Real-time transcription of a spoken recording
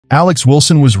Alex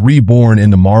Wilson was reborn in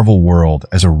the Marvel world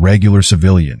as a regular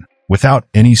civilian, without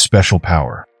any special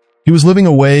power. He was living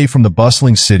away from the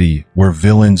bustling city where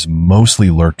villains mostly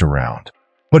lurked around.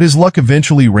 But his luck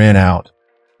eventually ran out,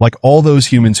 like all those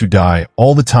humans who die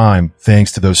all the time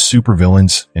thanks to those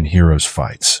supervillains and heroes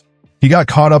fights. He got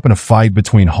caught up in a fight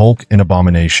between Hulk and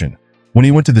Abomination when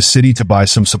he went to the city to buy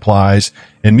some supplies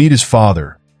and meet his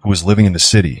father, who was living in the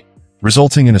city,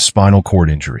 resulting in a spinal cord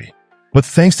injury. But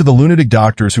thanks to the lunatic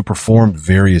doctors who performed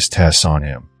various tests on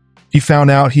him, he found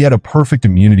out he had a perfect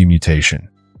immunity mutation.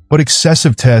 But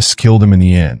excessive tests killed him in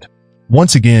the end.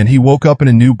 Once again, he woke up in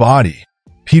a new body,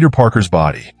 Peter Parker's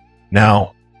body.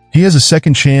 Now, he has a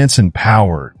second chance and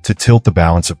power to tilt the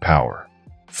balance of power.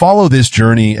 Follow this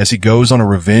journey as he goes on a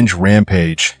revenge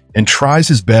rampage and tries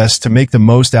his best to make the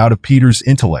most out of Peter's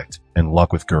intellect and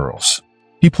luck with girls.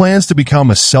 He plans to become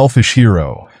a selfish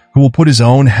hero who will put his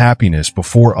own happiness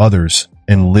before others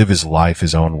and live his life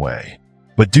his own way.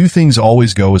 But do things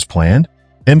always go as planned?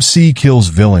 MC kills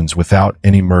villains without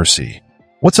any mercy.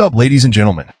 What's up, ladies and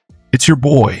gentlemen? It's your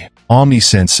boy,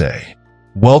 Omni-sensei.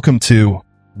 Welcome to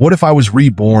What If I Was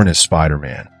Reborn as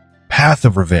Spider-Man? Path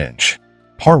of Revenge.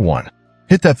 Part 1.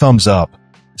 Hit that thumbs up.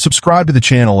 Subscribe to the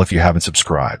channel if you haven't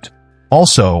subscribed.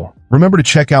 Also, remember to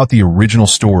check out the original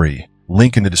story,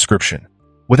 link in the description.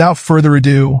 Without further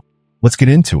ado, let's get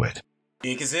into it.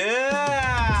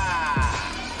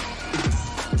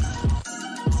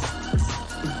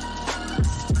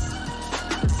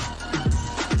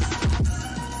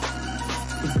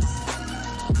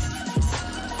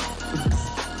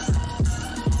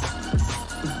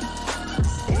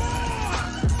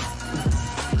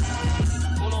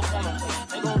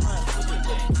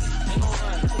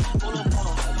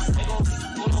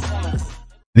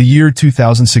 The year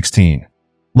 2016.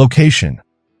 Location: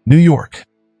 New York.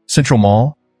 Central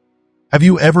Mall. Have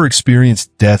you ever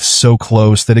experienced death so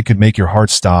close that it could make your heart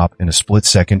stop in a split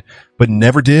second, but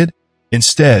never did?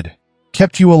 Instead,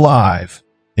 kept you alive,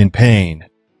 in pain,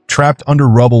 trapped under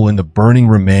rubble in the burning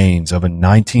remains of a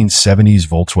 1970s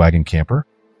Volkswagen camper?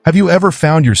 Have you ever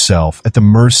found yourself at the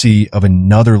mercy of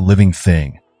another living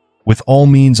thing, with all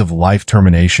means of life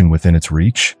termination within its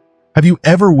reach? Have you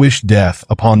ever wished death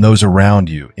upon those around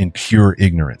you in pure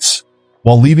ignorance,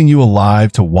 while leaving you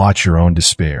alive to watch your own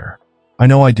despair? I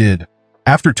know I did.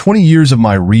 After 20 years of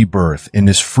my rebirth in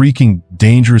this freaking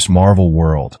dangerous Marvel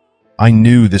world, I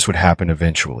knew this would happen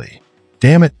eventually.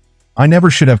 Damn it, I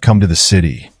never should have come to the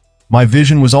city. My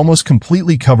vision was almost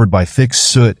completely covered by thick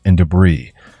soot and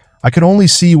debris. I could only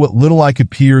see what little I could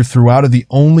peer through out of the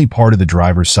only part of the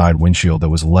driver's side windshield that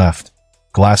was left.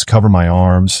 Glass covered my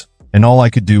arms, and all I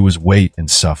could do was wait and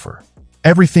suffer.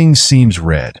 Everything seems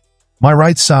red. My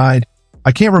right side,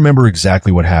 I can't remember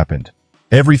exactly what happened.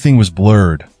 Everything was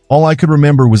blurred. All I could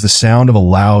remember was the sound of a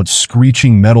loud,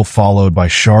 screeching metal followed by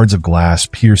shards of glass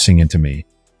piercing into me,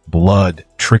 blood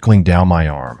trickling down my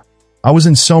arm. I was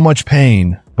in so much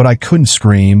pain, but I couldn't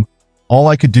scream. All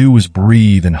I could do was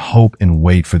breathe and hope and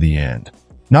wait for the end.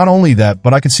 Not only that,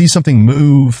 but I could see something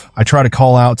move. I tried to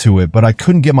call out to it, but I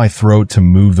couldn't get my throat to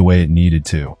move the way it needed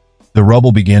to. The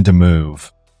rubble began to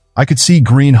move. I could see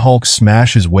Green Hulk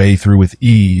smash his way through with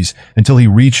ease until he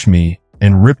reached me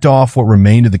and ripped off what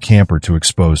remained of the camper to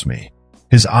expose me.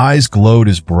 His eyes glowed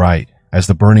as bright as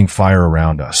the burning fire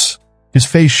around us. His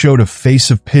face showed a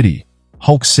face of pity.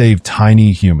 Hulk saved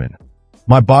tiny human.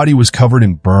 My body was covered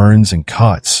in burns and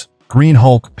cuts. Green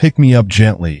Hulk picked me up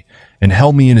gently and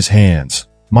held me in his hands,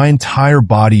 my entire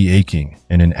body aching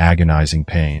and in agonizing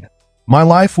pain. My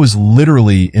life was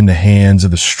literally in the hands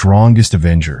of the strongest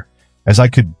Avenger, as I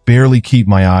could barely keep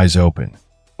my eyes open.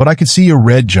 But I could see a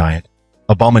red giant,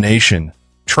 Abomination,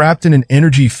 trapped in an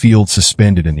energy field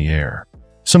suspended in the air.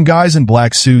 Some guys in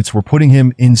black suits were putting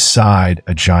him inside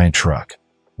a giant truck,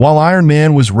 while Iron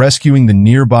Man was rescuing the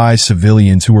nearby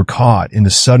civilians who were caught in the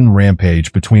sudden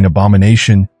rampage between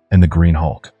Abomination and the Green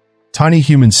Hulk. Tiny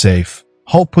human safe,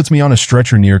 Hulk puts me on a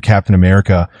stretcher near Captain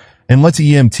America and lets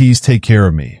EMTs take care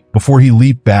of me before he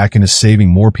leaped back into saving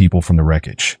more people from the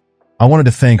wreckage. I wanted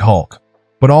to thank Hulk,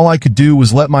 but all I could do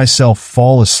was let myself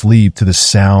fall asleep to the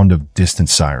sound of distant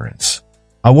sirens.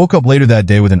 I woke up later that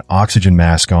day with an oxygen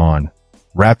mask on,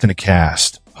 wrapped in a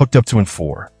cast, hooked up to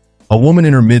N4. A woman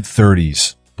in her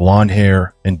mid-30s, blonde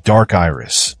hair and dark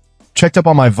iris, checked up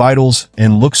on my vitals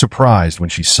and looked surprised when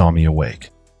she saw me awake.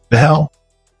 The hell?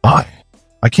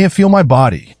 I can't feel my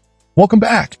body. Welcome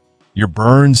back. Your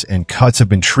burns and cuts have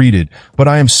been treated, but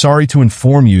I am sorry to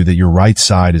inform you that your right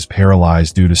side is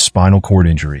paralyzed due to spinal cord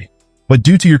injury. But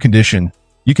due to your condition,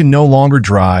 you can no longer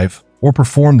drive or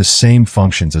perform the same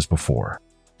functions as before.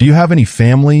 Do you have any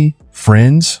family,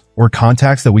 friends, or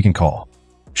contacts that we can call?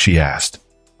 She asked.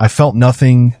 I felt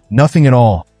nothing at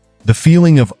all. The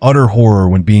feeling of utter horror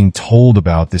when being told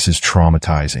about this is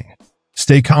traumatizing.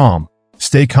 Stay calm.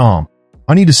 Stay calm.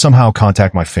 I need to somehow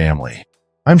contact my family.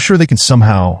 I'm sure they can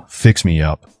somehow fix me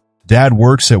up. Dad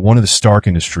works at one of the Stark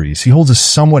Industries. He holds a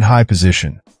somewhat high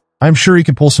position. I'm sure he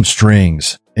can pull some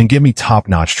strings and give me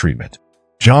top-notch treatment.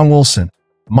 John Wilson,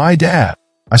 my dad.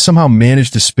 I somehow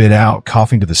managed to spit out,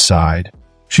 coughing to the side.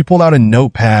 She pulled out a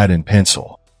notepad and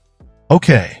pencil.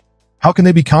 Okay, how can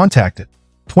they be contacted?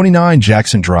 29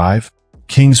 Jackson Drive,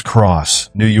 King's Cross,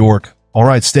 New York. All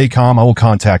right, stay calm. I will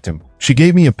contact him. She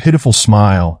gave me a pitiful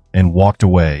smile and walked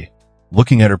away,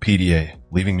 looking at her PDA,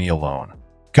 leaving me alone.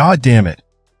 God damn it.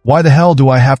 Why the hell do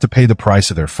I have to pay the price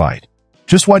of their fight?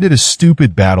 Just why did a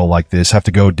stupid battle like this have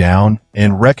to go down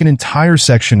and wreck an entire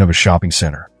section of a shopping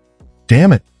center?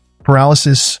 Damn it.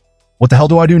 Paralysis. What the hell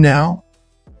do I do now?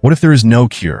 What if there is no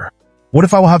cure? What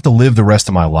if I will have to live the rest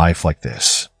of my life like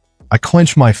this? I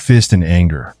clenched my fist in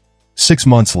anger. 6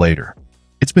 months later.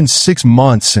 It's been 6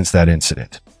 months since that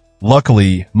incident.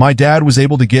 Luckily, my dad was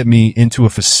able to get me into a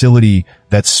facility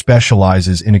that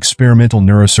specializes in experimental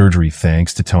neurosurgery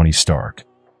thanks to Tony Stark.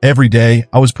 Every day,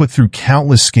 I was put through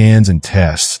countless scans and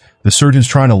tests, the surgeons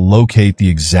trying to locate the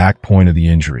exact point of the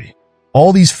injury.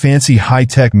 All these fancy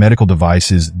high-tech medical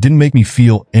devices didn't make me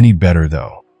feel any better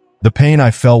though. The pain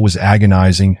I felt was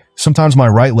agonizing. Sometimes my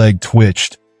right leg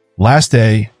twitched. Last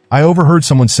day, I overheard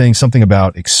someone saying something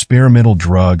about experimental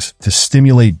drugs to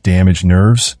stimulate damaged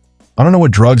nerves. I don't know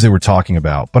what drugs they were talking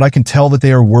about, but I can tell that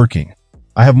they are working.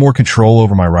 I have more control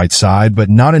over my right side, but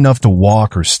not enough to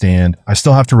walk or stand. I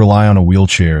still have to rely on a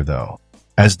wheelchair, though.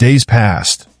 As days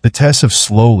passed, the tests have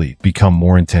slowly become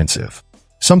more intensive.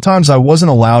 Sometimes I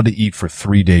wasn't allowed to eat for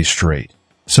 3 days straight,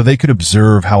 so they could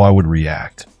observe how I would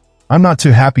react. I'm not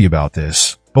too happy about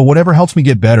this, but whatever helps me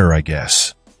get better, I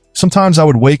guess. Sometimes I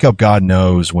would wake up God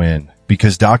knows when,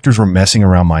 because doctors were messing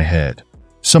around my head.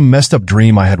 Some messed up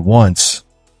dream I had once.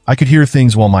 I could hear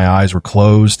things while my eyes were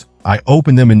closed. I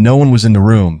opened them and no one was in the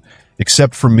room,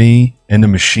 except for me and the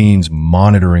machines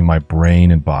monitoring my brain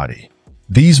and body.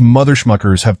 These mother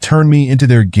schmuckers have turned me into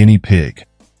their guinea pig.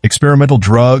 Experimental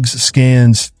drugs,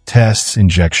 scans, tests,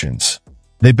 injections.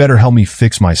 They better help me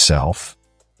fix myself.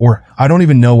 Or I don't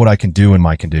even know what I can do in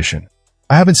my condition.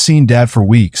 I haven't seen Dad for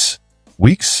weeks.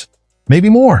 Weeks? Maybe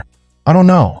more. I don't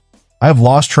know. I have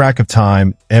lost track of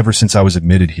time ever since I was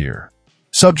admitted here.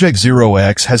 Subject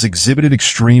 0X has exhibited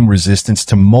extreme resistance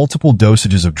to multiple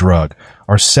dosages of drug,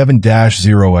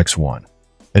 R7-0X1.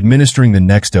 Administering the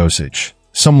next dosage,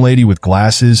 some lady with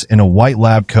glasses and a white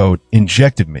lab coat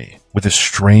injected me with a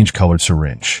strange colored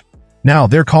syringe. Now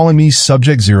they're calling me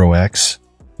Subject 0X.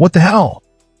 What the hell?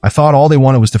 I thought all they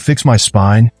wanted was to fix my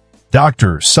spine.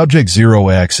 Doctor, Subject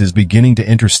 0X is beginning to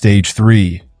enter stage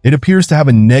 3. It appears to have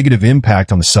a negative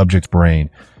impact on the subject's brain.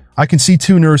 I can see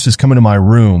 2 nurses come into my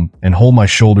room and hold my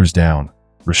shoulders down,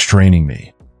 restraining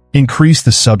me. Increase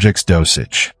the subject's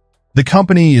dosage. The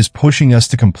company is pushing us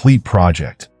to complete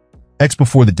project X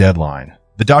before the deadline.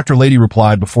 The doctor lady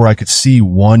replied before I could see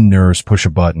one nurse push a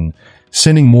button,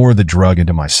 sending more of the drug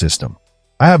into my system.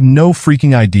 I have no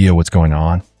freaking idea what's going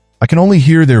on. I can only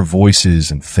hear their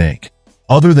voices and think.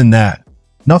 Other than that,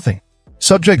 nothing.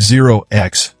 Subject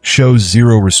 0X shows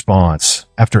 0 response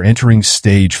after entering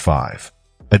stage 5.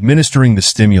 Administering the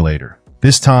stimulator.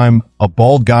 This time, a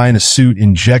bald guy in a suit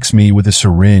injects me with a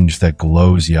syringe that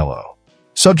glows yellow.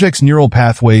 Subject's neural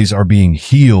pathways are being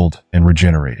healed and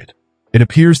regenerated. It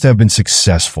appears to have been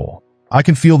successful. I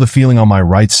can feel the feeling on my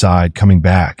right side coming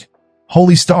back.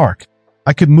 Holy Stark!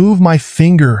 I could move my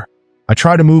finger. I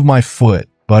tried to move my foot,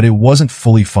 but it wasn't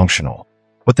fully functional.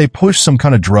 But they pushed some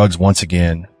kind of drugs once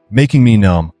again, making me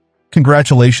numb.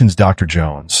 Congratulations, Dr.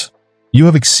 Jones. You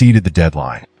have exceeded the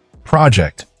deadline.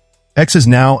 Project X has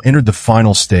now entered the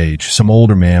final stage. Some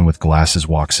older man with glasses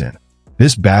walks in.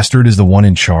 This bastard is the one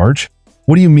in charge?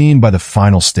 What do you mean by the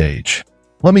final stage?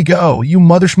 Let me go, you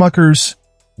mother schmuckers.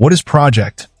 What is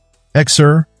Project X,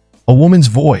 sir? A woman's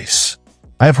voice.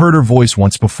 I have heard her voice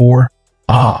once before.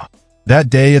 Ah, that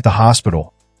day at the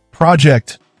hospital.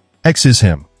 Project X is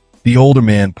him. The older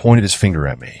man pointed his finger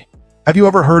at me. Have you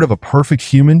ever heard of a perfect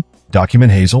human?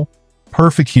 Document Hazel.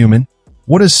 Perfect human.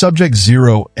 What does Subject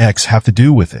 0X have to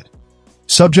do with it?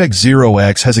 Subject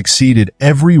 0X has exceeded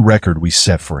every record we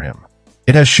set for him.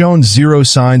 It has shown 0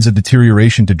 signs of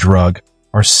deterioration to drug,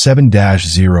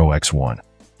 R7-0X1.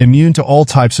 Immune to all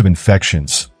types of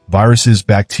infections, viruses,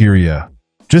 bacteria.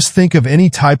 Just think of any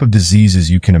type of diseases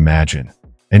you can imagine,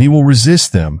 and he will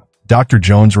resist them, Dr.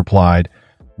 Jones replied,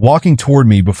 walking toward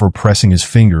me before pressing his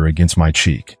finger against my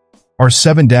cheek.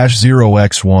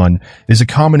 R7-0X1 is a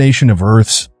combination of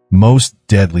Earth's most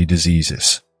deadly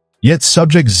diseases. Yet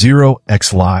Subject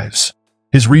 0X lives.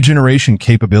 His regeneration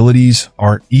capabilities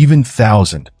are even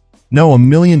a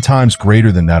million times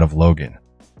greater than that of Logan.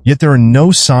 Yet there are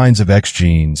no signs of X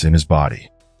genes in his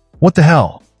body. What the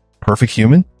hell? Perfect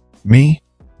human? Me?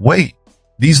 Wait,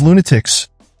 these lunatics.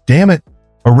 Damn it.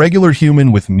 A regular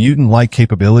human with mutant-like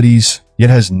capabilities, yet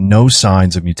has no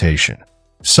signs of mutation.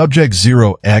 Subject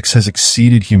 0X has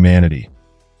exceeded humanity.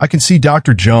 I can see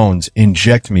Dr. Jones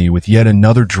inject me with yet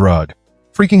another drug.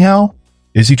 Freaking hell?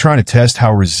 Is he trying to test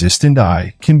how resistant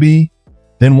I can be?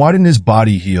 Then why didn't his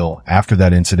body heal after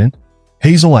that incident?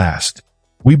 Hazel asked.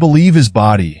 We believe his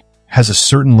body has a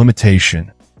certain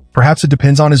limitation. Perhaps it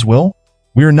depends on his will?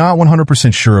 We are not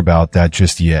 100% sure about that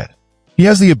just yet. He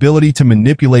has the ability to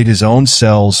manipulate his own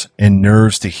cells and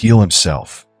nerves to heal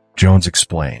himself, Jones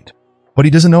explained. But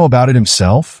he doesn't know about it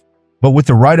himself. But with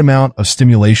the right amount of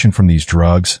stimulation from these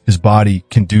drugs, his body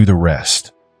can do the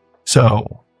rest.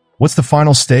 So, what's the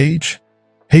final stage?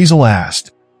 Hazel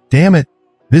asked. Damn it,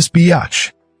 this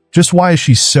biatch. Just why is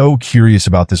she so curious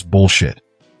about this bullshit?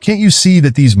 Can't you see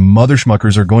that these mother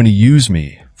schmuckers are going to use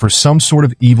me for some sort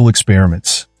of evil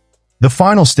experiments? The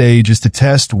final stage is to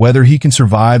test whether he can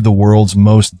survive the world's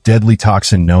most deadly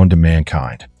toxin known to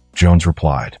mankind, Jones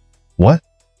replied. What?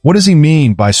 What does he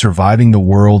mean by surviving the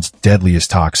world's deadliest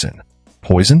toxin?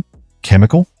 Poison?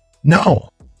 Chemical? No.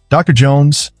 Dr.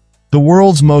 Jones, the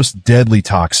world's most deadly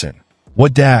toxin.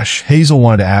 What dash? Hazel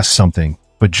wanted to ask something,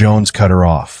 but Jones cut her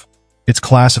off. It's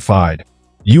classified.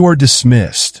 You are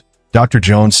dismissed, Dr.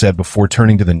 Jones said before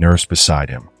turning to the nurse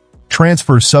beside him.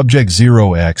 Transfer Subject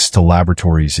 0X to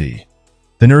Laboratory Z.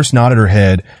 The nurse nodded her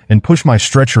head and pushed my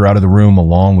stretcher out of the room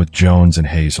along with Jones and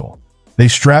Hazel. They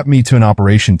strapped me to an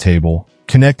operation table,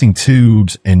 connecting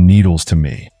tubes and needles to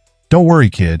me. Don't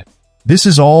worry, kid. This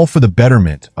is all for the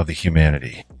betterment of the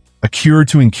humanity. A cure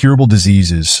to incurable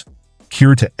diseases,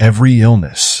 cure to every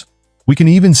illness. We can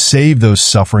even save those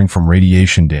suffering from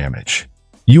radiation damage.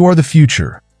 You are the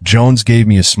future. Jones gave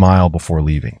me a smile before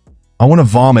leaving. I want to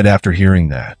vomit after hearing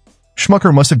that.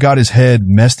 Schmucker must have got his head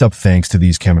messed up thanks to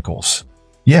these chemicals.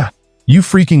 Yeah, you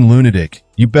freaking lunatic.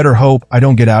 You better hope I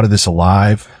don't get out of this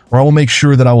alive, or I will make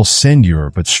sure that I will send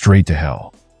your butt straight to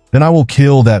hell. Then I will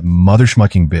kill that mother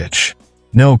schmucking bitch.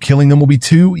 No, killing them will be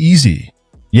too easy.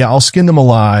 Yeah, I'll skin them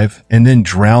alive and then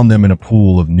drown them in a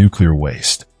pool of nuclear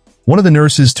waste. One of the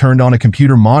nurses turned on a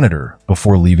computer monitor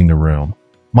before leaving the room.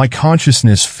 My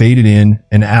consciousness faded in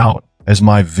and out as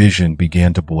my vision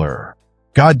began to blur.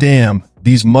 Goddamn,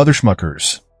 these mother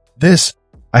schmuckers.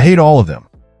 I hate all of them.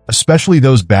 Especially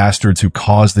those bastards who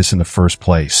caused this in the first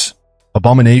place.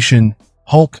 Abomination,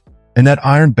 Hulk, and that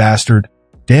iron bastard.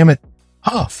 Damn it.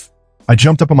 Huff. I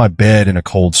jumped up on my bed in a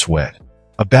cold sweat.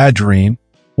 A bad dream?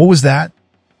 What was that?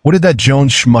 What did that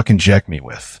Jones schmuck inject me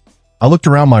with? I looked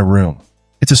around my room.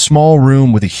 It's a small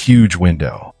room with a huge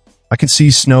window. I can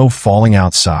see snow falling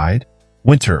outside.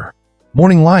 Winter.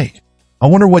 Morning light. I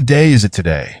wonder what day is it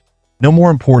today? No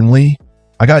more importantly,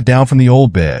 I got down from the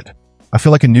old bed. I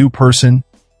feel like a new person.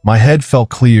 My head felt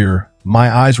clear,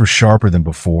 my eyes were sharper than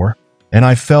before, and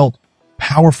I felt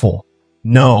powerful.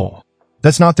 No,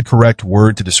 that's not the correct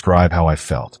word to describe how I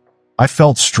felt. I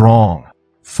felt strong,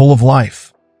 full of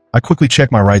life. I quickly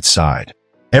checked my right side.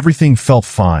 Everything felt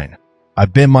fine. I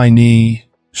bent my knee,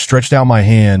 stretched out my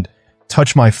hand,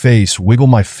 touched my face, wiggled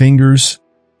my fingers.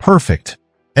 Perfect.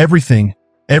 Everything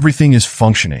is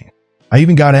functioning. I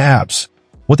even got abs.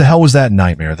 What the hell was that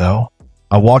nightmare, though?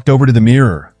 I walked over to the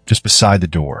mirror just beside the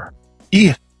door.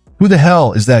 Who the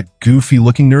hell is that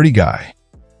goofy-looking nerdy guy?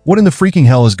 What in the freaking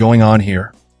hell is going on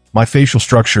here? My facial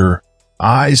structure,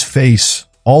 eyes, face,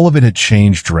 all of it had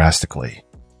changed drastically.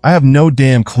 I have no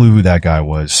damn clue who that guy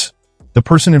was. The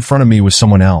person in front of me was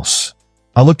someone else.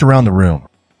 I looked around the room.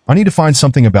 I need to find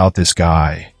something about this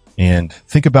guy and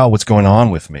think about what's going on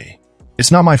with me.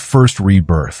 It's not my first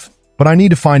rebirth, but I need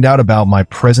to find out about my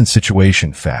present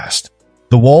situation fast.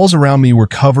 The walls around me were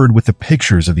covered with the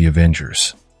pictures of the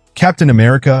Avengers. Captain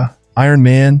America, Iron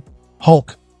Man,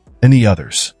 Hulk, and the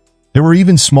others. There were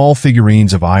even small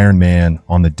figurines of Iron Man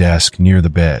on the desk near the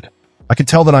bed. I can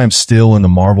tell that I am still in the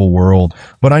Marvel world,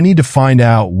 but I need to find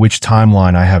out which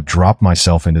timeline I have dropped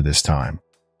myself into this time.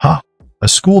 A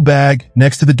school bag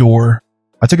next to the door.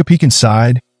 I took a peek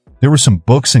inside. There were some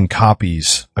books and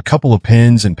copies, a couple of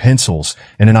pens and pencils,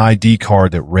 and an ID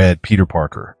card that read Peter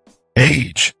Parker.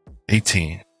 Age: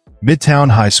 18. Midtown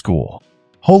High School.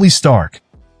 Holy Stark.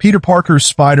 Peter Parker's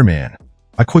Spider-Man.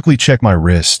 I quickly checked my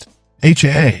wrist.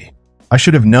 HA. I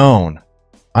should have known.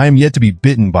 I am yet to be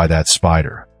bitten by that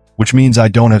spider, which means I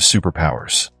don't have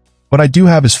superpowers. But I do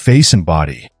have his face and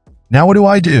body. Now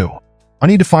what do? I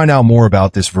need to find out more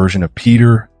about this version of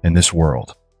Peter and this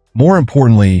world. More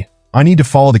importantly, I need to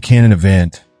follow the canon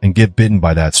event and get bitten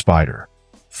by that spider.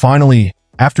 Finally,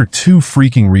 after 2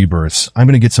 freaking rebirths, I'm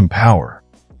going to get some power.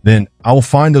 Then I will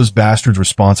find those bastards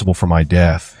responsible for my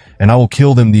death, and I will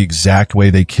kill them the exact way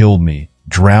they killed me,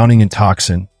 drowning in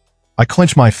toxin. I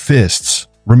clenched my fists,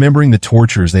 remembering the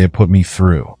tortures they had put me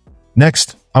through.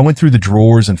 Next, I went through the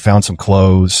drawers and found some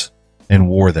clothes and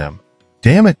wore them.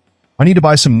 Damn it, I need to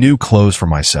buy some new clothes for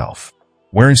myself.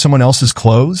 Wearing someone else's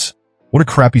clothes? What a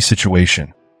crappy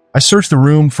situation. I searched the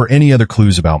room for any other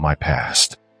clues about my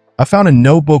past. I found a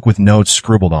notebook with notes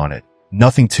scribbled on it,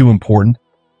 nothing too important,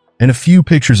 and a few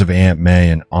pictures of Aunt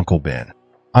May and Uncle Ben.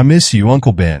 I miss you,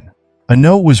 Uncle Ben. A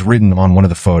note was written on one of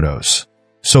the photos.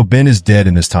 So Ben is dead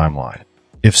in this timeline.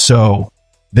 If so,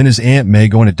 then is Aunt May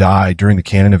going to die during the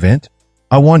canon event?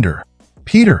 I wonder.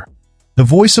 Peter. The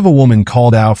voice of a woman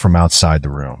called out from outside the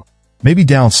room. Maybe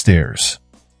downstairs.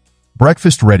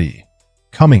 Breakfast ready.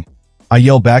 Coming. I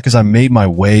yelled back as I made my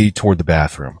way toward the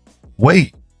bathroom.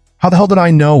 Wait. How the hell did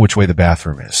I know which way the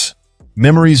bathroom is?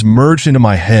 Memories merged into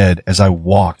my head as I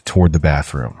walked toward the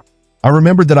bathroom. I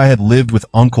remembered that I had lived with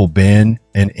Uncle Ben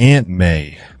and Aunt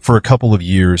May for a couple of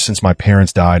years since my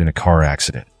parents died in a car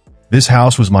accident. This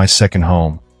house was my second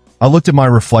home. I looked at my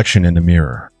reflection in the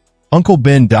mirror. Uncle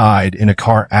Ben died in a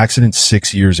car accident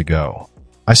 6 years ago.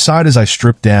 I sighed as I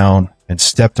stripped down and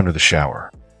stepped under the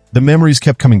shower. The memories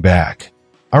kept coming back.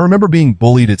 I remember being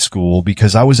bullied at school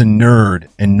because I was a nerd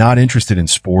and not interested in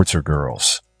sports or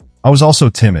girls. I was also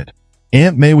timid.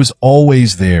 Aunt May was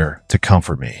always there to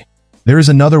comfort me. There is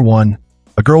another one,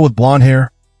 a girl with blonde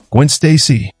hair, Gwen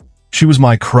Stacy. She was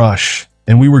my crush,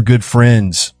 and we were good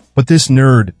friends, but this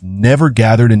nerd never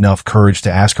gathered enough courage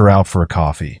to ask her out for a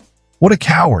coffee. What a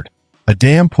coward. A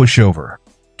damn pushover.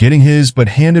 Getting his but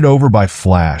handed over by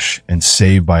Flash and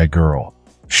saved by a girl.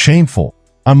 Shameful.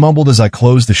 I mumbled as I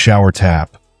closed the shower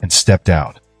tap and stepped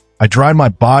out. I dried my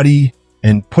body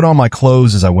and put on my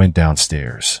clothes as I went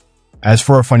downstairs. As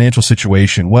for our financial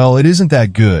situation, well, it isn't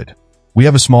that good. We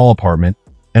have a small apartment,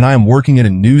 and I am working at a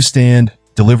newsstand,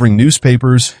 delivering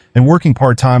newspapers, and working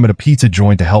part-time at a pizza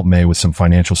joint to help May with some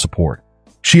financial support.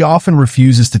 She often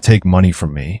refuses to take money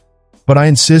from me, but I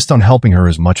insist on helping her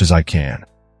as much as I can.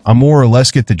 I more or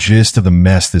less get the gist of the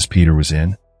mess this Peter was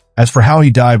in. As for how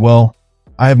he died, well,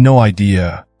 I have no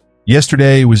idea.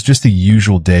 Yesterday was just a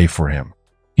usual day for him.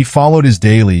 He followed his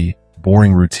daily,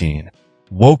 boring routine.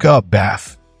 Woke up,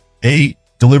 bath, ate,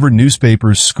 delivered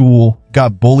newspapers, school,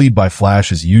 got bullied by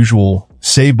Flash as usual,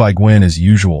 saved by Gwen as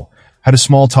usual, had a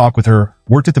small talk with her,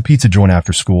 worked at the pizza joint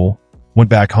after school, went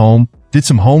back home, did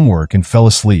some homework, and fell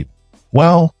asleep.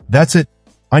 Well, that's it.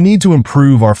 I need to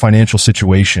improve our financial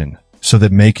situation so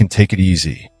that May can take it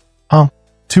easy.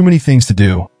 Too many things to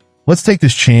do. Let's take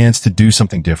this chance to do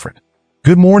something different.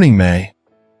 Good morning, May,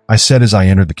 I said as I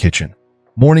entered the kitchen.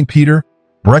 Morning, Peter.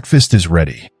 Breakfast is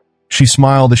ready. She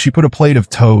smiled as she put a plate of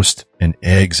toast and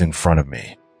eggs in front of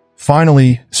me.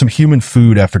 Finally, some human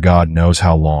food after God knows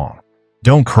how long.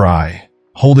 Don't cry.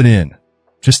 Hold it in.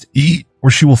 Just eat or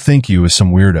she will think you as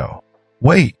some weirdo.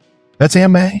 Wait, that's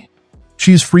Aunt May?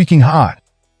 She is freaking hot.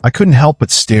 I couldn't help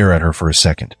but stare at her for a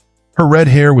second. Her red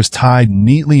hair was tied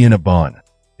neatly in a bun,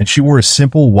 and she wore a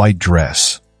simple white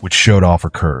dress, which showed off her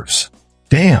curves.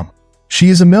 Damn, she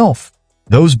is a MILF.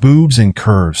 Those boobs and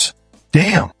curves.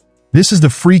 Damn, this is the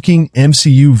freaking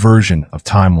MCU version of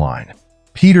Timeline.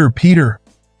 Peter.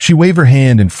 She waved her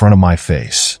hand in front of my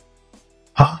face.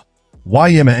 Huh?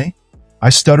 Why, MA? I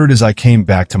stuttered as I came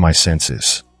back to my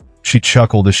senses. She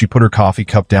chuckled as she put her coffee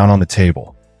cup down on the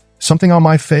table. Something on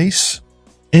my face?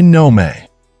 No, May.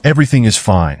 Everything is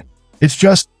fine. It's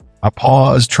just, I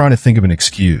paused, trying to think of an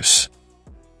excuse.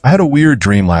 I had a weird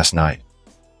dream last night.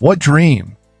 What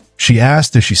dream? She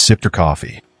asked as she sipped her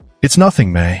coffee. It's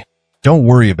nothing, May. Don't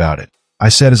worry about it, I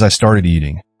said as I started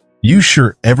eating. You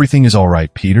sure everything is all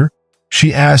right, Peter?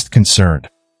 She asked, concerned.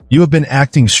 You have been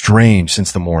acting strange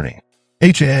since the morning.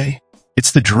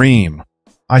 It's the dream.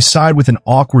 I sighed with an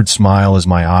awkward smile as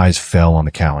my eyes fell on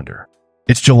the calendar.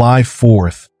 It's July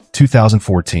 4th,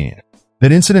 2014.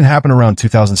 That incident happened around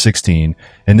 2016,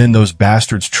 and then those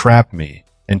bastards trapped me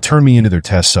and turned me into their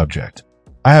test subject.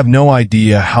 I have no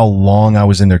idea how long I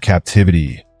was in their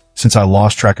captivity since I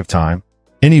lost track of time.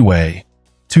 Anyway,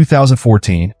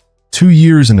 2014, 2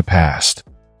 years in the past.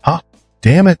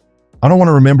 Damn it. I don't want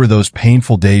to remember those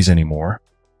painful days anymore.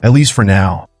 At least for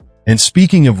now. And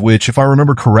speaking of which, if I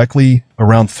remember correctly,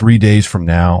 around 3 days from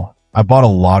now, I bought a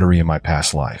lottery in my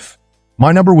past life.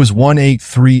 My number was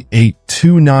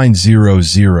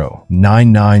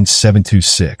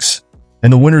 1-838-2900-99726,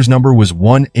 and the winner's number was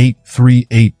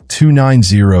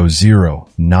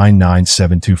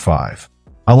 1-838-2900-99725.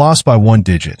 I lost by 1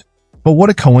 digit. But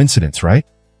what a coincidence, right?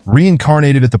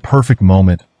 Reincarnated at the perfect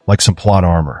moment, like some plot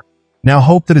armor. Now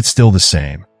hope that it's still the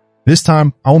same. This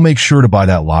time, I will make sure to buy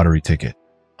that lottery ticket.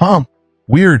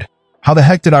 Weird. How the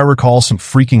heck did I recall some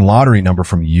freaking lottery number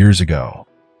from years ago?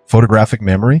 Photographic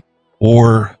memory?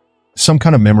 Or some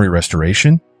kind of memory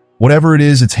restoration? Whatever it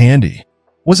is, it's handy.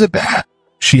 Was it bad?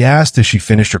 She asked as she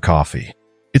finished her coffee.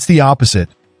 It's the opposite.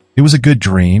 It was a good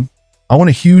dream. I won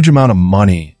a huge amount of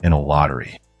money in a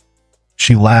lottery.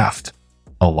 She laughed.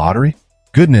 A lottery?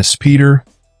 Goodness, Peter.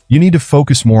 You need to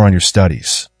focus more on your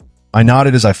studies. I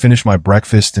nodded as I finished my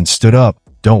breakfast and stood up.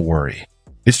 Don't worry.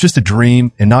 It's just a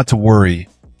dream, and not to worry.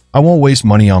 I won't waste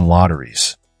money on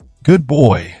lotteries. Good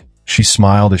boy. She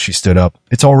smiled as she stood up.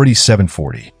 It's already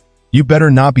 7:40. You better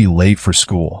not be late for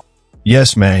school.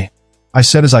 Yes, May. I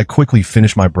said as I quickly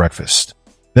finished my breakfast.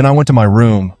 Then I went to my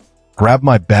room, grabbed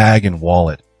my bag and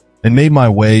wallet, and made my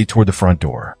way toward the front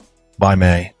door. Bye,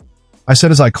 May. I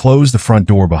said as I closed the front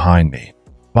door behind me.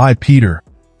 Bye, Peter.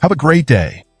 Have a great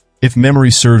day. If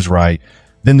memory serves right,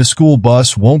 then the school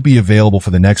bus won't be available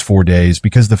for the next 4 days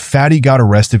because the fatty got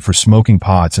arrested for smoking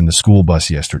pots in the school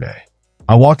bus yesterday.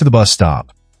 I walked to the bus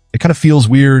stop. It kind of feels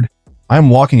weird. I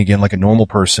am walking again like a normal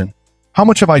person. How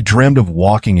much have I dreamed of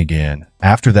walking again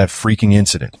after that freaking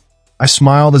incident? I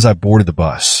smiled as I boarded the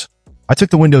bus. I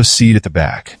took the window seat at the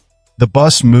back. The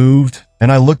bus moved,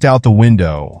 and I looked out the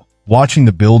window, watching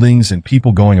the buildings and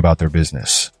people going about their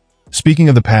business. Speaking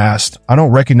of the past, I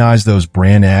don't recognize those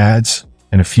brand ads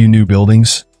and a few new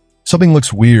buildings. Something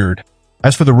looks weird.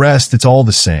 As for the rest, it's all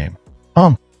the same.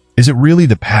 Is it really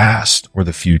the past or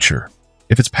the future?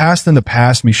 If it's past, then the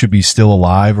past me should be still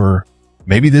alive, or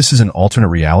maybe this is an alternate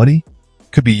reality?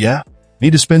 Could be, yeah.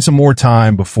 Need to spend some more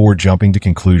time before jumping to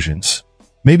conclusions.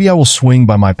 Maybe I will swing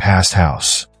by my past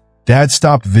house. Dad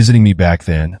stopped visiting me back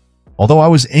then. Although I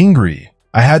was angry,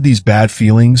 I had these bad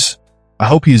feelings. I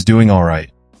hope he is doing all right.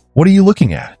 What are you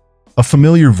looking at? A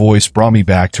familiar voice brought me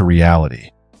back to reality.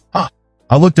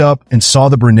 I looked up and saw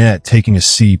the brunette taking a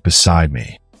seat beside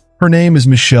me. Her name is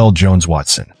Michelle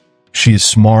Jones-Watson. She is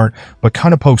smart, but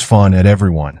kind of pokes fun at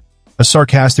everyone. A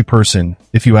sarcastic person,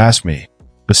 if you ask me.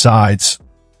 Besides,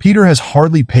 Peter has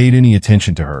hardly paid any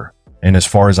attention to her, and as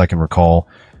far as I can recall,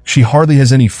 she hardly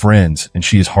has any friends and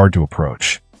she is hard to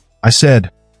approach. I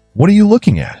said, "What are you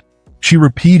looking at?" She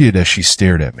repeated as she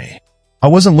stared at me. I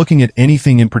wasn't looking at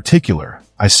anything in particular,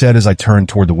 I said as I turned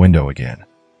toward the window again.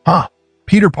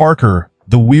 Peter Parker,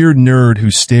 the weird nerd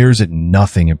who stares at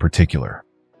nothing in particular.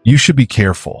 You should be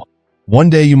careful. One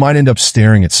day you might end up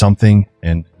staring at something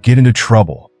and get into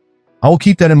trouble. I will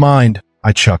keep that in mind,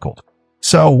 I chuckled.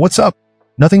 So, what's up?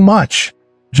 Nothing much.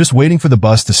 Just waiting for the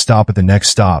bus to stop at the next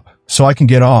stop so I can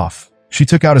get off. She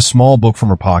took out a small book from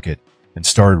her pocket and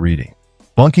started reading.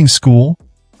 Bunking school?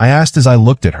 I asked as I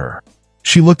looked at her.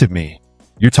 She looked at me.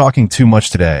 You're talking too much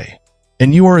today.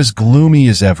 And you are as gloomy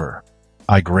as ever.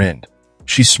 I grinned.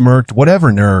 She smirked.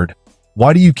 Whatever, nerd.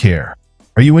 Why do you care?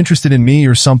 Are you interested in me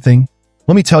or something?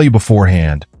 Let me tell you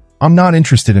beforehand, I'm not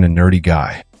interested in a nerdy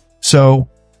guy. So,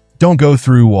 don't go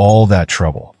through all that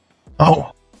trouble.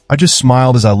 I just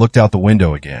smiled as I looked out the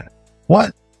window again.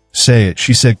 What? Say it,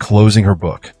 she said, closing her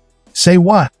book. Say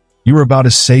what? You were about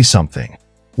to say something.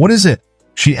 What is it?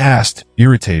 She asked,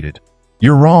 irritated.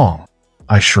 You're wrong.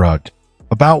 I shrugged.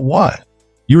 About what?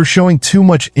 You are showing too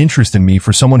much interest in me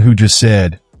for someone who just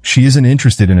said she isn't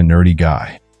interested in a nerdy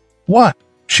guy. What?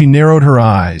 She narrowed her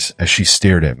eyes as she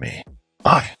stared at me.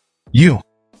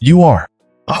 You are.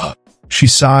 She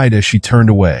sighed as she turned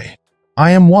away.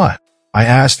 I am what? I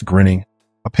asked, grinning.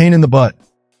 A pain in the butt.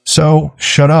 So,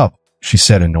 shut up, she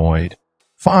said, annoyed.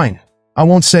 Fine, I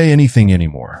won't say anything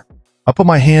anymore. I put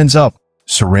my hands up,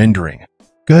 surrendering.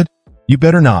 Good, you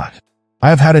better not. I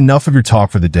have had enough of your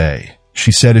talk for the day,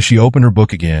 she said as she opened her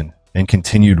book again and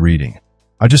continued reading.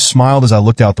 I just smiled as I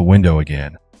looked out the window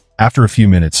again. After a few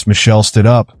minutes, Michelle stood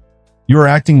up. You are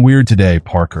acting weird today,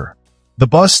 Parker. The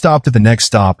bus stopped at the next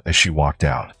stop as she walked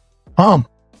out.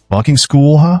 Bunking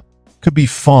school, huh? Could be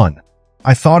fun,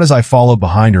 I thought as I followed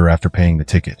behind her after paying the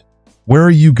ticket. Where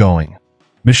are you going?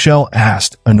 Michelle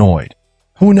asked, annoyed.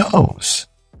 Who knows?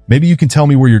 Maybe you can tell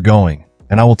me where you're going,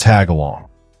 and I will tag along.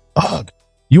 Ugh,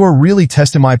 you are really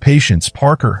testing my patience,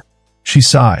 Parker. She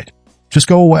sighed. Just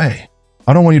go away.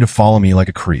 I don't want you to follow me like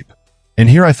a creep. And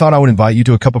here I thought I would invite you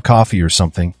to a cup of coffee or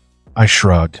something. I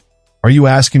shrugged. Are you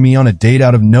asking me on a date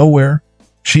out of nowhere?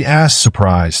 She asked,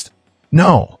 surprised.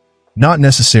 No, not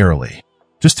necessarily.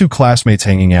 Just two classmates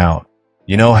hanging out.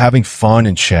 You know, having fun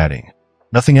and chatting.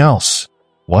 Nothing else.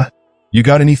 What? You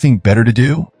got anything better to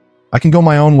do? I can go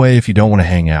my own way if you don't want to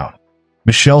hang out.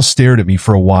 Michelle stared at me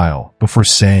for a while before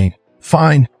saying,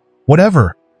 Fine,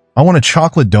 whatever. I want a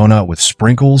chocolate donut with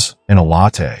sprinkles and a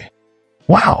latte.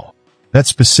 Wow, that's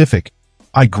specific.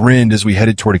 I grinned as we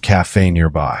headed toward a cafe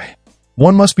nearby.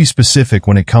 One must be specific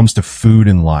when it comes to food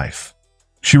and life.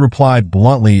 She replied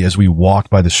bluntly as we walked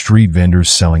by the street vendors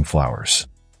selling flowers.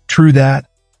 True that.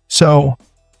 So,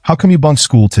 how come you bunked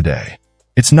school today?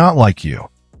 It's not like you.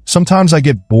 Sometimes I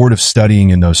get bored of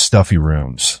studying in those stuffy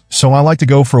rooms, so I like to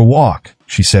go for a walk,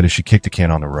 she said as she kicked a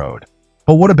can on the road.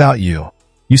 But what about you?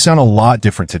 You sound a lot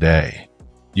different today.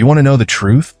 You want to know the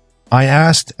truth? I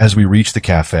asked as we reached the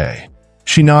cafe.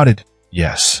 She nodded.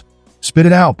 Yes. Spit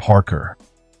it out, Parker.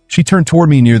 She turned toward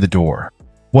me near the door.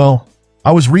 Well,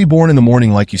 I was reborn in the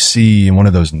morning like you see in one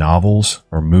of those novels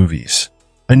or movies.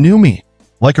 A new me,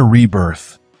 like a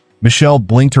rebirth. Michelle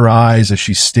blinked her eyes as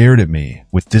she stared at me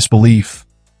with disbelief.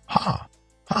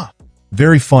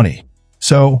 Very funny.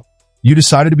 So, you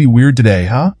decided to be weird today,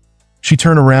 huh? She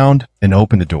turned around and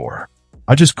opened the door.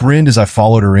 I just grinned as I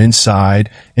followed her inside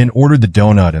and ordered the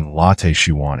donut and latte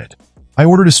she wanted. I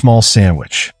ordered a small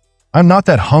sandwich. I'm not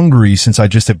that hungry since I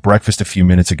just had breakfast a few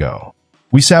minutes ago.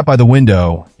 We sat by the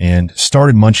window and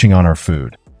started munching on our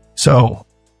food. So,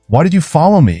 why did you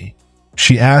follow me?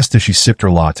 She asked as she sipped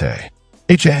her latte.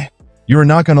 AJ, you are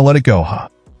not going to let it go, huh?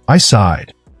 I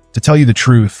sighed. To tell you the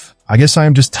truth, I guess I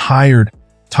am just tired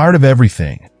of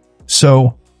everything.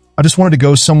 So, I just wanted to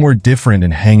go somewhere different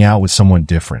and hang out with someone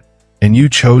different. And you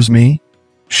chose me?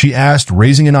 She asked,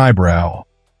 raising an eyebrow.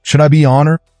 Should I be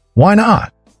honored? Why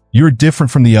not? You're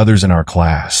different from the others in our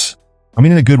class. I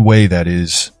mean, in a good way, that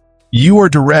is. You are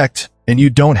direct, and you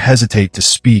don't hesitate to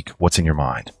speak what's in your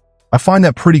mind. I find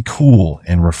that pretty cool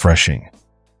and refreshing.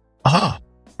 Are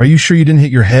you sure you didn't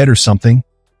hit your head or something?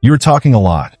 You were talking a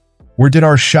lot. Where did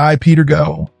our shy Peter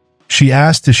go? She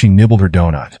asked as she nibbled her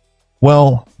donut.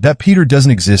 Well, that Peter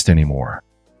doesn't exist anymore.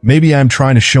 Maybe I'm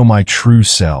trying to show my true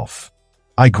self.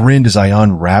 I grinned as I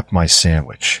unwrapped my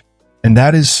sandwich. And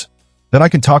that is that I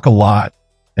can talk a lot,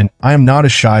 and I am not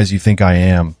as shy as you think I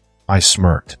am. I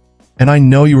smirked. And I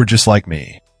know you are just like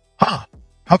me.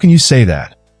 How can you say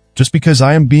that? Just because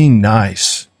I am being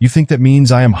nice, you think that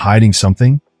means I am hiding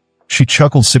something? She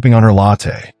chuckled, sipping on her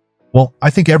latte. Well, I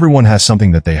think everyone has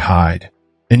something that they hide.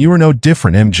 And you are no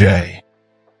different, MJ.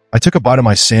 I took a bite of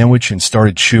my sandwich and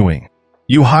started chewing.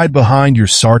 You hide behind your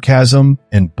sarcasm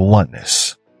and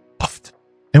bluntness. Puffed.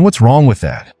 And what's wrong with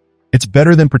that? It's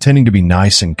better than pretending to be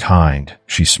nice and kind,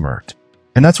 she smirked.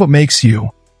 And that's what makes you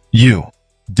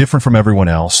different from everyone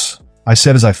else, I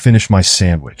said as I finished my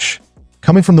sandwich.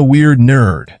 Coming from the weird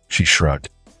nerd, she shrugged.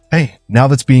 Hey, now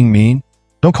that's being mean.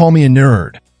 Don't call me a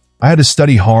nerd. I had to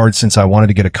study hard since I wanted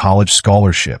to get a college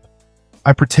scholarship.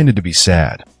 I pretended to be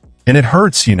sad. And it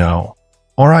hurts, you know.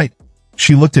 All right.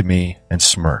 She looked at me and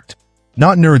smirked.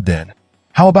 Not nerd then.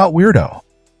 How about weirdo?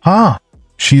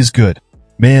 She is good.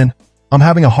 Man, I'm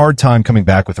having a hard time coming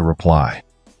back with a reply.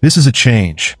 This is a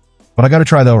change. But I gotta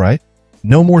try though, right?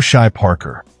 No more shy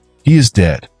Parker. He is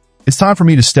dead. It's time for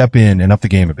me to step in and up the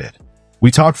game a bit. We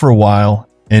talked for a while,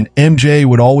 and MJ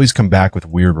would always come back with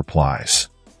weird replies.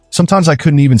 Sometimes I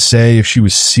couldn't even say if she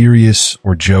was serious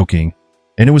or joking,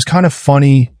 and it was kind of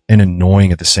funny and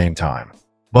annoying at the same time.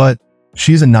 But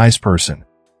she's a nice person.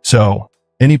 So,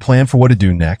 any plan for what to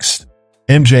do next?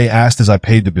 MJ asked as I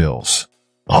paid the bills.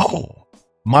 Oh,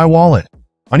 my wallet.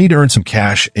 I need to earn some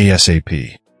cash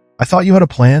ASAP. I thought you had a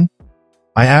plan?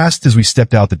 I asked as we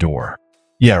stepped out the door.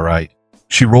 Yeah, right.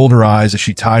 She rolled her eyes as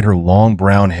she tied her long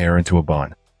brown hair into a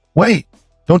bun. Wait,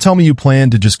 don't tell me you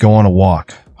planned to just go on a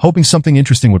walk, hoping something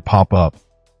interesting would pop up.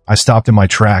 I stopped in my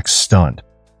tracks, stunned.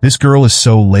 This girl is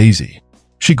so lazy.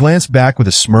 She glanced back with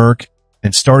a smirk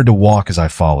and started to walk as I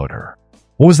followed her.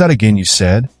 What was that again you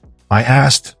said? I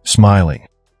asked, smiling.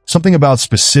 Something about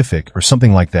specific or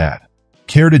something like that.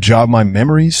 Care to jog my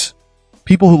memories?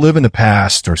 People who live in the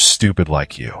past are stupid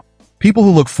like you. People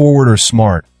who look forward are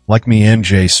smart, like me.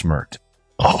 MJ smirked.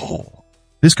 Oh,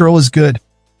 this girl is good.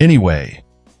 Anyway,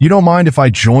 you don't mind if I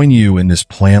join you in this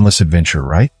planless adventure,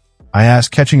 right? I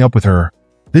asked, catching up with her.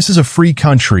 This is a free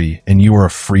country, and you are a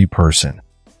free person.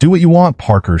 Do what you want,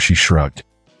 Parker, she shrugged.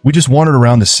 We just wandered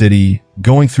around the city,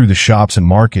 going through the shops and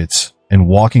markets, and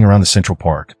walking around the Central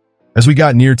Park. As we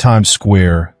got near Times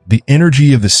Square, the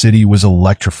energy of the city was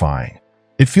electrifying.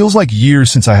 It feels like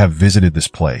years since I have visited this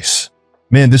place.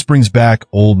 Man, this brings back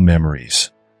old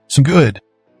memories. Some good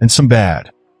and some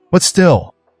bad. But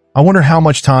still, I wonder how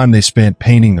much time they spent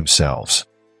painting themselves.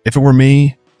 If it were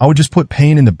me, I would just put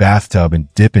paint in the bathtub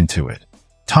and dip into it.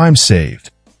 Time saved.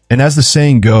 And as the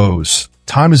saying goes,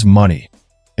 time is money.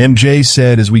 MJ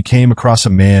said as we came across a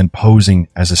man posing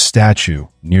as a statue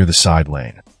near the side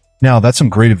lane. Now, that's some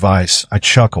great advice, I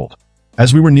chuckled.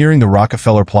 As we were nearing the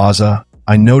Rockefeller Plaza,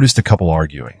 I noticed a couple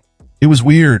arguing. It was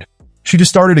weird. She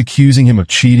just started accusing him of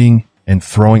cheating, and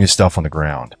throwing his stuff on the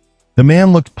ground. The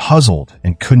man looked puzzled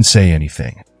and couldn't say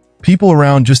anything. People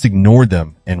around just ignored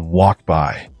them and walked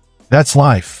by. "That's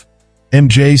life,"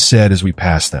 MJ said as we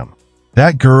passed them.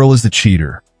 "That girl is the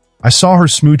cheater. I saw her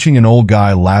smooching an old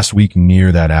guy last week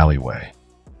near that alleyway."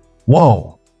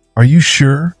 "Whoa, are you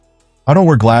sure?" "I don't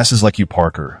wear glasses like you,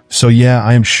 Parker, so yeah,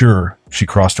 I am sure." She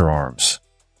crossed her arms.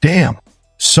 "Damn,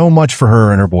 so much for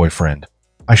her and her boyfriend."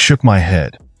 I shook my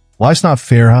head. "Life's not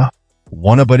fair, huh?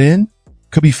 Wanna butt in?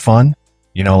 Could be fun.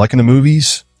 You know, like in the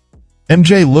movies?"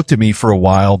 MJ looked at me for a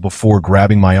while before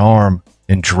grabbing my arm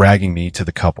and dragging me to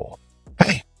the couple.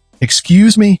 "Hey,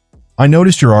 excuse me? I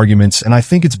noticed your arguments and I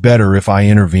think it's better if I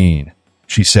intervene,"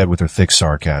 she said with her thick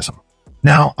sarcasm.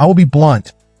 "Now, I will be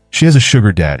blunt. She has a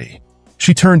sugar daddy."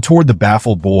 She turned toward the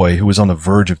baffled boy who was on the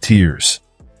verge of tears.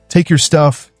 "Take your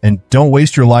stuff and don't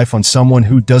waste your life on someone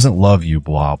who doesn't love you,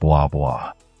 blah, blah,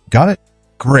 blah. Got it?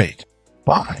 Great.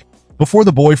 Bye." Before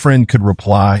the boyfriend could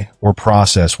reply or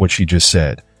process what she just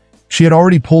said, she had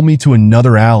already pulled me to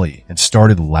another alley and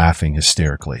started laughing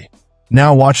hysterically.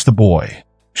 "Now watch the boy."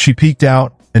 She peeked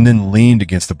out and then leaned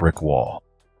against the brick wall.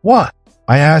 "What?"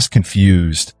 I asked,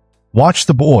 confused. "Watch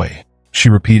the boy," she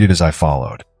repeated as I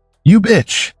followed. "You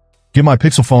bitch. Give my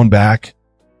Pixel phone back.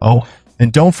 Oh,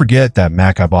 and don't forget that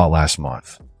Mac I bought last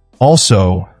month.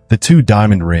 Also, the 2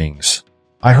 diamond rings."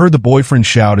 I heard the boyfriend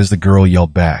shout as the girl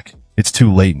yelled back, "It's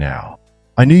too late now.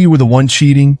 I knew you were the one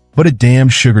cheating, but a damn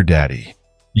sugar daddy.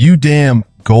 You damn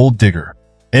gold digger."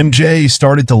 MJ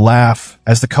started to laugh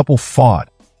as the couple fought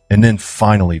and then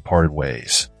finally parted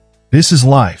ways. "This is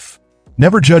life.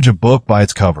 Never judge a book by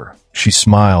its cover," she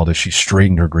smiled as she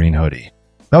straightened her green hoodie.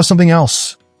 "That was something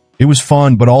else. It was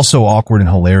fun, but also awkward and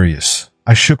hilarious."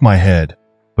 I shook my head.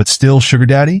 "But still sugar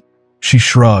daddy?" She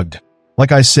shrugged.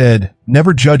 "Like I said,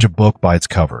 never judge a book by its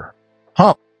cover."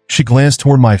 "Huh?" She glanced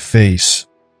toward my face,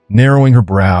 narrowing her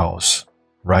brows.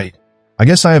 "Right. I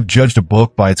guess I have judged a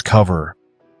book by its cover."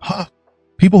 "Huh?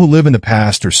 People who live in the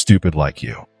past are stupid like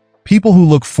you. People who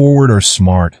look forward are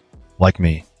smart, like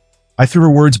me." I threw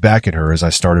her words back at her as I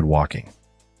started walking.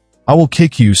 "I will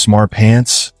kick you, smart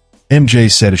pants," MJ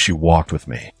said as she walked with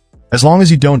me. "As long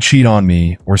as you don't cheat on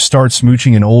me or start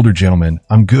smooching an older gentleman,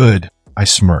 I'm good," I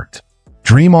smirked.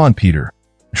 "Dream on, Peter.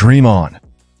 Dream on."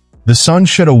 The sun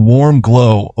shed a warm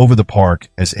glow over the park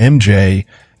as MJ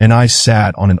and I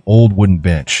sat on an old wooden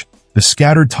bench, the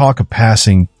scattered talk of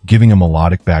passing giving a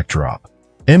melodic backdrop.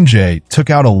 MJ took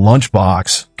out a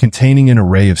lunchbox containing an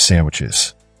array of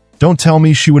sandwiches. Don't tell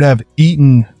me she would have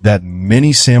eaten that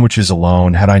many sandwiches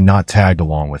alone had I not tagged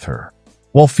along with her.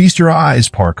 "Well, feast your eyes,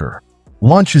 Parker.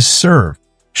 Lunch is served,"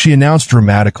 she announced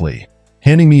dramatically,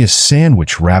 handing me a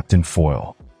sandwich wrapped in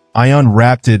foil. I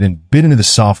unwrapped it and bit into the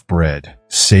soft bread,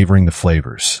 savoring the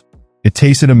flavors. It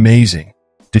tasted amazing.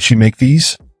 "Did she make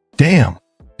these?" "Damn.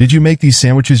 Did you make these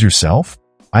sandwiches yourself?"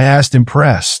 I asked,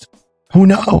 impressed. "Who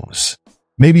knows?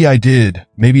 Maybe I did,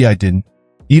 maybe I didn't.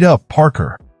 Eat up,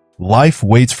 Parker. Life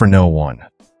waits for no one."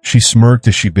 She smirked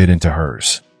as she bit into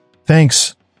hers.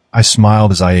 "Thanks." I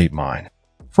smiled as I ate mine.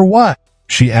 "For what?"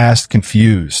 she asked,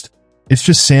 confused. "It's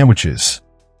just sandwiches."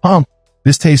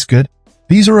 This tastes good.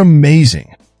 These are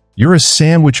amazing. You're a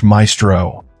sandwich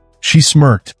maestro." She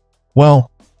smirked.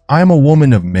 "Well, I am a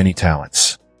woman of many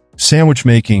talents. Sandwich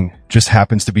making just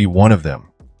happens to be one of them."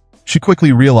 She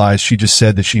quickly realized she just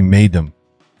said that she made them.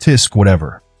 Tisk,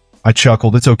 whatever. I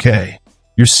chuckled. "It's okay.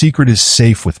 Your secret is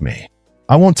safe with me.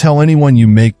 I won't tell anyone you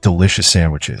make delicious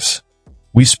sandwiches."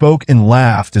 We spoke and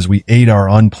laughed as we ate our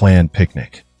unplanned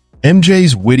picnic.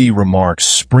 MJ's witty remarks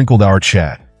sprinkled our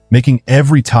chat, making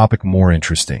every topic more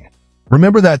interesting.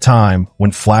 "Remember that time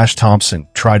when Flash Thompson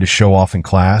tried to show off in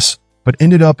class, but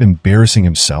ended up embarrassing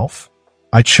himself?"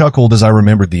 I chuckled as I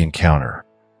remembered the encounter.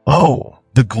 Oh,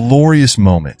 the glorious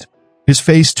moment. His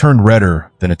face turned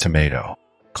redder than a tomato.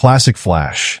 Classic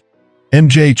Flash.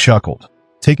 MJ chuckled,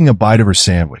 taking a bite of her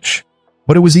sandwich.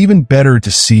 "But it was even better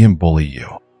to see him bully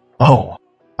you. Oh,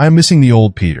 I am missing the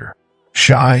old Peter.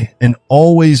 Shy and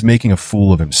always making a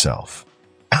fool of himself."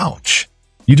 Ouch.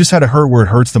 "You just had to hurt where it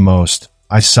hurts the most,"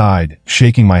 I sighed,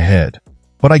 shaking my head.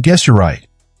 "But I guess you're right.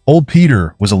 Old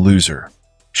Peter was a loser."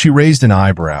 She raised an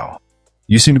eyebrow.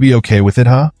 "You seem to be okay with it,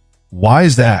 huh? Why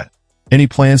is that? Any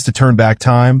plans to turn back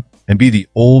time and be the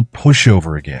old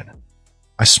pushover again?"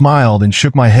 I smiled and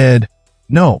shook my head.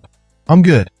 "Nope, I'm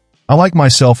good. I like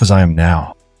myself as I am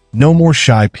now. No more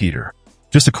shy Peter.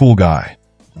 Just a cool guy."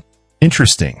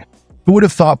 Interesting. Who would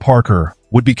have thought Parker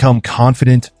would become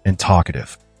confident and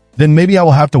talkative? "Then maybe I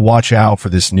will have to watch out for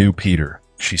this new Peter,"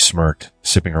 she smirked,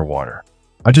 sipping her water.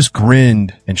 I just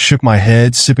grinned and shook my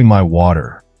head, sipping my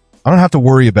water. I don't have to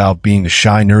worry about being the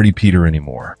shy, nerdy Peter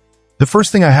anymore. The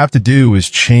first thing I have to do is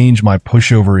change my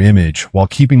pushover image while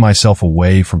keeping myself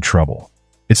away from trouble.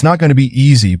 It's not going to be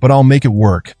easy, but I'll make it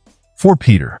work. For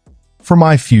Peter. For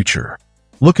my future.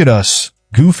 Look at us,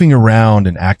 goofing around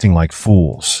and acting like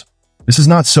fools. This is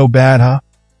not so bad, huh?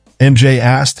 MJ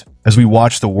asked as we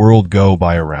watched the world go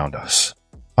by around us.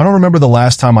 I don't remember the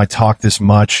last time I talked this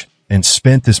much and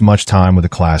spent this much time with a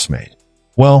classmate.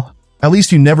 Well, at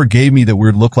least you never gave me that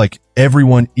weird look like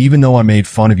everyone, even though I made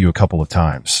fun of you a couple of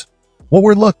times. What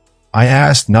weird look? I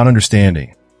asked, not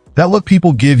understanding. That look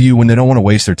people give you when they don't want to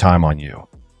waste their time on you.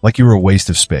 Like you were a waste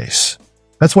of space.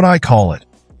 That's what I call it.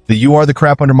 The you are the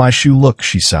crap under my shoe look,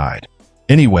 she sighed.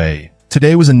 Anyway,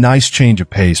 today was a nice change of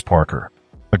pace, Parker.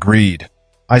 Agreed.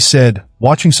 I said,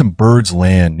 watching some birds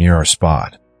land near our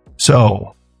spot.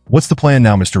 So, what's the plan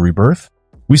now, Mr. Rebirth?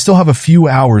 We still have a few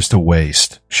hours to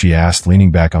waste, she asked,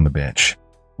 leaning back on the bench.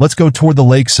 Let's go toward the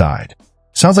lakeside.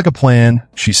 Sounds like a plan,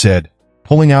 she said,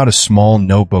 pulling out a small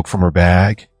notebook from her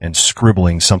bag and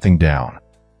scribbling something down.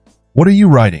 What are you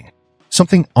writing?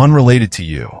 Something unrelated to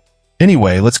you.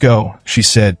 Anyway, let's go, she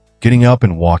said, getting up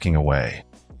and walking away.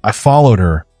 I followed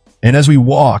her, and as we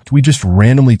walked, we just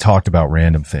randomly talked about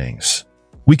random things.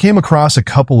 We came across a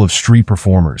couple of street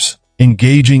performers,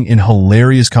 engaging in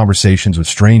hilarious conversations with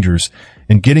strangers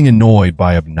and getting annoyed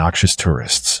by obnoxious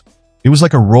tourists. It was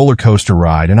like a roller coaster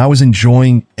ride, and I was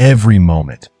enjoying every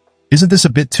moment. Isn't this a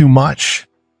bit too much?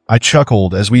 I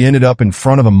chuckled as we ended up in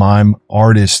front of a mime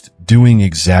artist doing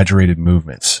exaggerated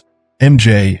movements.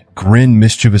 MJ grinned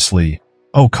mischievously.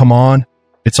 Oh, come on.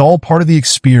 It's all part of the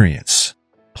experience.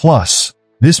 Plus,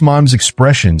 this mime's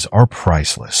expressions are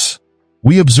priceless.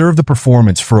 We observed the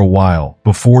performance for a while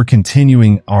before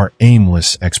continuing our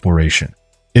aimless exploration.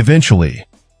 Eventually,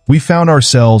 we found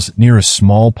ourselves near a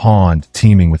small pond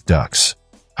teeming with ducks.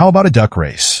 How about a duck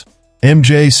race?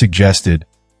 MJ suggested,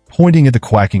 pointing at the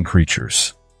quacking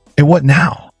creatures. And what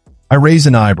now? I raised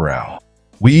an eyebrow.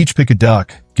 We each pick a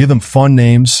duck, give them fun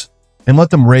names, and let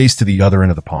them race to the other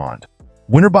end of the pond.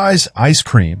 Winner buys ice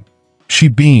cream. She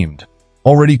beamed,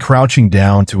 already crouching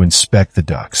down to inspect the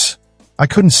ducks. I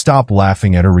couldn't stop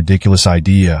laughing at her ridiculous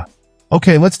idea.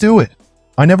 Okay, let's do it.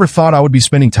 I never thought I would be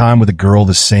spending time with a girl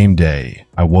the same day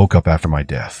I woke up after my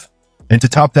death. And to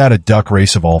top that, a duck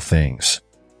race of all things.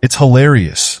 It's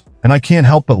hilarious, and I can't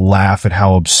help but laugh at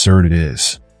how absurd it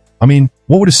is. I mean,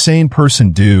 what would a sane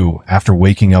person do after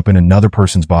waking up in another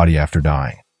person's body after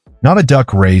dying? Not a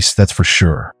duck race, that's for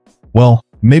sure. Well,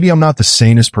 maybe I'm not the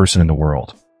sanest person in the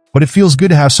world, but it feels good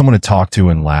to have someone to talk to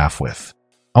and laugh with.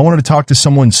 I wanted to talk to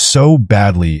someone so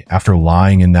badly after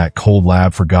lying in that cold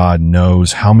lab for God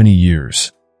knows how many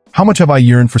years. How much have I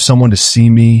yearned for someone to see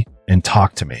me and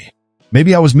talk to me?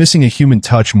 Maybe I was missing a human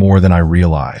touch more than I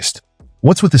realized.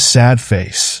 What's with the sad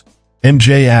face?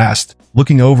 MJ asked,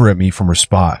 looking over at me from her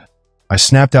spot. I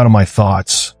snapped out of my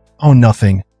thoughts. Oh,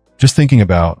 nothing. Just thinking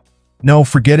about. No,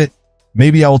 forget it.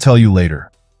 Maybe I will tell you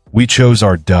later. We chose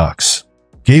our ducks,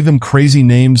 gave them crazy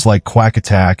names like Quack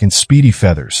Attack and Speedy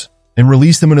Feathers, and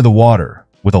released them into the water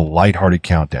with a lighthearted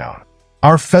countdown.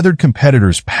 Our feathered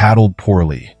competitors paddled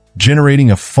poorly, generating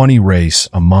a funny race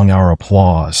among our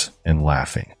applause and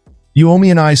laughing. You owe me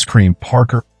an ice cream,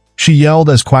 Parker, she yelled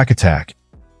as Quack Attack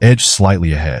edged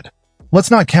slightly ahead. Let's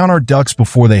not count our ducks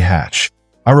before they hatch,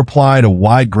 I replied, a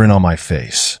wide grin on my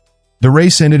face. The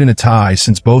race ended in a tie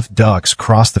since both ducks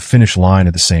crossed the finish line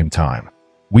at the same time.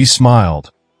 We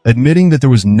smiled, admitting that there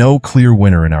was no clear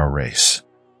winner in our race.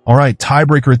 All right,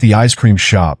 tiebreaker at the ice cream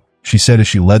shop, she said as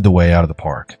she led the way out of the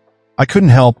park. I couldn't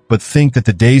help but think that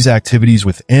the day's activities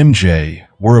with MJ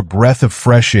were a breath of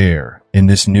fresh air in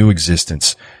this new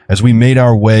existence as we made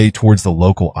our way towards the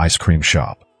local ice cream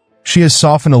shop. She has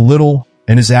softened a little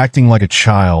and is acting like a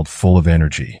child full of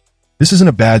energy. This isn't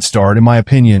a bad start, in my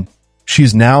opinion. She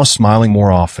is now smiling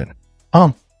more often.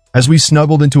 As we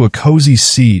snuggled into a cozy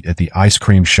seat at the ice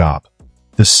cream shop,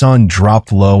 the sun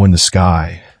dropped low in the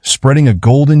sky, spreading a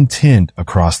golden tint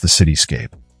across the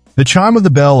cityscape. The chime of the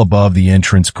bell above the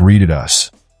entrance greeted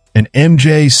us, and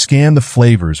MJ scanned the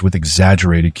flavors with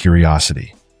exaggerated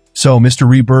curiosity. So, Mr.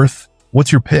 Rebirth,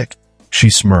 what's your pick? She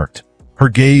smirked, her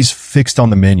gaze fixed on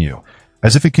the menu,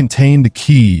 as if it contained the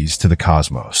keys to the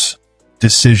cosmos.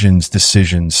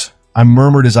 Decisions, I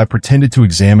murmured as I pretended to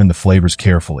examine the flavors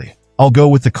carefully. I'll go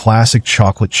with the classic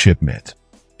chocolate chip mint.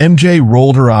 MJ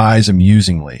rolled her eyes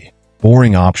amusingly.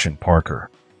 Boring option, Parker.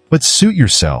 But suit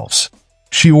yourselves.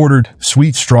 She ordered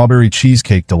sweet strawberry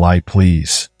cheesecake delight,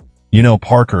 please. You know,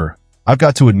 Parker, I've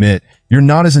got to admit, you're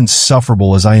not as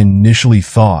insufferable as I initially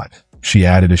thought, she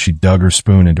added as she dug her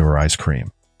spoon into her ice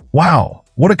cream. Wow,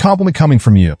 what a compliment coming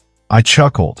from you. I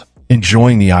chuckled,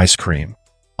 enjoying the ice cream.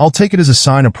 I'll take it as a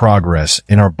sign of progress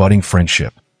in our budding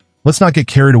friendship. Let's not get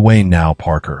carried away now,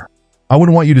 Parker. I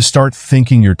wouldn't want you to start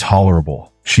thinking you're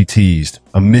tolerable, she teased,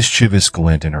 a mischievous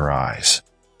glint in her eyes.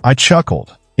 I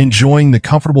chuckled, enjoying the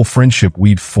comfortable friendship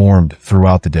we'd formed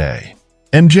throughout the day.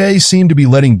 MJ seemed to be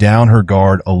letting down her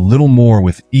guard a little more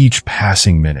with each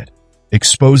passing minute,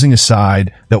 exposing a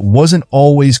side that wasn't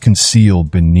always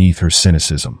concealed beneath her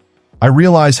cynicism. I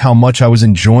realized how much I was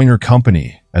enjoying her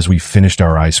company as we finished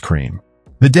our ice cream.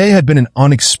 The day had been an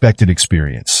unexpected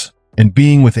experience, and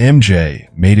being with MJ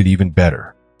made it even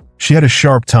better. She had a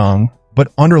sharp tongue,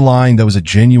 but underlying that was a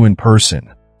genuine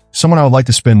person, someone I would like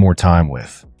to spend more time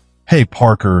with. Hey,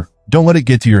 Parker, don't let it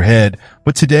get to your head,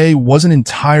 but today wasn't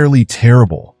entirely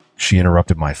terrible, she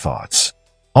interrupted my thoughts.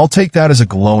 I'll take that as a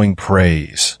glowing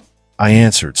praise, I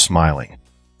answered, smiling.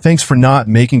 Thanks for not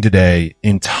making today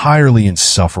entirely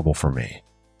insufferable for me.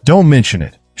 Don't mention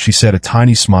it, she said, a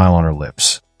tiny smile on her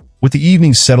lips. With the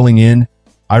evening settling in,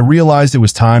 I realized it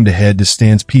was time to head to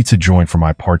Stan's pizza joint for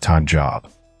my part-time job.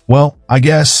 Well, I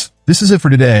guess this is it for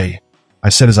today, I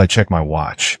said as I checked my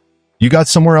watch. You got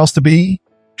somewhere else to be?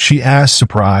 She asked,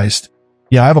 surprised.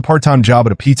 Yeah, I have a part-time job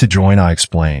at a pizza joint, I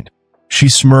explained. She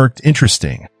smirked,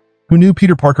 interesting. Who knew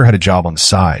Peter Parker had a job on the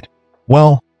side?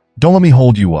 Well, don't let me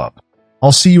hold you up.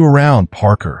 I'll see you around,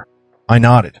 Parker. I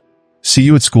nodded. See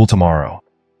you at school tomorrow.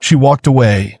 She walked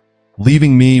away,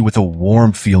 leaving me with a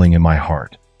warm feeling in my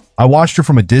heart. I watched her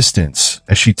from a distance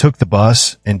as she took the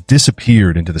bus and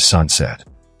disappeared into the sunset.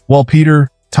 Well, Peter,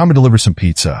 time to deliver some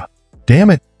pizza.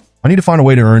 Damn it, I need to find a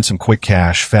way to earn some quick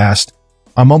cash fast.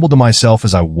 I mumbled to myself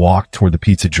as I walked toward the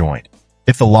pizza joint.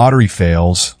 If the lottery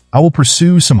fails, I will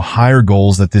pursue some higher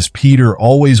goals that this Peter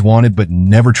always wanted but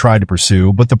never tried to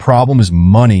pursue, but the problem is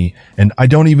money, and I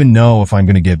don't even know if I'm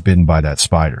going to get bitten by that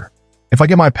spider. If I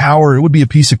get my power, it would be a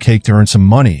piece of cake to earn some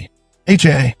money.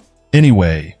 HA.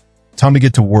 Anyway, time to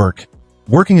get to work.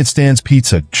 Working at Stan's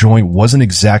Pizza joint wasn't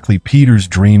exactly Peter's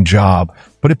dream job,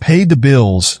 but it paid the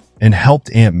bills and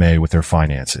helped Aunt May with their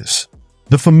finances.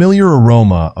 The familiar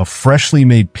aroma of freshly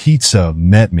made pizza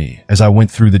met me as I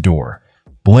went through the door,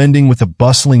 blending with the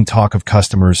bustling talk of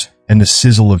customers and the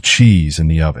sizzle of cheese in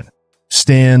the oven.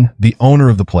 Stan, the owner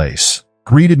of the place,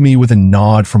 greeted me with a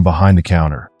nod from behind the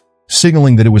counter,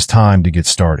 signaling that it was time to get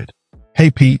started. Hey,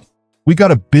 Pete, we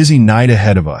got a busy night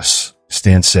ahead of us,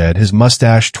 Stan said, his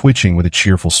mustache twitching with a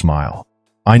cheerful smile.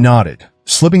 I nodded,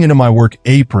 slipping into my work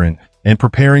apron and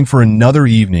preparing for another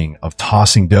evening of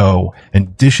tossing dough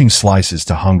and dishing slices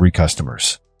to hungry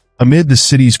customers. Amid the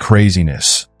city's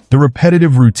craziness, the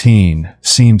repetitive routine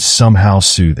seemed somehow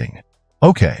soothing.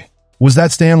 Okay, was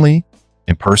that Stan Lee?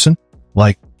 In person?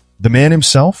 Like, the man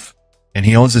himself? And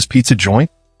he owns this pizza joint?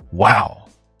 Wow,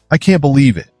 I can't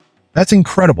believe it. That's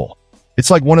incredible. It's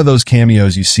like one of those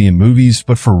cameos you see in movies,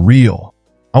 but for real.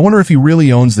 I wonder if he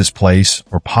really owns this place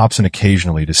or pops in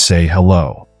occasionally to say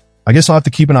hello. I guess I'll have to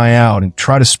keep an eye out and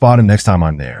try to spot him next time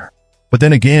I'm there. But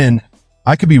then again,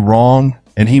 I could be wrong,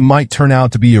 and he might turn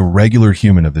out to be a regular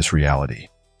human of this reality.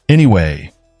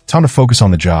 Anyway, time to focus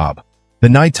on the job. The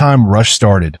nighttime rush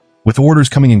started, with orders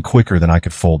coming in quicker than I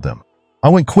could fold them. I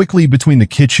went quickly between the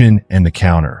kitchen and the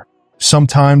counter,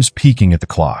 sometimes peeking at the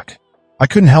clock. I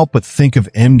couldn't help but think of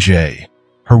MJ.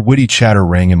 Her witty chatter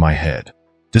rang in my head.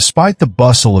 Despite the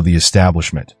bustle of the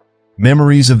establishment,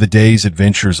 memories of the day's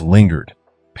adventures lingered,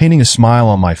 painting a smile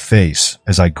on my face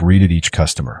as I greeted each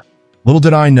customer. Little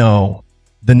did I know,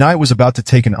 the night was about to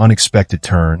take an unexpected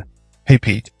turn. Hey,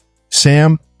 Pete,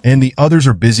 Sam and the others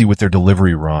are busy with their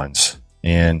delivery runs,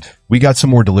 and we got some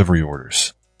more delivery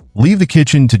orders. Leave the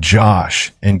kitchen to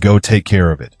Josh and go take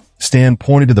care of it. Stan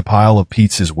pointed to the pile of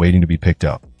pizzas waiting to be picked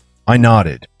up. I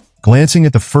nodded, glancing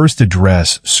at the first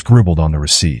address scribbled on the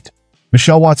receipt.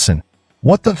 Michelle Watson.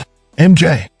 What the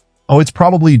MJ? Oh, it's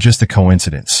probably just a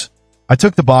coincidence. I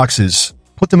took the boxes,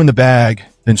 put them in the bag,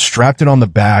 then strapped it on the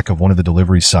back of one of the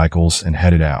delivery cycles and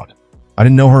headed out. I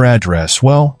didn't know her address.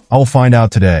 Well, I will find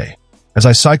out today. As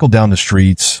I cycled down the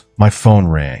streets, my phone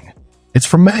rang. It's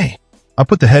from May. I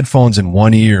put the headphones in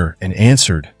one ear and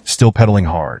answered, still pedaling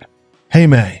hard. Hey,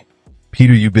 May.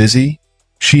 Peter, you busy?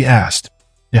 She asked.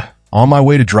 Yeah, on my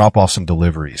way to drop off some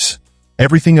deliveries.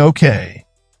 Everything okay?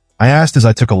 I asked as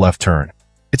I took a left turn.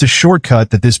 It's a shortcut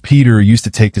that this Peter used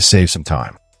to take to save some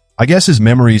time. I guess his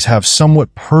memories have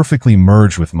somewhat perfectly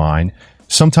merged with mine,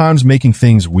 sometimes making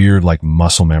things weird like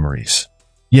muscle memories.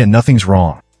 Yeah, nothing's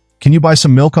wrong. Can you buy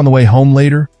some milk on the way home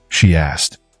later? She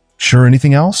asked. Sure,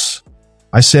 anything else?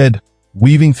 I said,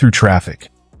 weaving through traffic.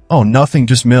 Oh, nothing,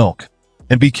 just milk.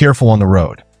 And be careful on the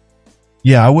road.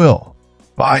 Yeah, I will.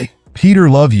 Bye. Peter,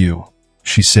 love you,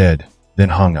 she said, then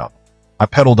hung up. I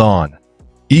pedaled on,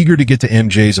 eager to get to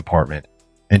MJ's apartment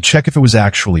and check if it was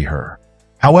actually her.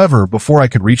 However, before I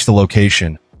could reach the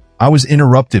location, I was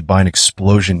interrupted by an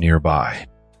explosion nearby.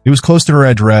 It was close to her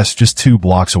address, just 2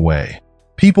 blocks away.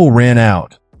 People ran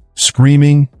out,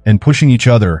 screaming and pushing each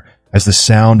other as the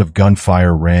sound of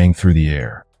gunfire rang through the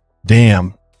air.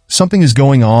 Damn, something is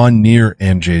going on near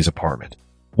MJ's apartment.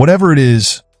 Whatever it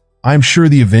is, I'm sure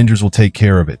the Avengers will take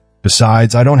care of it.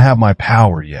 Besides, I don't have my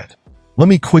power yet. Let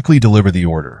me quickly deliver the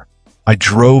order. I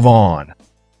drove on,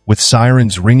 with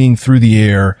sirens ringing through the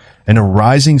air and a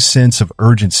rising sense of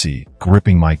urgency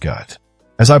gripping my gut.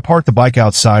 As I parked the bike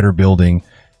outside her building,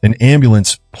 an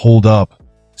ambulance pulled up,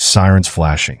 sirens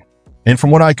flashing. And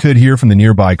from what I could hear from the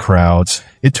nearby crowds,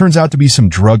 it turns out to be some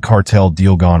drug cartel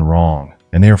deal gone wrong,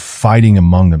 and they are fighting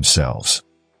among themselves.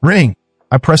 Ring!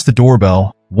 I pressed the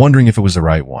doorbell, wondering if it was the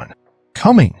right one.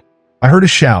 Coming! I heard a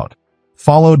shout,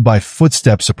 followed by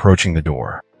footsteps approaching the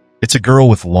door. It's a girl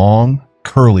with long,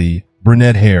 curly,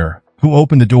 brunette hair who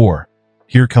opened the door.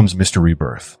 Here comes Mr.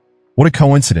 Rebirth. What a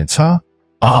coincidence, huh?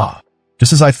 Ah,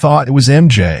 just as I thought, it was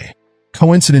MJ.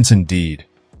 Coincidence indeed.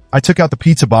 I took out the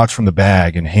pizza box from the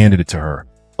bag and handed it to her.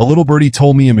 A little birdie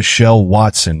told me a Michelle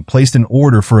Watson placed an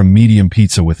order for a medium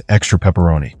pizza with extra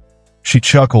pepperoni. She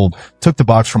chuckled, took the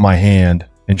box from my hand,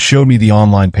 and showed me the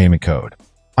online payment code.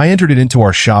 I entered it into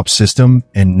our shop system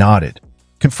and nodded,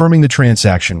 confirming the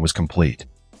transaction was complete.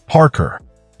 Parker,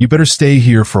 you better stay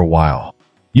here for a while.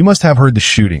 You must have heard the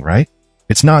shooting, right?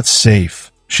 It's not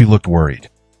safe. She looked worried.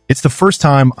 It's the first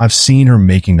time I've seen her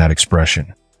making that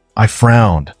expression. I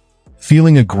frowned,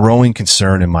 feeling a growing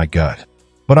concern in my gut.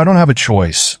 But I don't have a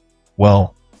choice.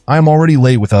 Well, I am already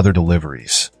late with other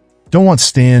deliveries. Don't want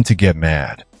Stan to get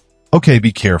mad. Okay,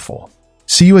 be careful.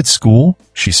 See you at school?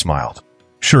 She smiled.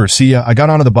 Sure, see ya. I got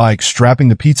onto the bike, strapping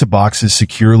the pizza boxes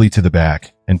securely to the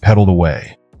back, and pedaled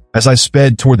away. As I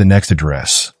sped toward the next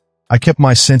address, I kept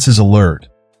my senses alert,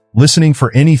 listening for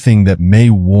anything that may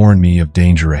warn me of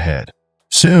danger ahead.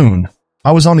 Soon,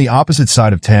 I was on the opposite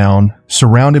side of town,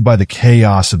 surrounded by the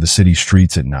chaos of the city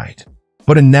streets at night.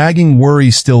 But a nagging worry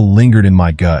still lingered in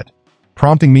my gut,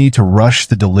 prompting me to rush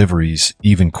the deliveries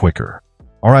even quicker.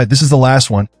 All right, this is the last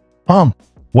one.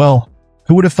 Well,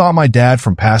 who would have thought my dad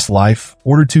from past life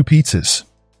ordered 2 pizzas?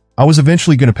 I was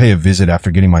eventually going to pay a visit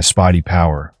after getting my Spidey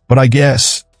power, but I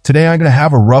guess today I'm going to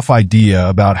have a rough idea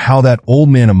about how that old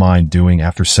man of mine doing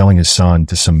after selling his son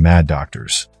to some mad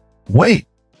doctors. Wait,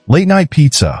 late night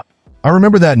pizza. I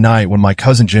remember that night when my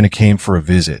cousin Jenna came for a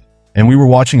visit, and we were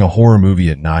watching a horror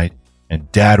movie at night,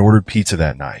 and Dad ordered pizza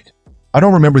that night. I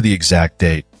don't remember the exact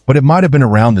date, but it might have been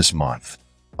around this month.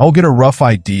 I'll get a rough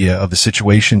idea of the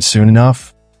situation soon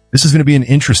enough. This is going to be an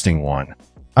interesting one.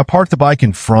 I parked the bike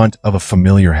in front of a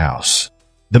familiar house.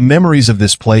 The memories of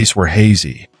this place were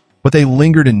hazy, but they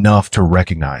lingered enough to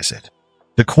recognize it.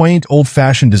 The quaint,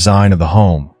 old-fashioned design of the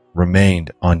home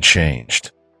remained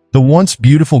unchanged. The once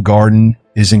beautiful garden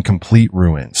is in complete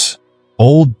ruins.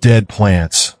 Old dead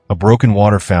plants, a broken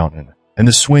water fountain, and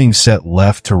the swing set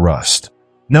left to rust.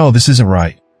 No, this isn't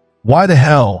right. Why the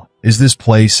hell is this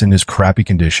place in this crappy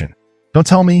condition? Don't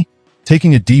tell me.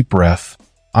 Taking a deep breath,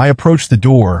 I approached the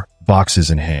door,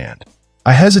 boxes in hand.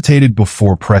 I hesitated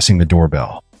before pressing the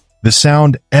doorbell. The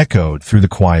sound echoed through the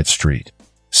quiet street.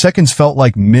 Seconds felt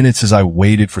like minutes as I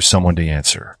waited for someone to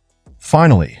answer.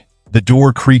 Finally, the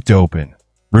door creaked open,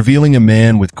 revealing a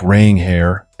man with graying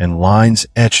hair and lines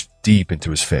etched deep into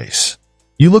his face.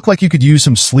 You look like you could use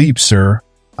some sleep, sir,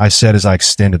 I said as I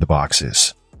extended the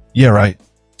boxes. Yeah, right.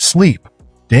 Sleep.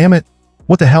 Damn it.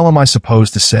 What the hell am I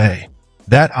supposed to say?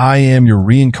 That I am your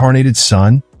reincarnated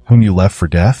son, whom you left for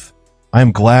death? I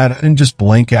am glad I didn't just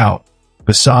blank out.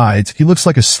 Besides, he looks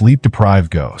like a sleep-deprived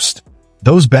ghost.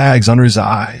 Those bags under his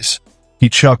eyes. He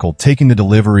chuckled, taking the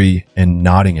delivery and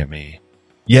nodding at me.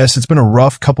 Yes, it's been a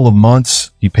rough couple of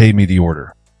months. He paid me the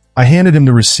order. I handed him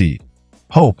the receipt.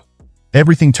 Hope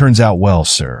everything turns out well,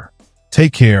 sir.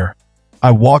 Take care.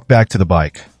 I walked back to the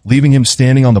bike, leaving him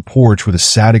standing on the porch with a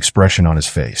sad expression on his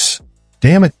face.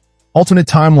 Damn it. Alternate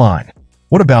timeline.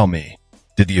 What about me?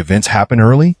 Did the events happen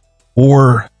early?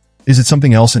 Or is it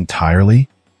something else entirely?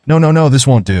 No, this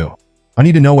won't do. I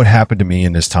need to know what happened to me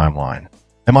in this timeline.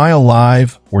 Am I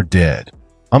alive or dead?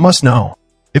 I must know.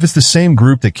 If it's the same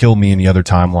group that killed me in the other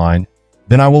timeline,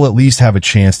 then I will at least have a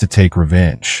chance to take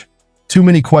revenge. Too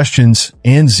many questions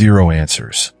and zero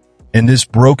answers. And this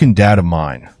broken dad of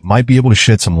mine might be able to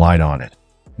shed some light on it.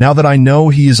 Now that I know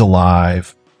he is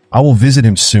alive, I will visit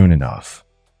him soon enough.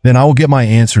 Then I will get my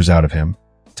answers out of him.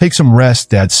 Take some rest,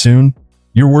 Dad, soon.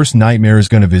 Your worst nightmare is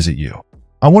going to visit you.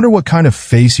 I wonder what kind of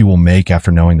face you will make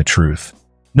after knowing the truth.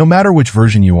 No matter which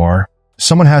version you are,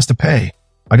 someone has to pay.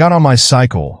 I got on my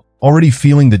cycle, already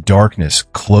feeling the darkness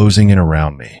closing in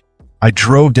around me. I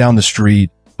drove down the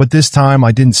street, but this time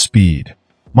I didn't speed.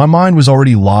 My mind was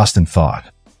already lost in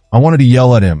thought. I wanted to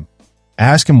yell at him,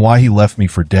 ask him why he left me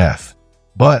for death.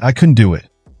 But I couldn't do it.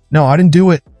 No, I didn't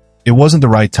do it. It wasn't the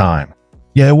right time.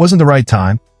 Yeah, it wasn't the right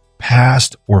time.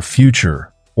 Past or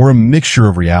future, or a mixture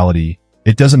of reality.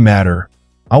 It doesn't matter.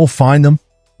 I will find them.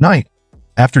 Night.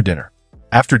 After dinner.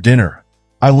 After dinner,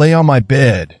 I lay on my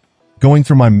bed, going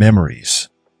through my memories.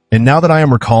 And now that I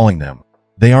am recalling them,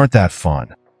 they aren't that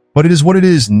fun. But it is what it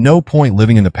is. No point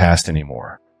living in the past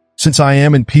anymore. Since I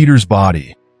am in Peter's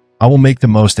body, I will make the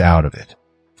most out of it.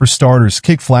 For starters,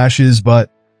 kick flashes,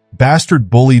 but bastard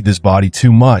bullied this body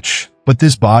too much, but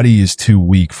this body is too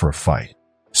weak for a fight.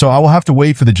 So I will have to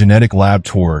wait for the genetic lab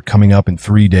tour coming up in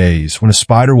 3 days when a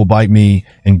spider will bite me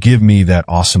and give me that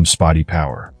awesome Spidey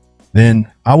power.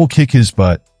 Then I will kick his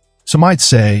butt. Some might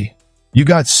say, you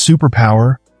got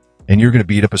superpower and you're going to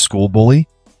beat up a school bully?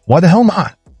 Why the hell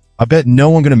not? I bet no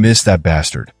one going to miss that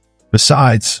bastard.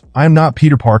 Besides, I am not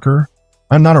Peter Parker.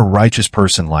 I'm not a righteous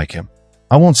person like him.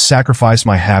 I won't sacrifice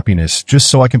my happiness just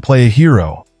so I can play a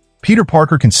hero. Peter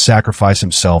Parker can sacrifice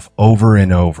himself over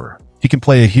and over. He can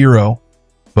play a hero,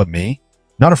 but me?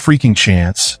 Not a freaking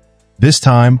chance. This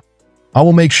time, I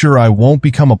will make sure I won't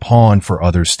become a pawn for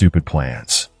other stupid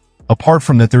plans. Apart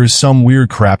from that, there is some weird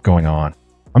crap going on.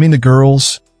 I mean, the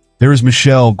girls. There is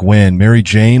Michelle, Gwen, Mary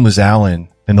Jane, Liz Allen,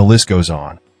 and the list goes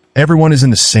on. Everyone is in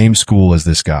the same school as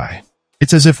this guy.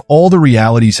 It's as if all the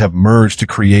realities have merged to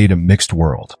create a mixed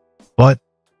world. But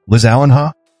Liz Allen,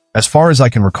 huh? As far as I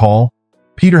can recall,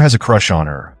 Peter has a crush on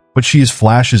her, but she is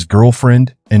Flash's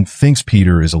girlfriend and thinks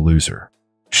Peter is a loser.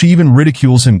 She even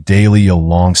ridicules him daily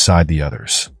alongside the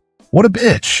others. What a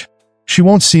bitch! She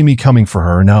won't see me coming for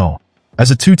her, no.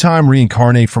 As a two-time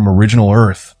reincarnate from original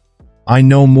Earth, I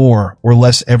know more or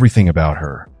less everything about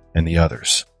her and the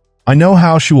others. I know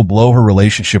how she will blow her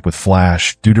relationship with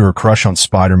Flash due to her crush on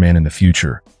Spider-Man in the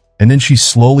future, and then she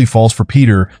slowly falls for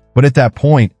Peter, but at that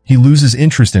point, he loses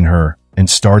interest in her and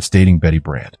starts dating Betty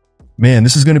Brant. Man,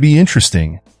 this is going to be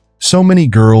interesting. So many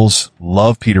girls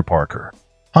love Peter Parker.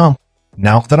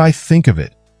 Now that I think of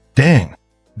it, dang,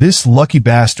 this lucky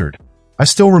bastard. I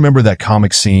still remember that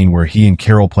comic scene where he and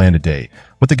Carol planned a date,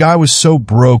 but the guy was so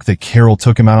broke that Carol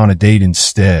took him out on a date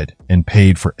instead and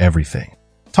paid for everything.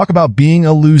 Talk about being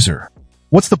a loser.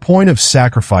 What's the point of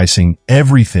sacrificing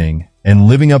everything and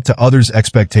living up to others'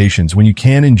 expectations when you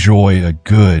can enjoy a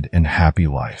good and happy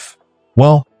life?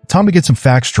 Well, time to get some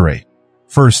facts straight.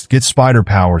 First, get spider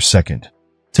power. Second,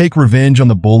 take revenge on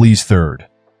the bullies. Third,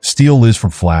 steal Liz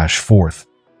from Flash. Fourth,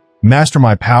 master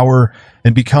my power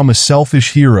and become a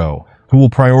selfish hero who will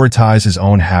prioritize his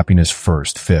own happiness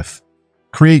first. Fifth,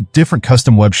 create different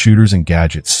custom web shooters and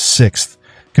gadgets. Sixth,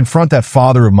 confront that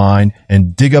father of mine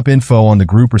and dig up info on the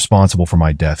group responsible for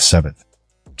my death. Seventh,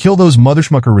 kill those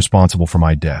motherschmucker responsible for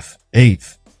my death.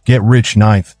 Eighth, get rich.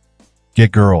 Ninth,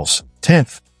 get girls.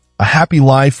 10th, a happy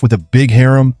life with a big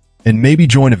harem and maybe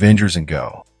join Avengers and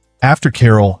go after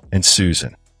Carol and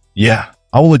Susan. Yeah,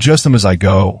 I will adjust them as I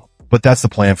go, but that's the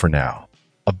plan for now.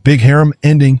 A big harem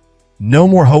ending, no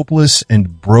more hopeless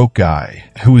and broke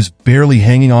guy who is barely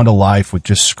hanging on to life with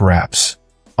just scraps.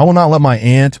 I will not let my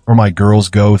aunt or my girls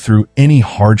go through any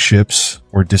hardships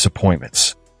or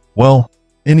disappointments. Well,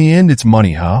 in the end, it's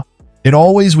money, huh? It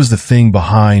always was the thing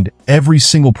behind every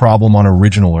single problem on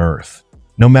original Earth.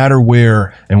 No matter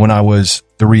where and when I was,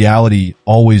 the reality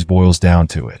always boils down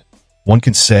to it. One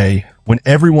can say, when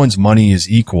everyone's money is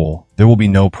equal, there will be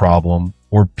no problem,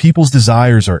 or people's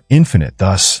desires are infinite.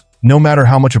 Thus, no matter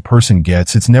how much a person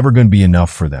gets, it's never going to be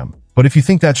enough for them. But if you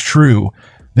think that's true,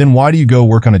 then why do you go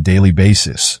work on a daily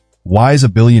basis? Why is a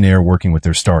billionaire working with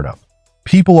their startup?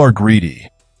 People are greedy,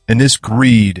 and this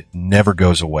greed never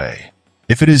goes away.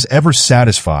 If it is ever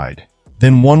satisfied,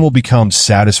 then one will become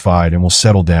satisfied and will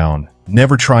settle down,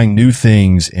 never trying new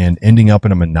things and ending up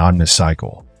in a monotonous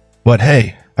cycle. But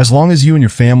hey, as long as you and your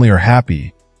family are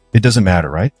happy, it doesn't matter,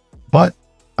 right? But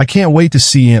I can't wait to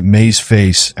see Aunt May's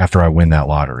face after I win that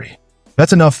lottery.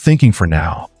 That's enough thinking for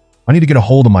now. I need to get a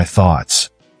hold of my thoughts.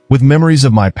 With memories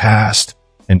of my past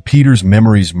and Peter's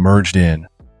memories merged in,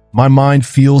 my mind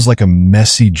feels like a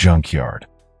messy junkyard.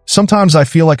 Sometimes I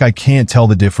feel like I can't tell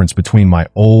the difference between my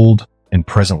old and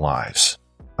present lives.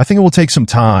 I think it will take some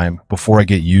time before I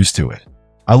get used to it.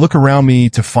 I look around me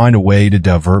to find a way to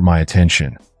divert my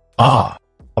attention. A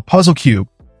puzzle cube.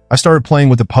 I started playing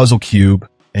with the puzzle cube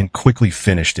and quickly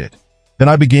finished it. Then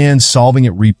I began solving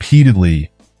it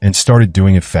repeatedly and started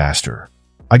doing it faster.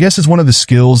 I guess it's one of the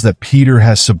skills that Peter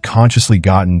has subconsciously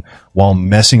gotten while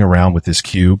messing around with this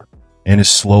cube and is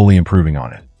slowly improving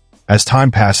on it. As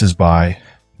time passes by,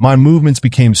 my movements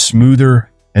became smoother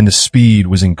and the speed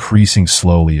was increasing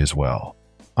slowly as well.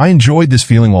 I enjoyed this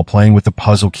feeling while playing with the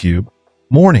puzzle cube.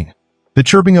 Morning. The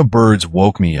chirping of birds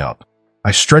woke me up.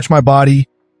 I stretched my body.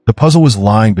 The puzzle was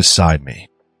lying beside me.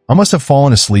 I must have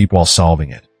fallen asleep while solving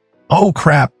it. Oh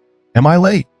crap. Am I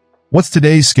late? What's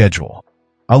today's schedule?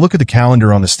 I look at the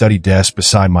calendar on the study desk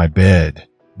beside my bed.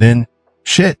 Then,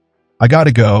 shit, I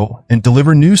gotta go and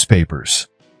deliver newspapers.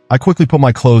 I quickly put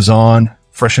my clothes on,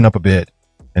 freshen up a bit,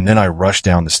 and then I rush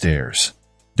down the stairs.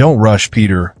 Don't rush,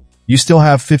 Peter. You still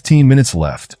have 15 minutes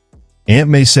left. Aunt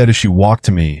May said as she walked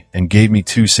to me and gave me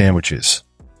 2 sandwiches.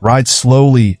 Ride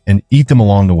slowly and eat them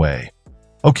along the way.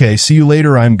 Okay, see you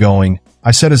later, I'm going,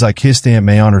 I said as I kissed Aunt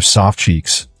May on her soft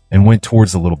cheeks and went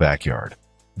towards the little backyard.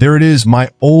 There it is, my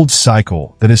old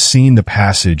cycle that has seen the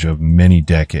passage of many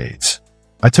decades.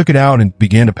 I took it out and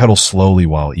began to pedal slowly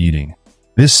while eating.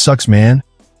 This sucks, man.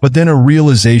 But then a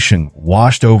realization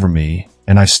washed over me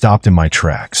and I stopped in my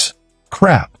tracks.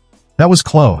 Crap, that was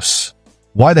close.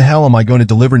 Why the hell am I going to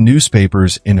deliver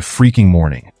newspapers in a freaking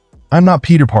morning? I'm not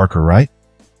Peter Parker, right?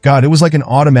 God, it was like an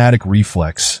automatic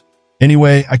reflex.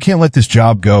 Anyway, I can't let this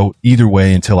job go either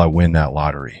way until I win that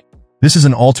lottery. This is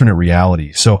an alternate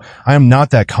reality, so I am not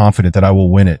that confident that I will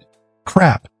win it.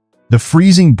 Crap. The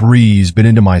freezing breeze bit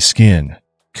into my skin,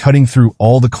 cutting through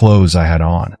all the clothes I had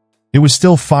on. It was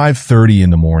still 5:30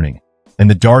 in the morning, and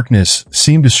the darkness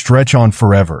seemed to stretch on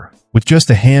forever, with just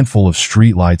a handful of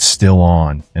streetlights still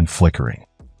on and flickering.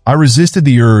 I resisted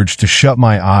the urge to shut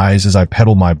my eyes as I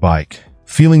pedaled my bike,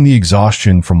 feeling the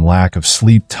exhaustion from lack of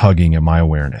sleep tugging at my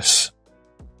awareness.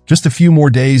 Just a few more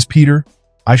days, Peter.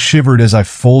 I shivered as I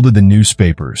folded the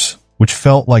newspapers, which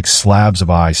felt like slabs of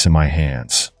ice in my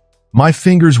hands. My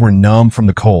fingers were numb from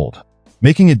the cold,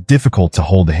 making it difficult to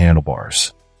hold the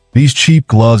handlebars. These cheap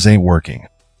gloves ain't working.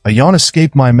 A yawn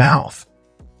escaped my mouth.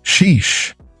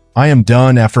 Sheesh. I am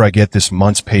done after I get this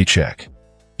month's paycheck.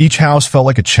 Each house felt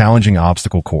like a challenging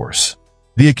obstacle course.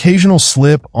 The occasional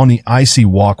slip on the icy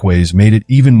walkways made it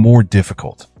even more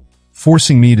difficult,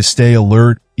 forcing me to stay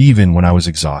alert even when I was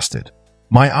exhausted.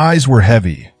 My eyes were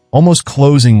heavy, almost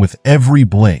closing with every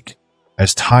blink,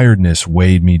 as tiredness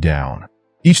weighed me down.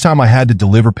 Each time I had to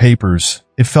deliver papers,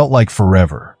 it felt like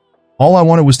forever. All I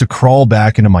wanted was to crawl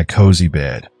back into my cozy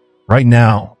bed. Right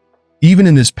now, even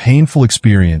in this painful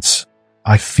experience,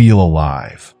 I feel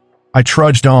alive. I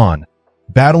trudged on,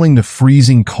 battling the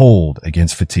freezing cold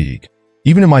against fatigue.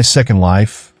 Even in my second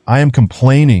life, I am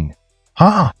complaining.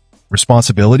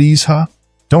 Responsibilities,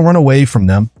 Don't run away from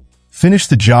them. Finish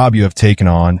the job you have taken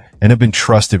on and have been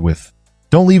trusted with.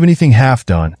 Don't leave anything half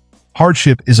done.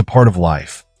 Hardship is a part of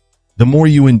life. The more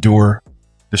you endure,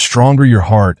 the stronger your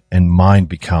heart and mind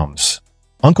becomes.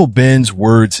 Uncle Ben's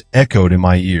words echoed in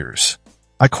my ears.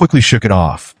 I quickly shook it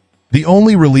off. The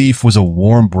only relief was a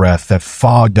warm breath that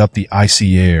fogged up the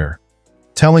icy air,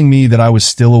 telling me that I was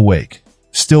still awake,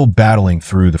 still battling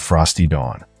through the frosty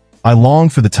dawn. I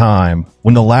longed for the time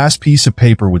when the last piece of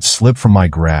paper would slip from my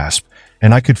grasp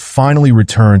and I could finally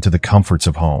return to the comforts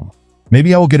of home.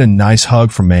 Maybe I will get a nice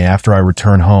hug from May after I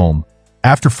return home.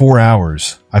 After 4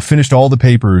 hours, I finished all the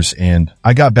papers and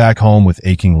I got back home with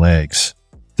aching legs.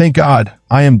 Thank God,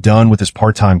 I am done with this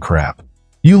part-time crap.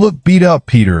 You look beat up,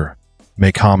 Peter,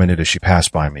 May commented as she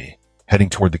passed by me, heading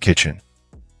toward the kitchen.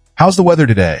 How's the weather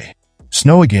today?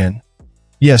 Snow again?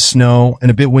 Yes, snow,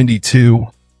 and a bit windy too,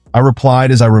 I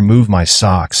replied as I removed my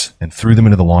socks and threw them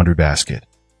into the laundry basket.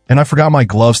 And I forgot my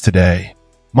gloves today.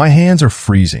 My hands are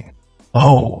freezing.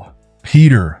 Oh,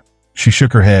 Peter, she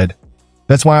shook her head.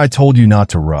 That's why I told you not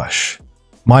to rush.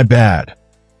 My bad.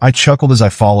 I chuckled as I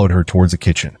followed her towards the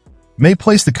kitchen. May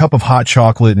placed a cup of hot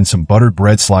chocolate and some buttered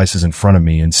bread slices in front of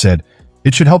me and said,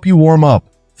 "It should help you warm up.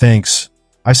 Thanks,"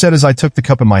 I said as I took the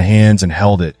cup in my hands and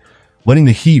held it, letting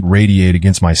the heat radiate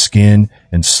against my skin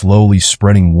and slowly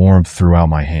spreading warmth throughout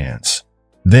my hands.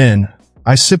 Then,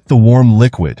 I sipped the warm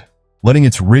liquid, letting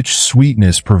its rich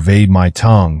sweetness pervade my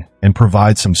tongue and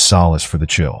provide some solace for the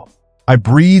chill. I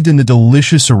breathed in the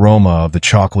delicious aroma of the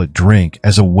chocolate drink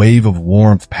as a wave of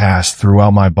warmth passed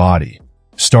throughout my body,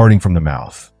 starting from the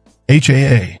mouth.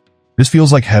 This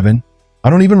feels like heaven. I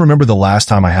don't even remember the last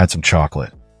time I had some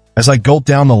chocolate. As I gulped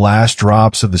down the last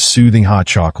drops of the soothing hot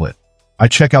chocolate, I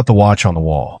check out the watch on the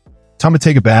wall. Time to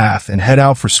take a bath and head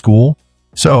out for school.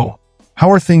 So,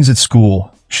 how are things at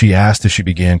school? She asked as she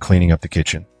began cleaning up the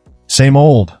kitchen. Same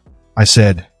old, I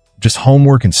said, just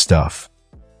homework and stuff.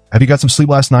 Have you got some sleep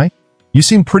last night? You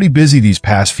seem pretty busy these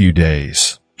past few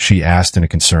days, she asked in a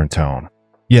concerned tone.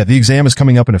 Yeah, the exam is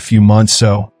coming up in a few months,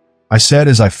 so, I said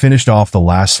as I finished off the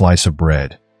last slice of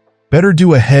bread. Better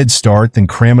do a head start than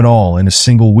cram it all in a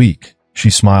single week, she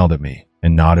smiled at me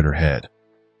and nodded her head.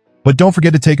 But don't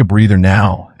forget to take a breather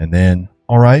now and then,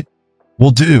 all right?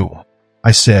 Will do,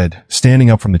 I said, standing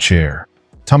up from the chair.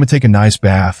 time to take a nice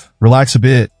bath, relax a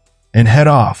bit, and head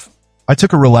off. I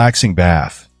took a relaxing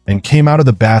bath and came out of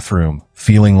the bathroom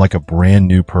feeling like a brand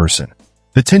new person.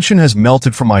 The tension has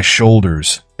melted from my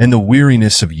shoulders and the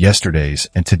weariness of yesterday's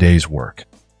and today's work.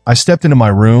 I stepped into my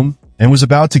room and was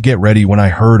about to get ready when I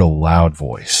heard a loud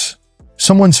voice.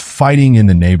 Someone's fighting in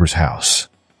the neighbor's house.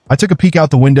 I took a peek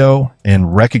out the window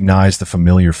and recognized the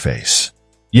familiar face.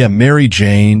 Yeah, Mary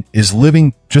Jane is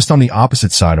living just on the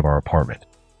opposite side of our apartment,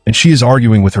 and she is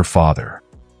arguing with her father.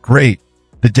 Great.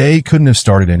 The day couldn't have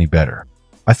started any better.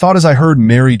 I thought as I heard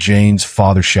Mary Jane's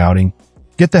father shouting,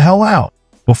 "Get the hell out,"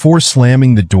 before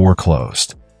slamming the door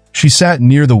closed. She sat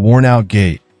near the worn-out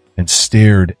gate and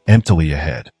stared emptily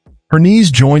ahead. Her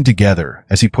knees joined together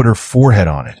as he put her forehead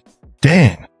on it.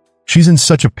 Dang, she's in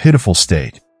such a pitiful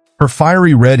state. Her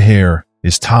fiery red hair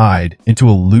is tied into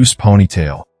a loose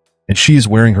ponytail, and she is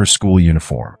wearing her school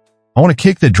uniform. I want to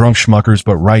kick the drunk schmuckers,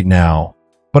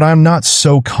 but I'm not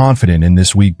so confident in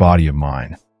this weak body of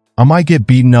mine. I might get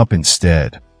beaten up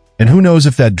instead. And who knows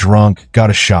if that drunk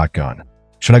got a shotgun.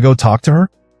 Should I go talk to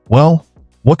her? Well,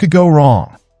 what could go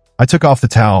wrong? I took off the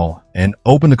towel and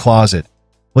opened the closet.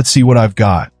 Let's see what I've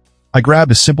got. I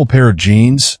grabbed a simple pair of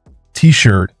jeans,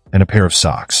 t-shirt, and a pair of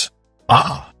socks.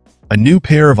 Ah, a new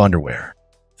pair of underwear.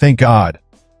 Thank God.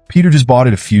 Peter just bought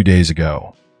it a few days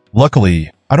ago. Luckily,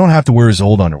 I don't have to wear his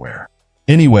old underwear.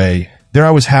 Anyway, there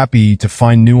I was happy to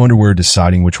find new underwear,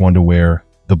 deciding which one to wear,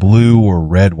 the blue or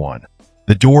red one.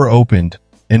 The door opened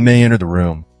and May entered the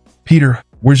room. Peter,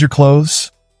 where's your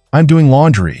clothes? I'm doing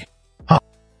laundry. Huh.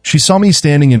 She saw me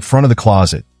standing in front of the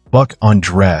closet, buck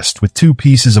undressed with 2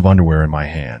 pieces of underwear in my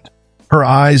hand. Her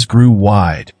eyes grew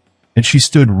wide and she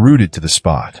stood rooted to the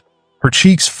spot. Her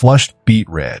cheeks flushed beet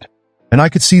red and I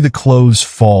could see the clothes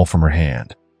fall from her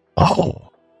hand. Oh,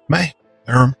 May,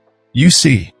 you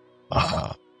see.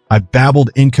 I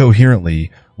babbled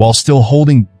incoherently while still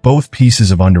holding both pieces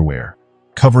of underwear,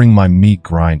 covering my meat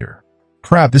grinder.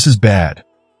 Crap, this is bad.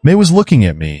 May was looking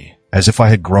at me as if I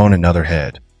had grown another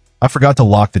head. I forgot to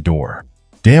lock the door.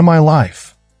 Damn my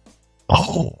life.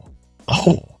 Oh.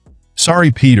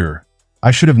 Sorry, Peter.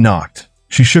 I should have knocked.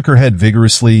 She shook her head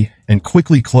vigorously and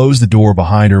quickly closed the door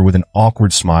behind her with an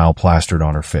awkward smile plastered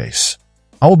on her face.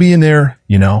 I will be in there,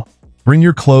 you know. Bring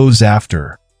your clothes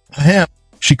after. Ahem.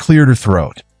 She cleared her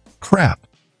throat. Crap.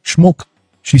 Schmuck.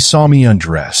 She saw me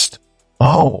undressed.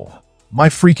 Oh, my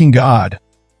freaking God.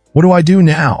 What do I do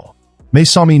now? May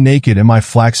saw me naked in my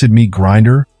flaccid meat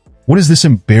grinder. What is this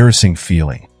embarrassing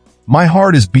feeling? My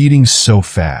heart is beating so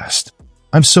fast.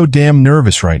 I'm so damn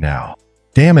nervous right now.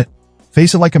 Damn it.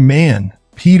 Face it like a man.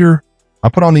 Peter. I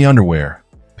put on the underwear,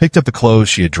 picked up the clothes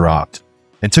she had dropped,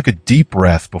 and took a deep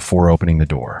breath before opening the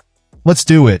door. Let's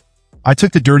do it. I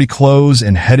took the dirty clothes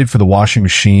and headed for the washing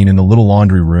machine in the little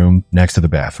laundry room next to the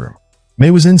bathroom. May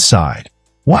was inside.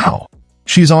 Wow.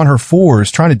 She is on her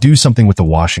fours trying to do something with the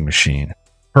washing machine.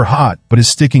 Her hot butt is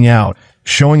sticking out,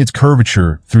 showing its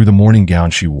curvature through the morning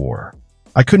gown she wore.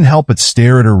 I couldn't help but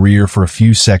stare at her rear for a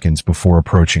few seconds before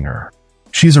approaching her.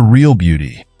 She is a real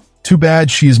beauty. Too bad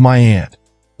she is my aunt.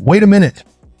 Wait a minute.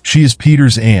 She is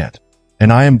Peter's aunt,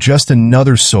 and I am just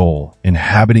another soul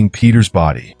inhabiting Peter's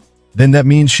body. Then that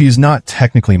means she is not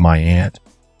technically my aunt.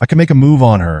 I can make a move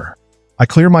on her. I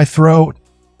clear my throat.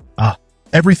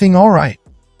 Everything all right.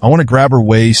 I want to grab her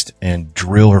waist and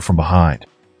drill her from behind.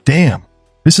 Damn,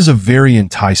 this is a very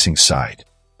enticing sight.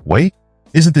 Wait,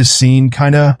 isn't this scene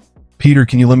kinda... Peter,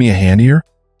 can you lend me a hand here?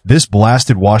 This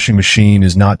blasted washing machine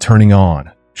is not turning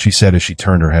on, she said as she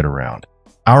turned her head around.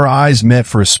 Our eyes met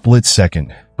for a split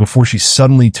second before she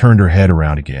suddenly turned her head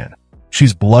around again.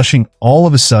 She's blushing all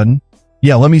of a sudden.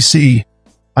 Yeah, let me see.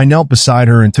 I knelt beside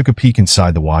her and took a peek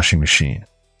inside the washing machine.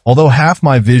 Although half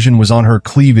my vision was on her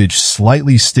cleavage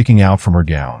slightly sticking out from her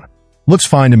gown. Looks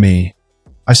fine to me,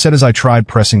 I said as I tried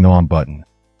pressing the on button.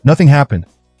 Nothing happened.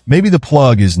 Maybe the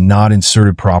plug is not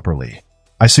inserted properly,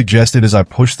 I suggested as I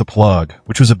pushed the plug,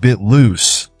 which was a bit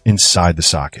loose, inside the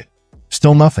socket.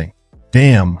 Still nothing.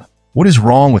 Damn, what is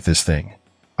wrong with this thing?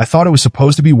 I thought it was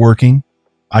supposed to be working.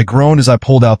 I groaned as I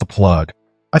pulled out the plug.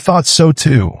 I thought so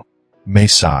too. May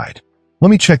sighed. Let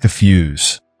me check the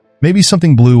fuse. Maybe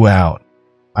something blew out,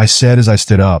 I said as I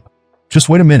stood up. Just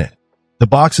wait a minute. The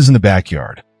box is in the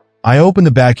backyard. I opened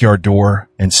the backyard door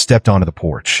and stepped onto the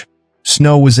porch.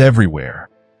 Snow was everywhere.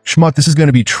 Schmuck, this is going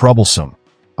to be troublesome.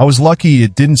 I was lucky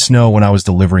it didn't snow when I was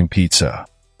delivering pizza.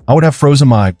 I would have frozen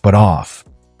my butt off.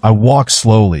 I walked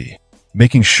slowly,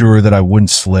 making sure that I wouldn't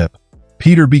slip.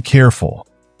 Peter, be careful,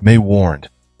 May warned.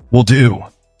 Will do.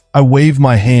 I waved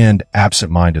my hand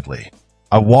absent-mindedly.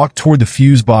 I walked toward the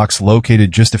fuse box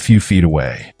located just a few feet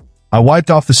away. I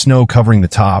wiped off the snow covering the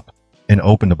top and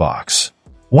opened the box.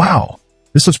 Wow,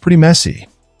 This looks pretty messy.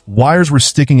 Wires were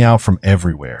sticking out from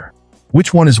everywhere.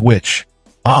 Which one is which?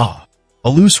 Ah, a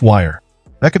loose wire.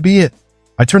 That could be it.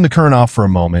 I turned the current off for a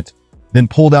moment, then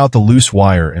pulled out the loose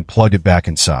wire and plugged it back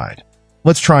inside.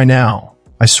 Let's try now.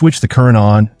 I switched the current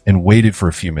on and waited for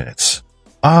a few minutes.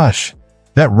 Osh,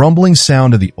 that rumbling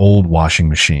sound of the old washing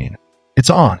machine. It's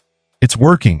on. It's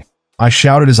working. I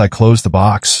shouted as I closed the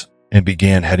box and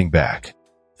began heading back.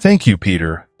 Thank you,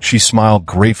 Peter. She smiled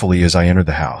gratefully as I entered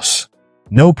the house.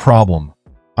 No problem.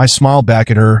 I smiled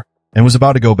back at her and was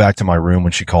about to go back to my room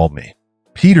when she called me.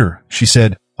 Peter, she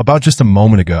said, about just a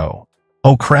moment ago.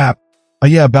 Oh crap.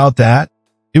 Yeah, about that.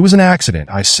 It was an accident,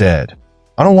 I said.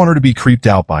 I don't want her to be creeped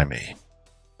out by me.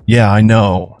 Yeah, I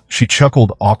know. She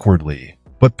chuckled awkwardly.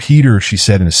 But Peter, she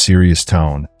said in a serious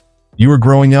tone, you were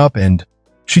growing up and...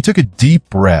 She took a deep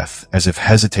breath as if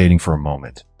hesitating for a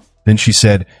moment. Then she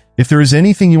said, if there is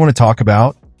anything you want to talk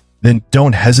about, then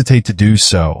don't hesitate to do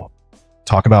so.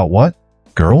 Talk about what?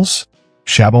 Girls?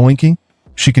 Shadowinking?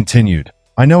 She continued,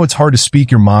 I know it's hard to speak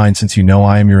your mind since you know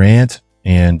I am your aunt,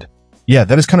 and yeah,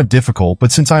 that is kind of difficult,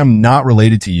 but since I am not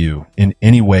related to you in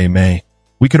any way, May,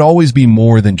 we could always be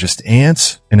more than just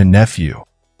aunts and a nephew.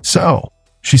 So,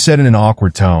 she said in an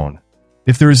awkward tone,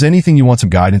 if there is anything you want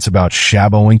some guidance about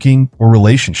shadowinking or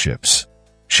relationships.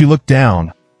 She looked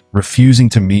down, refusing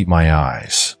to meet my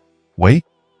eyes. Wait,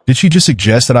 did she just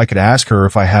suggest that I could ask her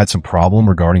if I had some problem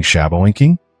regarding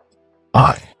shadowinking?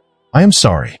 I am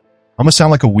sorry. I'm gonna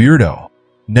sound like a weirdo.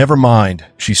 Never mind.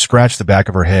 She scratched the back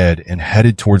of her head and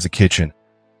headed towards the kitchen.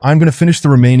 I'm gonna finish the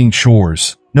remaining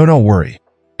chores. No, don't worry.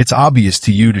 It's obvious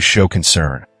to you to show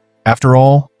concern. After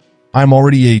all, I'm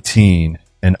already 18,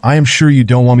 and I am sure you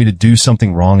don't want me to do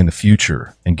something wrong in the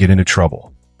future and get into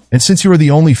trouble. And since you are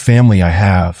the only family I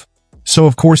have, so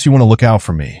of course you want to look out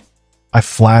for me. I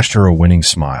flashed her a winning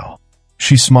smile.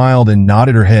 She smiled and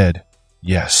nodded her head.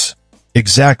 Yes,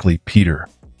 exactly, Peter.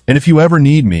 And if you ever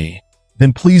need me,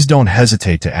 then please don't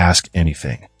hesitate to ask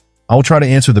anything. I will try to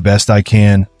answer the best I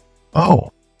can.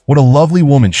 Oh, what a lovely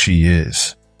woman she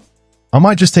is. I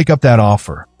might just take up that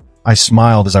offer. I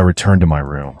smiled as I returned to my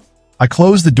room. I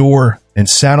closed the door and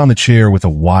sat on the chair with a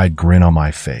wide grin on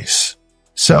my face.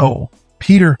 So,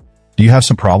 Peter, do you have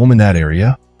some problem in that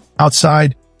area?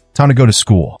 Outside? Time to go to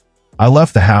school. I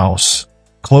left the house,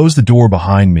 closed the door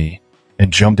behind me,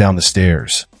 and jumped down the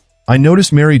stairs. I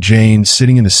noticed Mary Jane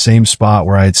sitting in the same spot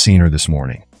where I had seen her this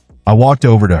morning. I walked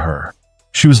over to her.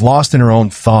 She was lost in her own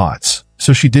thoughts,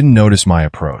 so she didn't notice my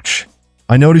approach.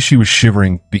 I noticed she was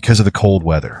shivering because of the cold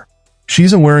weather. She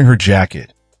isn't wearing her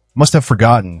jacket. Must have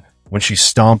forgotten when she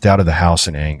stomped out of the house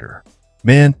in anger.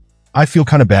 Man, I feel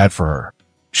kind of bad for her.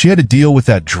 She had to deal with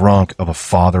that drunk of a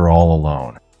father all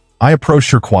alone. I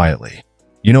approached her quietly.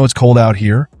 You know it's cold out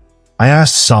here? I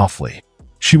asked softly.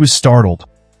 She was startled.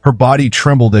 Her body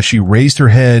trembled as she raised her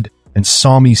head and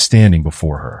saw me standing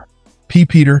before her.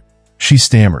 Peter, she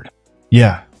stammered.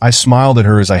 Yeah, I smiled at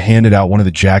her as I handed out one of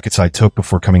the jackets I took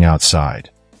before coming outside,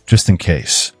 just in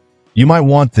case. You might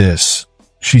want this.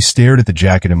 She stared at the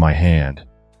jacket in my hand.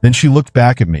 Then she looked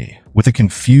back at me with a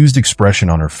confused expression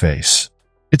on her face.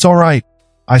 It's all right,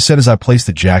 I said as I placed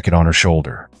the jacket on her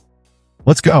shoulder.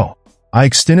 Let's go. I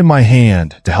extended my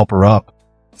hand to help her up.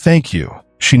 Thank you.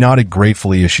 She nodded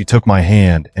gratefully as she took my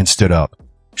hand and stood up.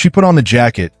 She put on the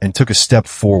jacket and took a step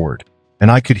forward,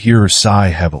 and I could hear her sigh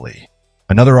heavily.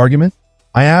 Another argument?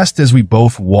 I asked as we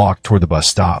both walked toward the bus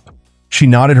stop. She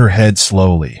nodded her head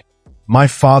slowly. My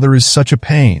father is such a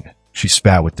pain, she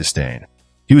spat with disdain.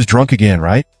 He was drunk again,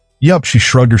 right? Yup, she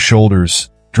shrugged her shoulders,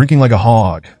 drinking like a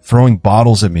hog, throwing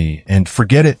bottles at me, and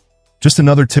forget it. Just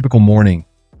another typical morning.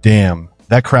 Damn,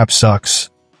 that crap sucks.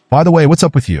 By the way, what's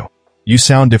up with you? You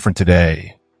sound different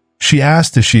today, she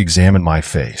asked as she examined my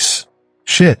face.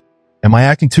 Shit, am I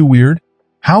acting too weird?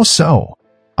 How so?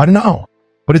 I don't know,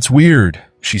 but it's weird,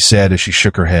 she said as she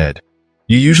shook her head.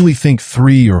 You usually think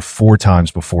 3 or 4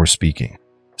 times before speaking.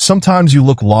 Sometimes you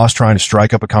look lost trying to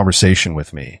strike up a conversation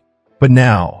with me. But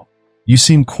now, you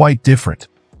seem quite different.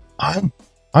 I'm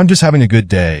just having a good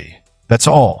day. That's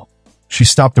all. She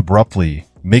stopped abruptly,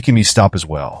 making me stop as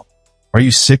well. Are you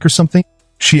sick or something?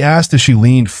 She asked as she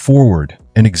leaned forward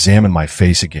and examined my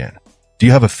face again. Do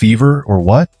you have a fever or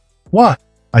what? What?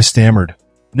 I stammered.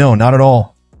 No, not at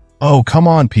all. Oh, come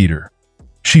on, Peter.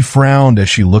 She frowned as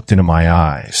she looked into my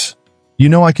eyes. You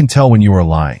know I can tell when you are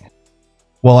lying.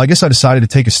 Well, I guess I decided to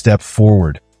take a step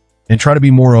forward and try to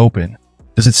be more open.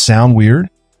 Does it sound weird?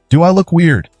 Do I look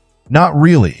weird? Not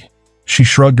really. She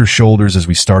shrugged her shoulders as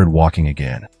we started walking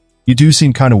again. You do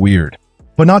seem kind of weird,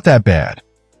 but not that bad.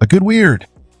 A good weird.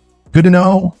 Good to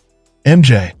know.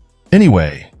 MJ.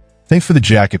 Anyway, thanks for the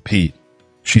jacket, Pete.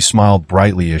 She smiled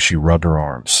brightly as she rubbed her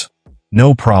arms.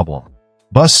 No problem.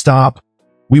 Bus stop.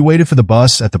 We waited for the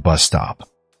bus at the bus stop.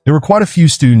 There were quite a few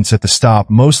students at the stop,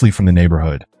 mostly from the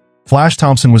neighborhood. Flash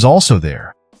Thompson was also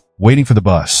there, waiting for the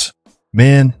bus.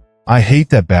 Man, I hate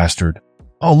that bastard.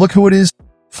 Oh, look who it is.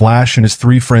 Flash and his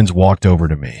 3 friends walked over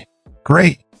to me.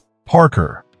 Great.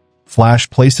 Parker. Flash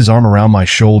placed his arm around my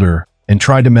shoulder and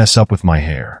tried to mess up with my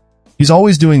hair. He's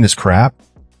always doing this crap.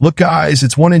 Look guys,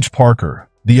 it's 1-inch Parker.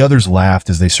 The others laughed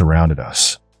as they surrounded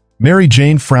us. Mary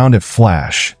Jane frowned at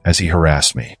Flash as he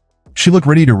harassed me. She looked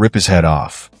ready to rip his head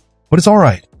off. But it's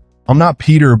alright. I'm not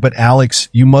Peter, but Alex,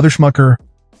 you mother schmucker.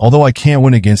 Although I can't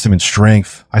win against him in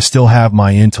strength, I still have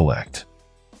my intellect.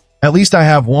 At least I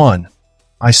have one.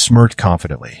 I smirked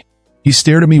confidently. He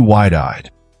stared at me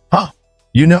wide-eyed. Huh?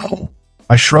 You know?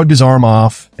 I shrugged his arm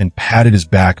off and patted his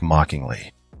back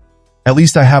mockingly. At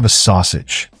least I have a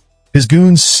sausage. His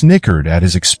goons snickered at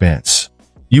his expense.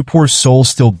 You poor soul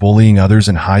still bullying others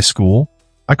in high school?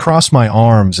 I crossed my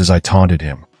arms as I taunted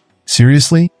him.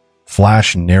 Seriously?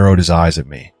 Flash narrowed his eyes at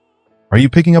me. Are you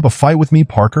picking up a fight with me,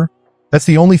 Parker? That's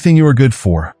the only thing you are good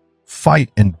for. Fight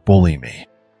and bully me.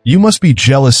 You must be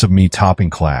jealous of me topping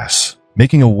class,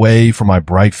 making a way for my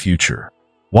bright future.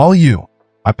 While you,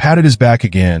 I patted his back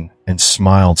again and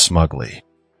smiled smugly.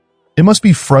 It must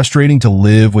be frustrating to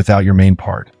live without your main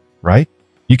part, right?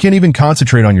 You can't even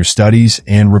concentrate on your studies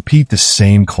and repeat the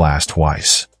same class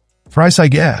twice. Thrice, I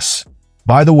guess.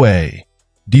 By the way,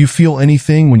 do you feel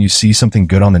anything when you see something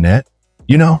good on the net?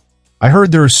 You know, I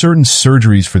heard there are certain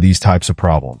surgeries for these types of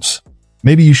problems.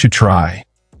 Maybe you should try.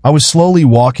 I was slowly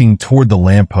walking toward the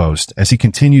lamppost as he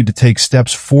continued to take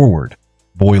steps forward,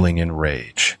 boiling in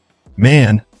rage.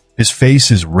 Man, his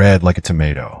face is red like a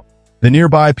tomato. The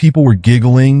nearby people were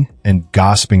giggling and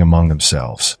gossiping among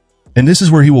themselves. And this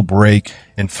is where he will break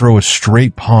and throw a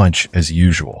straight punch as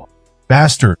usual.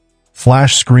 Bastard!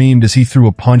 Flash screamed as he threw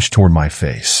a punch toward my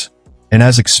face. And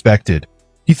as expected,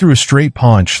 he threw a straight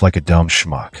punch like a dumb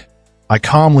schmuck. I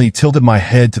calmly tilted my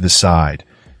head to the side,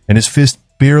 and his fist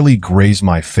barely grazed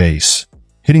my face,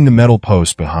 hitting the metal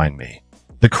post behind me.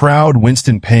 The crowd winced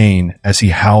in pain as he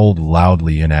howled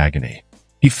loudly in agony.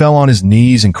 He fell on his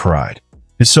knees and cried.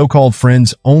 His so-called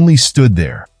friends only stood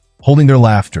there, holding their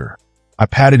laughter. I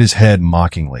patted his head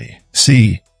mockingly.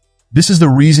 See, this is the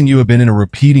reason you have been in a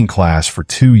repeating class for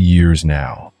 2 years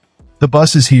now. The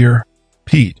bus is here.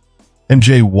 Pete.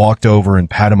 MJ walked over and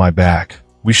patted my back.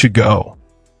 We should go.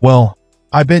 Well,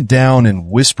 I bent down and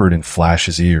whispered in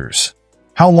Flash's ears.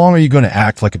 How long are you going to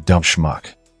act like a dumb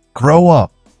schmuck? Grow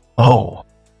up. Oh,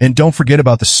 and don't forget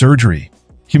about the surgery.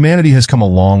 Humanity has come a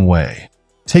long way.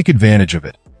 Take advantage of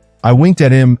it. I winked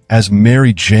at him as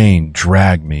Mary Jane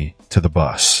dragged me to the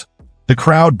bus. The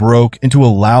crowd broke into a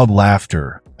loud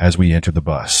laughter as we entered the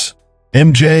bus.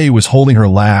 MJ was holding her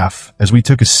laugh as we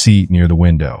took a seat near the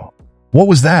window. What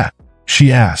was that?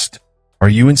 She asked. Are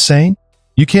you insane?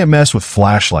 You can't mess with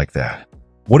Flash like that.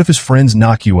 What if his friends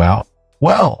knock you out?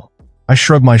 Well, I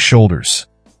shrugged my shoulders.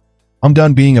 I'm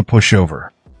done being a pushover.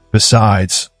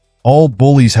 Besides, all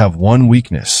bullies have one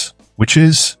weakness, which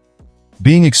is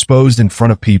being exposed in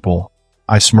front of people.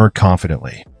 I smirked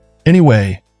confidently.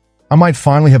 Anyway, I might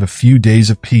finally have a few days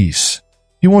of peace.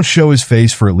 He won't show his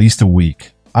face for at least a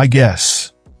week, I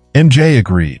guess. MJ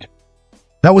agreed.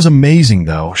 That was amazing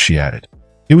though, she added.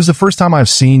 It was the first time I've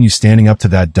seen you standing up to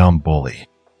that dumb bully.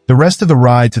 The rest of the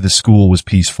ride to the school was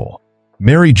peaceful.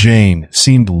 Mary Jane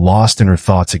seemed lost in her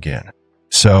thoughts again.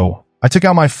 So, I took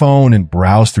out my phone and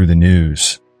browsed through the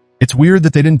news. It's weird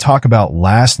that they didn't talk about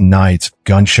last night's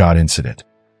gunshot incident.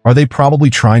 Are they probably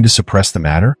trying to suppress the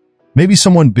matter? Maybe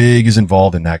someone big is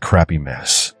involved in that crappy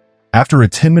mess. After a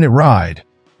 10-minute ride,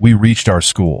 we reached our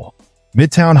school.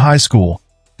 Midtown High School.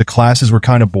 The classes were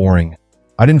kind of boring.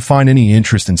 I didn't find any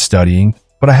interest in studying,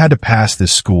 but I had to pass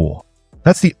this school.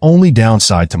 That's the only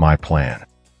downside to my plan.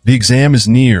 The exam is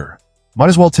near. Might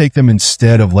as well take them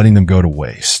instead of letting them go to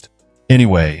waste.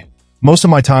 Anyway, most of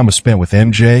my time was spent with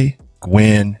MJ,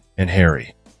 Gwen, and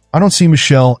Harry. I don't see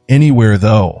Michelle anywhere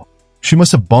though. She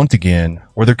must have bunked again,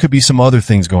 or there could be some other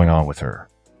things going on with her.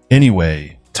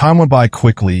 Anyway, time went by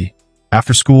quickly.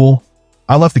 After school,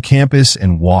 I left the campus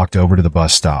and walked over to the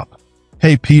bus stop.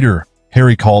 Hey Peter,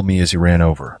 Harry called me as he ran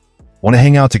over. Want to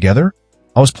hang out together?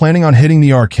 I was planning on hitting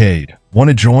the arcade. Want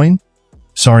to join?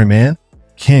 Sorry man,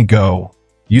 can't go.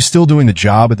 You still doing the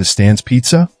job at the Stan's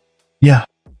Pizza? Yeah,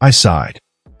 I sighed.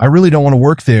 I really don't want to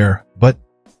work there, but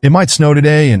it might snow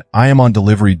today and I am on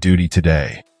delivery duty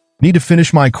today. Need to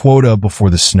finish my quota before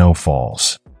the snow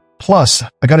falls. Plus,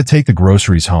 I gotta take the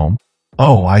groceries home.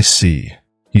 Oh, I see.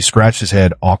 He scratched his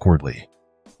head awkwardly.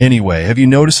 Anyway, have you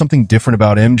noticed something different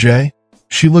about MJ?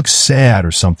 She looks sad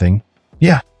or something.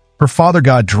 Yeah, her father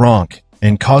got drunk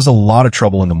and caused a lot of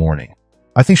trouble in the morning.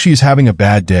 I think she is having a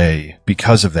bad day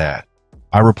because of that.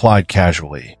 I replied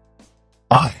casually.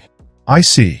 I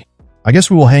see. I guess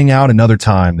we will hang out another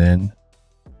time then.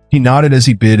 He nodded as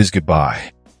he bid his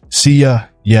goodbye. See ya,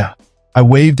 yeah. I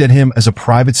waved at him as a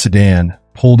private sedan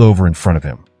pulled over in front of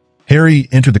him. Harry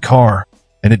entered the car,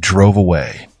 and it drove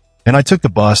away. And I took the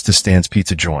bus to Stan's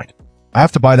Pizza Joint. I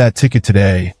have to buy that ticket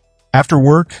today. After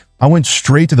work, I went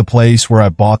straight to the place where I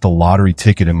bought the lottery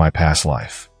ticket in my past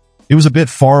life. It was a bit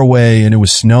far away and it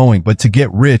was snowing, but to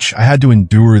get rich, I had to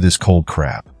endure this cold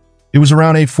crap. It was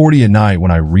around 8:40 at night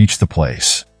when I reached the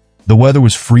place. The weather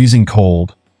was freezing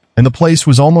cold, and the place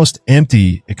was almost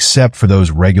empty except for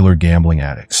those regular gambling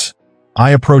addicts.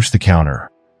 I approached the counter.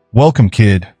 Welcome,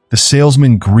 kid. The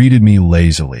salesman greeted me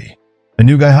lazily. A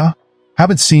new guy, huh?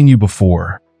 Haven't seen you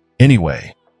before.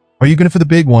 Anyway, are you going for the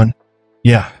big one?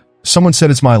 Yeah, someone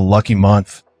said it's my lucky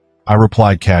month. I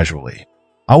replied casually.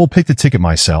 I will pick the ticket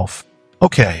myself.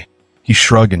 Okay. He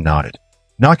shrugged and nodded.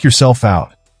 Knock yourself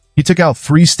out. He took out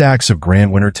 3 stacks of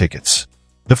grand winner tickets.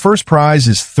 The first prize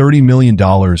is $30 million,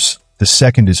 the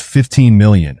second is $15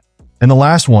 million, and the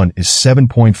last one is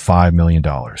 $7.5 million.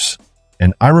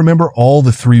 And I remember all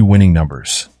the 3 winning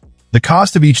numbers. The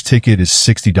cost of each ticket is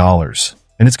 $60,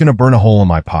 and it's going to burn a hole in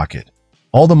my pocket.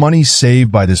 All the money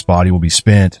saved by this body will be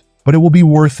spent, but it will be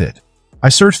worth it. I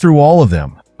searched through all of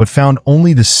them, but found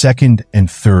only the second and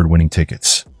third winning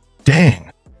tickets.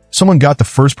 Dang, someone got the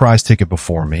first prize ticket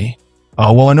before me.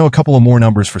 Oh, well, I know a couple of more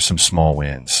numbers for some small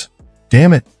wins.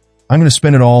 Damn it, I'm going to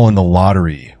spend it all in the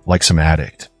lottery like some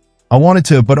addict. I wanted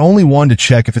to, but only wanted to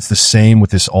check if it's the same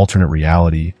with this alternate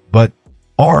reality. But,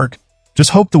 arg,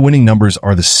 just hope the winning numbers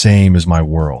are the same as my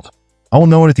world. I will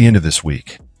know it at the end of this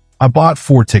week. I bought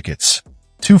 4 tickets,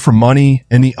 2 for money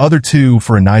and the other 2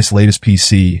 for a nice latest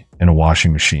PC and a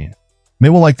washing machine. May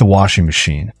will like the washing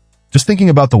machine. Just thinking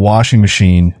about the washing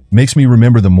machine makes me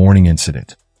remember the morning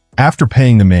incident. After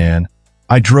paying the man,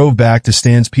 I drove back to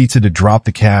Stan's Pizza to drop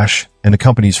the cash and the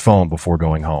company's phone before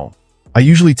going home. I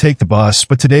usually take the bus,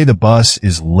 but today the bus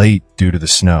is late due to the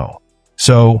snow.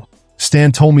 So,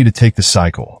 Stan told me to take the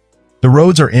cycle. The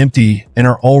roads are empty and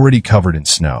are already covered in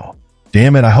snow.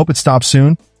 Damn it, I hope it stops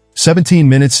soon. 17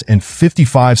 minutes and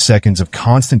 55 seconds of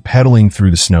constant pedaling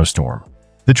through the snowstorm.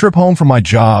 The trip home from my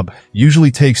job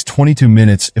usually takes 22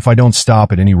 minutes if I don't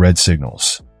stop at any red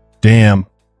signals. Damn,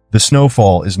 the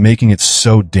snowfall is making it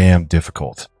so damn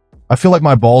difficult. I feel like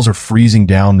my balls are freezing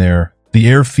down there. The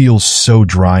air feels so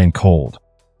dry and cold.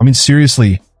 I mean,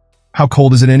 seriously, how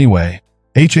cold is it anyway?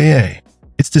 HAA,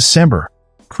 it's December.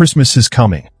 Christmas is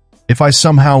coming. If I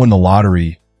somehow win the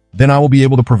lottery, then I will be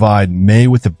able to provide May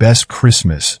with the best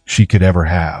Christmas she could ever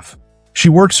have. She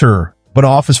works her butt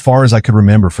off as far as I could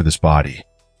remember for this body.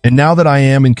 And now that I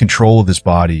am in control of this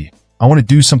body, I want to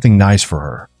do something nice for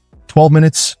her. 12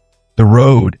 minutes? The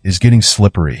road is getting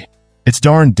slippery. It's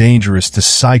darn dangerous to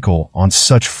cycle on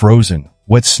such frozen,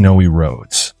 wet, snowy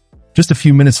roads. Just a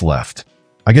few minutes left.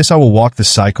 I guess I will walk the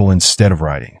cycle instead of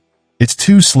riding. It's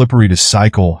too slippery to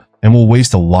cycle and will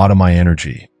waste a lot of my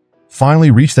energy.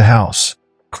 Finally reach the house.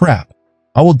 Crap.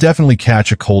 I will definitely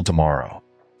catch a cold tomorrow.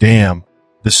 Damn,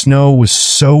 the snow was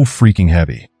so freaking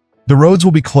heavy. The roads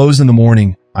will be closed in the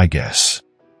morning, I guess.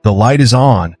 The light is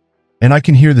on, and I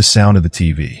can hear the sound of the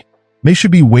TV. May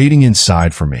should be waiting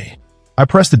inside for me. I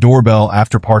press the doorbell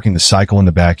after parking the cycle in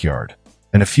the backyard,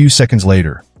 and a few seconds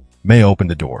later, May opened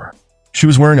the door. She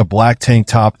was wearing a black tank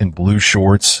top and blue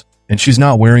shorts, and she's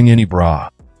not wearing any bra.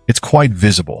 It's quite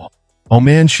visible. Oh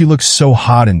man, she looks so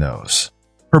hot in those.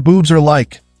 Her boobs are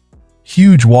like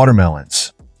huge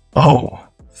watermelons. Oh,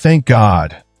 thank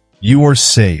God. You are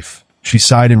safe, she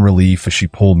sighed in relief as she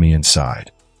pulled me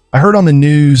inside. I heard on the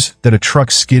news that a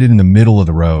truck skidded in the middle of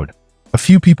the road. A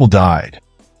few people died.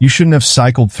 You shouldn't have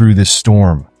cycled through this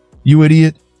storm. You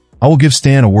idiot. I will give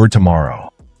Stan a word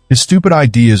tomorrow. His stupid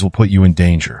ideas will put you in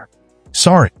danger.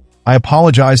 Sorry. I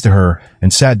apologized to her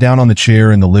and sat down on the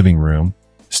chair in the living room,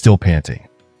 still panting.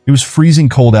 It was freezing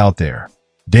cold out there.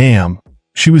 Damn,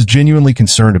 she was genuinely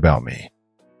concerned about me.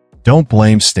 Don't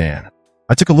blame Stan.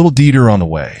 I took a little detour on the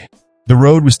way. The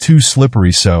road was too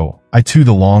slippery, so I took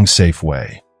the long, safe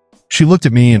way. She looked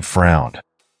at me and frowned.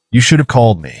 You should have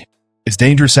called me. It's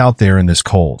dangerous out there in this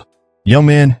cold. Young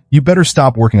man, you better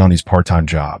stop working on these part-time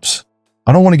jobs.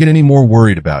 I don't want to get any more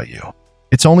worried about you.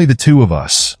 It's only the 2 of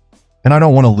us, and I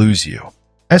don't want to lose you.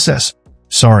 SS.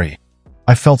 Sorry.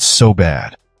 I felt so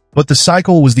bad. But the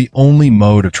cycle was the only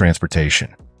mode of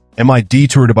transportation, and my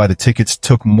detour to buy the tickets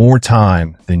took more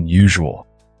time than usual.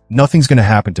 Nothing's going to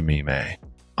happen to me, May.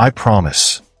 I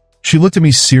promise. She looked at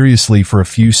me seriously for a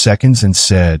few seconds and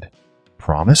said,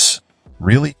 Promise?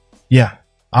 Really? Yeah.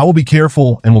 I will be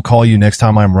careful and will call you next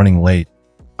time I'm running late.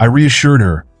 I reassured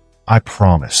her. I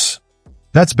promise.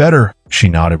 That's better, she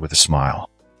nodded with a smile.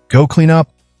 Go clean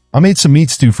up. I made some meat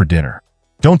stew for dinner.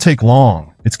 Don't take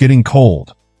long. It's getting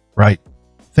cold. Right.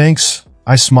 Thanks.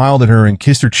 I smiled at her and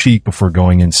kissed her cheek before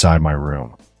going inside my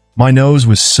room. My nose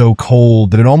was so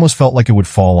cold that it almost felt like it would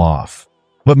fall off.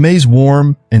 But May's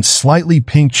warm and slightly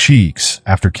pink cheeks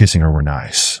after kissing her were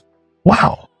nice.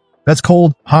 Wow, that's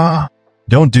cold, huh?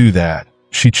 Don't do that.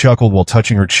 She chuckled while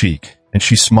touching her cheek, and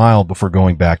she smiled before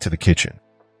going back to the kitchen.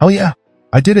 Hell yeah,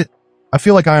 I did it. I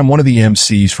feel like I am one of the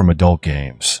MCs from adult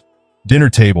games. Dinner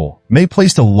table. May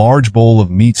placed a large bowl of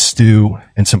meat stew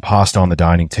and some pasta on the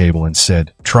dining table and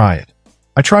said, try it.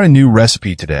 I tried a new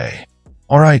recipe today.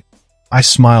 All right. I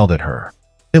smiled at her.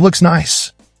 It looks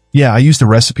nice. Yeah, I used a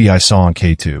recipe I saw on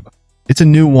KTube. It's a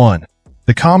new one.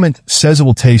 The comment says it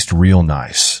will taste real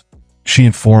nice. She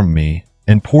informed me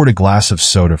and poured a glass of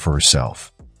soda for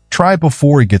herself. Try it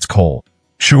before it gets cold.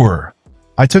 Sure.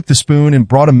 I took the spoon and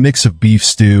brought a mix of beef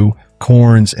stew,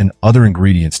 corns, and other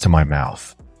ingredients to my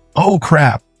mouth. Oh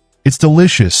crap. It's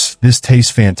delicious. This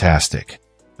tastes fantastic.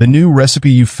 The new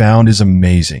recipe you found is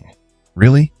amazing.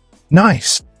 Really?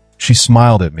 Nice. She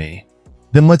smiled at me.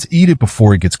 Then let's eat it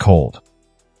before it gets cold.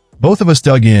 Both of us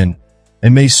dug in,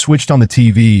 and May switched on the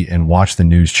TV and watched the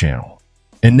news channel.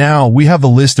 And now we have a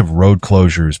list of road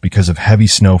closures because of heavy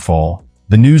snowfall.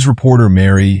 The news reporter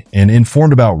Mary and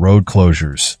informed about road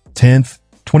closures, 10th,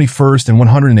 21st, and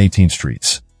 118th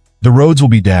streets. The roads will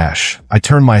be dash. I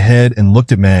turned my head and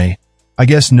looked at May. I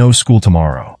guess no school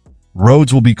tomorrow.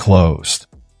 Roads will be closed.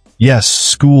 Yes,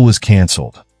 school is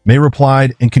canceled. May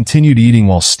replied and continued eating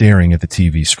while staring at the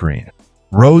TV screen.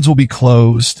 Roads will be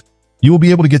closed. You will be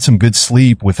able to get some good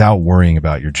sleep without worrying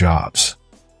about your jobs.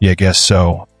 Yeah, guess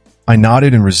so. I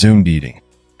nodded and resumed eating.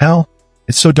 Hell,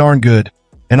 it's so darn good.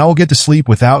 And I will get to sleep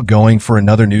without going for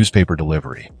another newspaper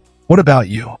delivery. What about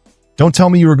you? Don't tell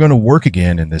me you are going to work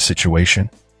again in this situation.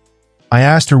 I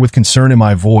asked her with concern in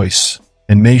my voice,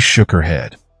 and May shook her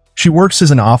head. She works as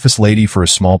an office lady for a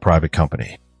small private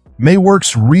company. May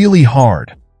works really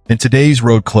hard, and today's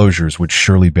road closures would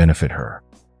surely benefit her.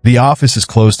 The office is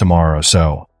closed tomorrow,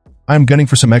 so I'm gunning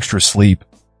for some extra sleep,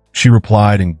 she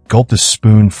replied and gulped a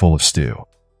spoonful of stew.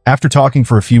 After talking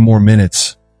for a few more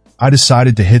minutes, I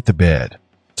decided to hit the bed.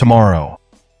 Tomorrow,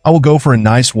 I will go for a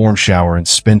nice warm shower and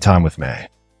spend time with May.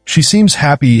 She seems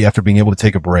happy after being able to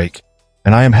take a break,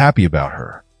 and I am happy about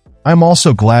her. I am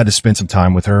also glad to spend some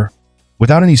time with her,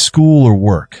 without any school or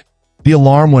work. The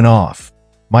alarm went off.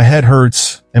 My head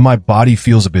hurts, and my body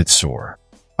feels a bit sore.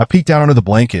 I peeked out under the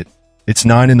blanket. It's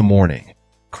 9 in the morning.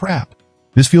 Crap.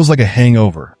 This feels like a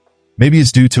hangover. Maybe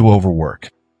it's due to overwork.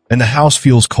 And the house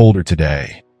feels colder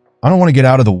today. I don't want to get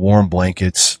out of the warm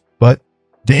blankets, but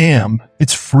damn,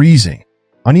 it's freezing.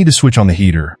 I need to switch on the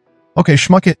heater. Okay,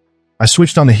 schmuck it. I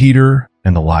switched on the heater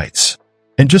and the lights.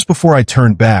 And just before I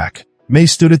turned back, May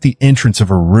stood at the entrance of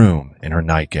her room in her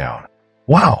nightgown.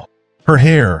 Wow. Her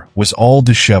hair was all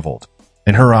disheveled,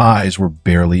 and her eyes were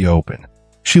barely open.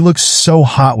 She looks so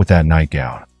hot with that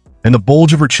nightgown, and the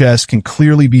bulge of her chest can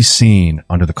clearly be seen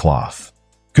under the cloth.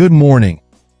 Good morning.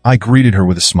 I greeted her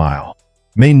with a smile.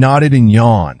 May nodded and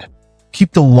yawned.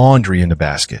 Keep the laundry in the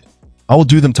basket. I will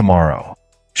do them tomorrow.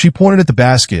 She pointed at the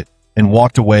basket and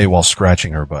walked away while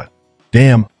scratching her butt.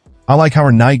 Damn, I like how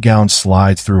her nightgown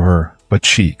slides through her butt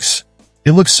cheeks.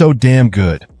 It looks so damn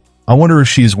good. I wonder if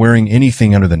she is wearing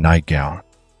anything under the nightgown.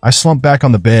 I slumped back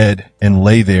on the bed and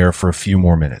lay there for a few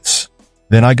more minutes.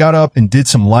 Then I got up and did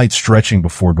some light stretching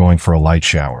before going for a light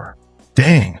shower.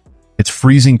 Dang, it's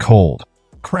freezing cold.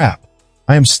 Crap,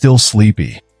 I am still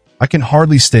sleepy. I can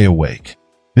hardly stay awake.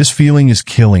 This feeling is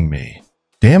killing me.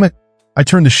 Damn it, I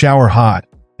turned the shower hot,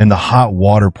 and the hot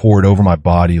water poured over my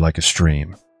body like a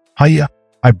stream. Hiya,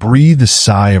 I breathed a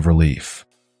sigh of relief.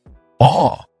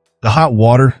 Oh, the hot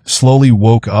water slowly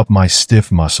woke up my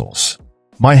stiff muscles.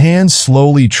 My hands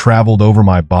slowly traveled over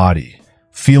my body,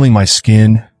 feeling my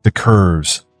skin, the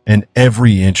curves, and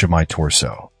every inch of my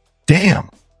torso. Damn,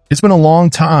 it's been a long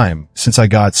time since I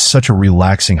got such a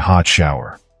relaxing hot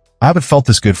shower. I haven't felt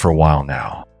this good for a while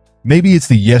now. Maybe it's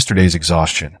the yesterday's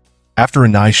exhaustion. After a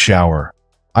nice shower,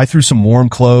 I threw some warm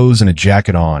clothes and a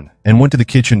jacket on and went to the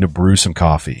kitchen to brew some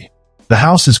coffee. The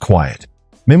house is quiet.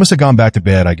 May must have gone back to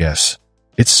bed, I guess.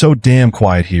 It's so damn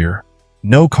quiet here.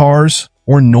 No cars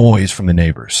or noise from the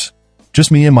neighbors.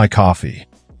 Just me and my coffee.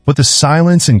 But the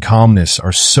silence and calmness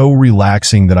are so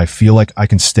relaxing that I feel like I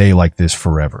can stay like this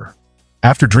forever.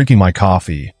 After drinking my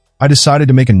coffee, I decided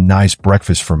to make a nice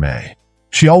breakfast for May.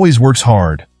 She always works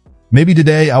hard. Maybe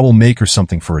today I will make her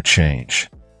something for a change.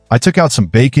 I took out some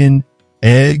bacon,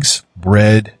 eggs,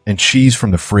 bread, and cheese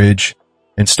from the fridge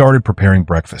and started preparing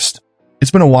breakfast.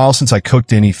 It's been a while since I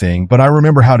cooked anything, but I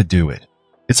remember how to do it.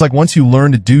 It's like once you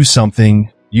learn to do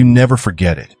something, you never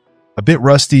forget it. A bit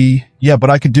rusty, yeah,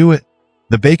 but I could do it.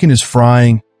 The bacon is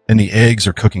frying, and the eggs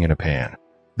are cooking in a pan.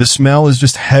 The smell is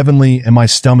just heavenly, and my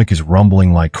stomach is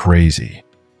rumbling like crazy.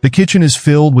 The kitchen is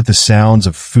filled with the sounds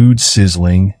of food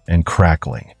sizzling and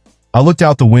crackling. I looked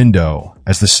out the window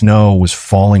as the snow was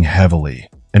falling heavily,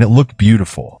 and it looked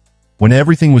beautiful. When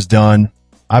everything was done,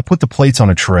 I put the plates on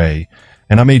a tray,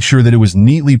 and I made sure that it was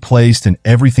neatly placed and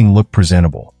everything looked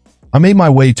presentable. I made my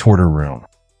way toward her room.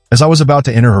 As I was about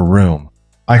to enter her room,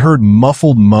 I heard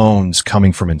muffled moans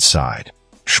coming from inside.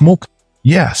 Schmuck.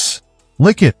 Yes.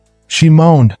 Lick it. She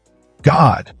moaned.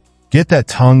 God. Get that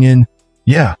tongue in.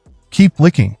 Yeah. Keep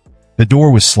licking. The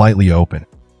door was slightly open.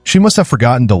 She must have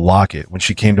forgotten to lock it when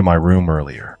she came to my room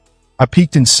earlier. I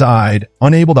peeked inside,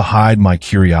 unable to hide my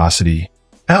curiosity.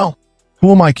 Hell,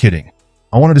 who am I kidding?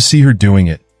 I wanted to see her doing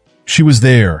it. She was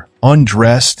there,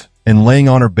 undressed and laying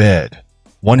on her bed,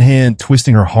 one hand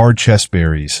twisting her hard chest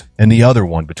berries and the other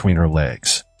one between her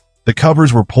legs. The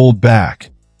covers were pulled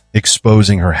back,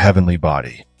 exposing her heavenly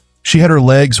body. She had her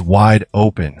legs wide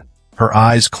open, her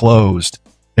eyes closed,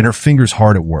 and her fingers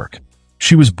hard at work.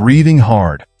 She was breathing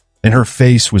hard, and her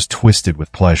face was twisted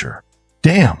with pleasure.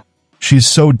 Damn, she is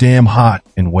so damn hot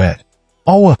and wet.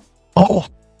 Oh,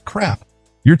 crap.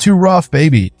 You're too rough,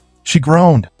 baby. She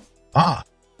groaned. Ah,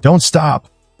 don't stop.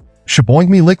 Shaboink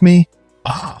me, lick me.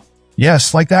 Ah,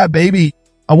 yes, like that, baby.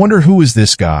 I wonder who is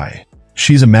this guy?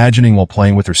 She's imagining while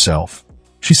playing with herself.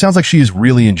 She sounds like she is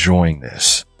really enjoying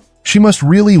this. She must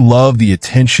really love the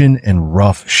attention and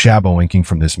rough shaboinking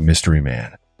from this mystery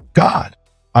man. God,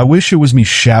 I wish it was me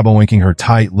shaboinking her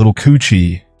tight little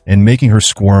coochie and making her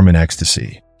squirm in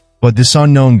ecstasy. But this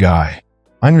unknown guy,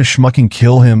 I'm gonna schmucking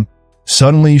kill him.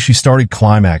 Suddenly, she started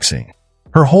climaxing.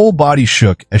 Her whole body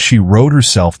shook as she rode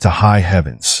herself to high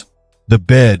heavens. The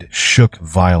bed shook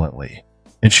violently,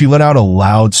 and she let out a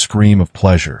loud scream of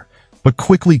pleasure, but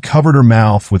quickly covered her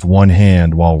mouth with one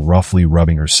hand while roughly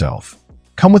rubbing herself.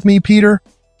 Come with me, Peter?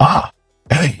 Ah,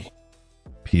 hey.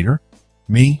 Peter?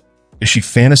 Me? Is she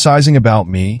fantasizing about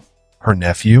me? Her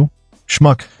nephew?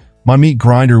 Schmuck, my meat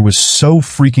grinder was so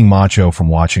freaking macho from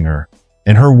watching her,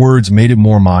 and her words made it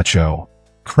more macho.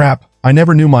 Crap, I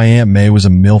never knew my Aunt May was a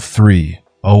MILF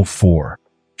 304.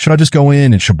 Should I just go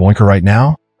in and shaboink her right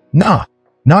now? Nah,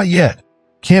 not yet.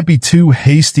 Can't be too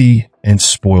hasty and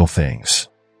spoil things.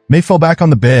 May fell back on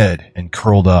the bed and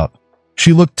curled up.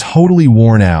 She looked totally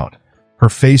worn out. Her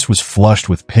face was flushed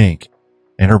with pink,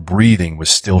 and her breathing was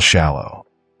still shallow.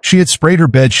 She had sprayed her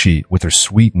bedsheet with her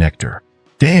sweet nectar.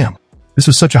 Damn, this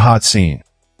was such a hot scene.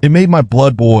 It made my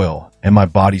blood boil and my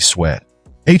body sweat.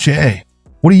 H.A.,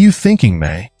 what are you thinking,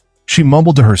 May? She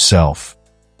mumbled to herself.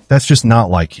 That's just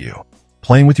not like you.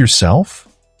 Playing with yourself?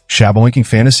 Shaboinking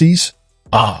fantasies?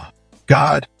 Ah,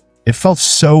 God, it felt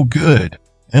so good.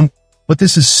 But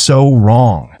this is so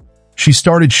wrong. She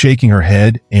started shaking her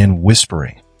head and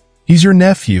whispering. He's your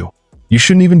nephew. You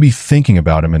shouldn't even be thinking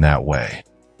about him in that way.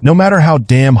 No matter how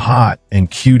damn hot and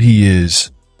cute he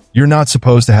is, you're not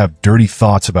supposed to have dirty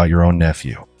thoughts about your own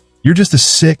nephew. You're just a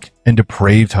sick and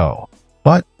depraved hoe.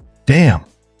 But, damn,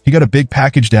 he got a big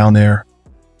package down there.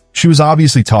 She was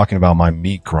obviously talking about my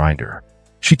meat grinder.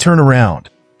 She turned around.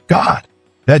 God,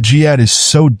 that Giat is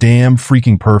so damn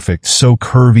freaking perfect, so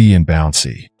curvy and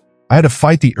bouncy. I had to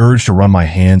fight the urge to run my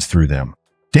hands through them.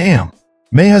 Damn,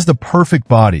 May has the perfect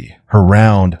body, her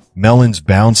round, melons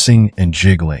bouncing and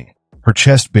jiggling, her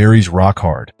chest berries rock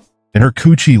hard, and her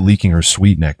coochie leaking her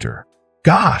sweet nectar.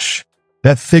 Gosh,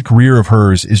 that thick rear of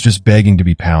hers is just begging to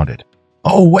be pounded.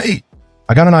 Oh wait,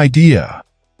 I got an idea.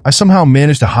 I somehow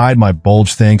managed to hide my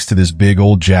bulge thanks to this big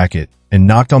old jacket and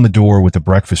knocked on the door with the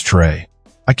breakfast tray.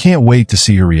 I can't wait to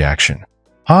see her reaction.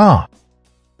 Huh?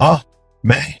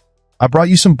 May, I brought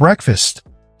you some breakfast.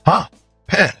 Huh?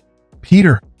 Pet.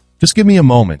 Peter, just give me a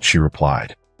moment, she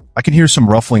replied. I could hear some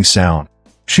ruffling sound.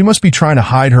 She must be trying to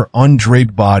hide her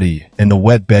undraped body and the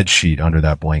wet bed sheet under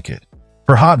that blanket.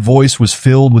 Her hot voice was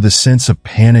filled with a sense of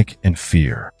panic and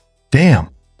fear. Damn,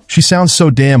 she sounds so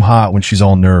damn hot when she's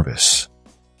all nervous.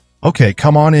 Okay,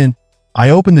 come on in.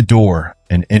 I opened the door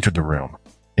and entered the room.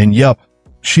 And yup,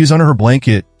 she is under her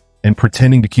blanket and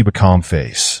pretending to keep a calm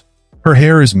face. Her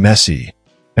hair is messy,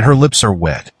 and her lips are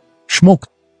wet. Schmuck,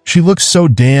 she looks so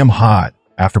damn hot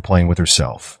after playing with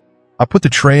herself. I put the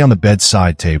tray on the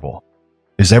bedside table.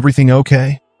 Is everything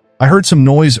okay? I heard some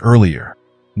noise earlier.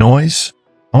 Noise?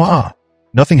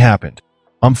 Nothing happened.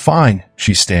 I'm fine,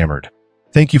 she stammered.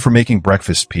 Thank you for making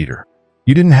breakfast, Peter.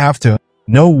 You didn't have to.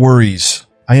 No worries.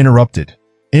 I interrupted.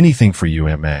 Anything for you,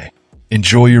 M.A.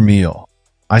 Enjoy your meal.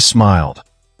 I smiled.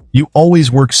 You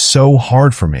always work so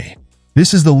hard for me.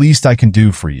 This is the least I can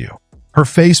do for you." Her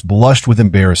face blushed with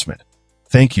embarrassment.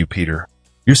 "Thank you, Peter.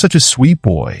 You're such a sweet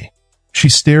boy." She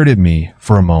stared at me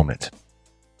for a moment.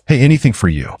 "Hey, anything for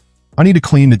you. I need to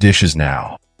clean the dishes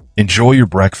now. Enjoy your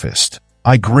breakfast."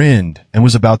 I grinned and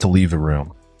was about to leave the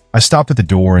room. I stopped at the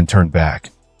door and turned back.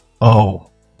 "Oh,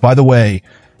 by the way,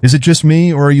 is it just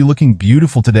me or are you looking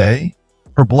beautiful today?"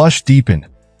 Her blush deepened.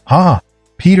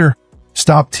 Peter,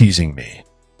 stop teasing me."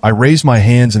 I raised my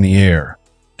hands in the air,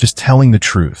 just telling the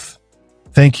truth.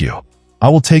 "Thank you. I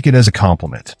will take it as a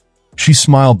compliment." She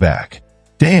smiled back.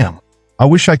 Damn, I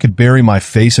wish I could bury my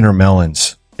face in her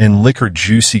melons and lick her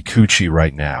juicy coochie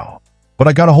right now. But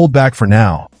I gotta hold back for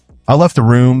now. I left the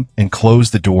room and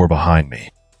closed the door behind me.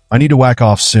 I need to whack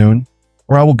off soon,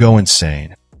 or I will go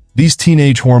insane. These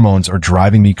teenage hormones are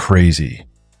driving me crazy.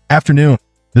 Afternoon,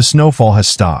 the snowfall has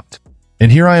stopped,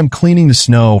 and here I am cleaning the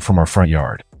snow from our front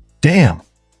yard. Damn,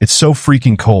 it's so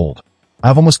freaking cold.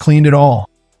 I've almost cleaned it all,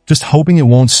 just hoping it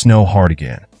won't snow hard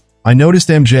again. I noticed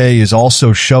MJ is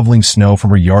also shoveling snow from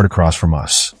her yard across from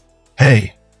us.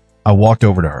 "Hey," I walked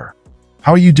over to her.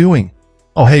 "How are you doing?"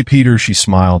 "Oh, hey, Peter," she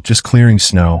smiled, "just clearing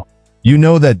snow. You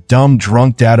know that dumb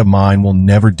drunk dad of mine will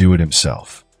never do it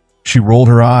himself." She rolled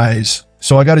her eyes,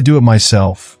 "So I gotta do it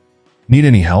myself. Need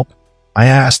any help?" I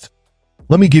asked.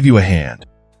 "Let me give you a hand.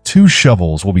 2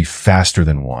 shovels will be faster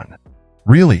than 1.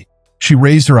 "Really?" She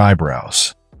raised her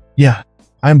eyebrows. "Yeah,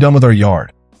 I am done with our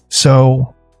yard.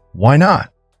 So, why not?"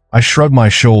 I shrugged my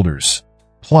shoulders.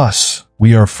 "Plus,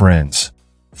 we are friends.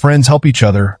 Friends help each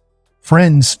other."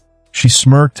 "Friends?" She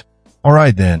smirked. "All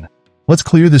right then, let's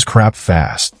clear this crap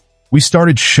fast." We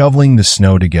started shoveling the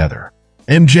snow together.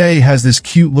 MJ has this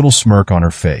cute little smirk on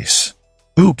her face.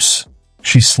 "Oops."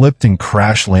 She slipped and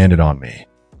crash-landed on me.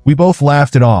 We both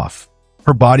laughed it off.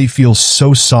 Her body feels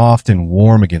so soft and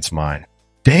warm against mine.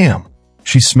 "Damn,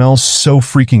 she smells so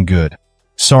freaking good."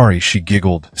 "Sorry," she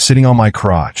giggled, sitting on my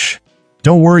crotch.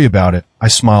 "Don't worry about it," I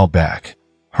smiled back.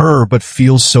 "Her, but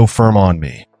feels so firm on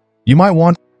me. You might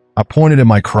want—" I pointed at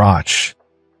my crotch.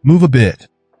 "Move a bit."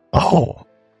 "Oh,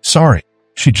 sorry."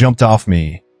 She jumped off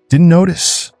me. "Didn't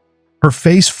notice." Her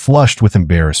face flushed with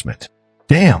embarrassment.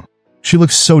 Damn, she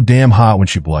looks so damn hot when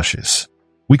she blushes.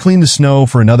 We cleaned the snow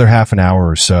for another half an hour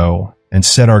or so and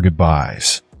said our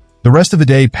goodbyes. The rest of the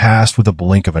day passed with a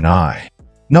blink of an eye.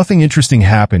 Nothing interesting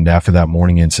happened after that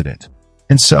morning incident.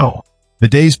 And so, the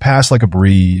days passed like a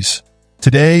breeze.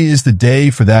 Today is the day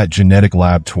for that genetic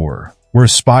lab tour, where a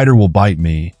spider will bite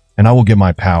me and I will get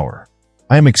my power.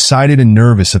 I am excited and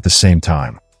nervous at the same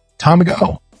time. Time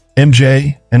ago,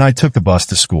 MJ and I took the bus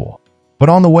to school. But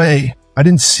on the way, I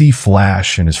didn't see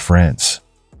Flash and his friends.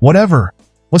 Whatever,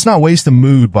 let's not waste the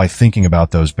mood by thinking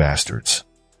about those bastards.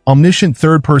 Omniscient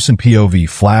third-person POV,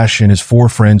 Flash and his 4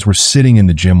 friends were sitting in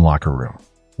the gym locker room.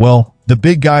 Well, the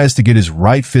big guy has to get his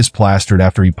right fist plastered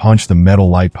after he punched the metal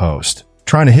light post,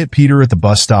 trying to hit Peter at the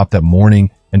bus stop that morning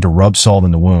and to rub salt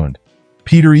in the wound.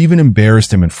 Peter even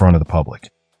embarrassed him in front of the public.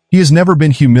 He has never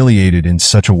been humiliated in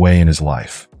such a way in his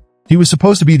life. He was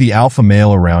supposed to be the alpha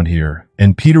male around here,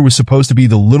 and Peter was supposed to be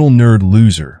the little nerd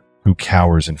loser who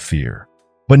cowers in fear.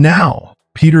 But now,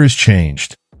 Peter has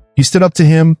changed. He stood up to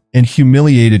him and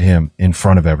humiliated him in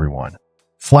front of everyone.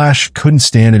 Flash couldn't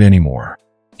stand it anymore.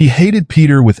 He hated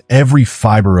Peter with every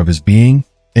fiber of his being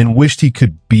and wished he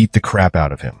could beat the crap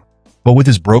out of him. But with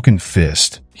his broken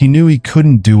fist, he knew he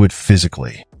couldn't do it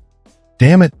physically.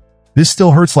 "Damn it, this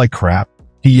still hurts like crap,"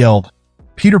 he yelled.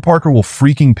 "Peter Parker will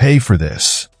freaking pay for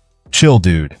this." "Chill,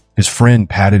 dude," his friend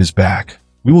patted his back.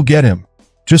 "We will get him.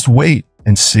 Just wait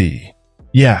and see."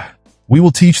 "Yeah, we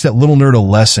will teach that little nerd a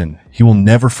lesson he will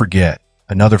never forget,"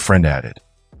 another friend added.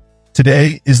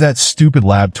 "Today is that stupid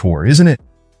lab tour, isn't it?"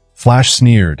 Flash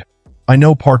sneered. "I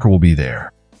know Parker will be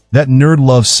there. That nerd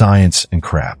loves science and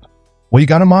crap." "What you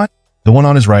got him on?" the one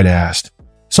on his right asked.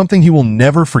 "Something he will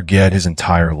never forget his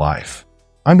entire life.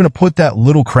 I'm gonna put that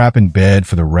little crap in bed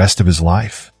for the rest of his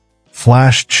life."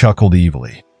 Flash chuckled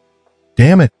evilly.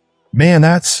 "Damn it, man,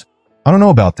 I don't know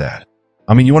about that.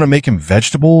 I mean, you want to make him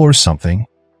vegetable or something?"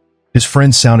 His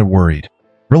friend sounded worried.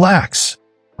 "Relax.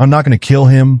 I'm not going to kill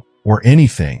him or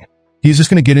anything. He's just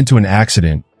going to get into an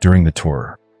accident during the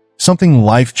tour. Something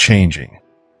life-changing."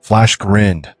 Flash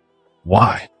grinned.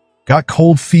 "Why? Got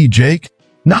cold feet, Jake?"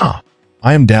 "Nah,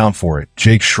 I am down for it,"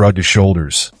 Jake shrugged his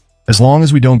shoulders. "As long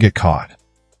as we don't get caught."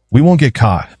 "We won't get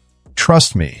caught.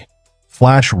 Trust me."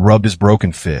 Flash rubbed his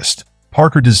broken fist.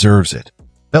 "Parker deserves it.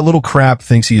 That little crap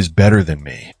thinks he is better than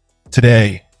me.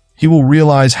 Today, he will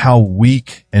realize how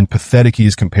weak and pathetic he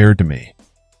is compared to me."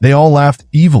 They all laughed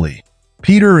evilly.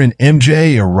 Peter and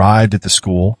MJ arrived at the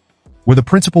school, where the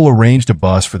principal arranged a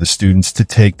bus for the students to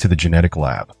take to the genetic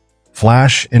lab.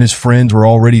 Flash and his friends were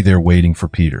already there waiting for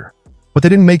Peter. But they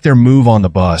didn't make their move on the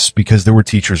bus because there were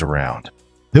teachers around.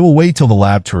 They will wait till the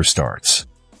lab tour starts.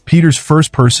 Peter's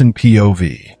first-person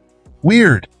POV.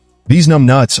 Weird. These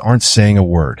numbnuts aren't saying a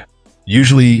word.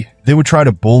 Usually, they would try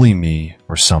to bully me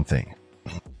or something.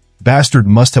 Bastard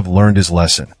must have learned his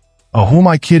lesson. Oh, who am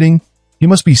I kidding? He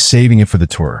must be saving it for the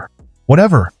tour.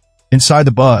 Whatever. Inside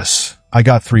the bus, I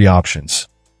got 3 options.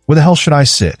 Where the hell should I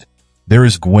sit? There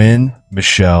is Gwen,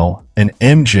 Michelle, and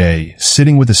MJ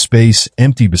sitting with a space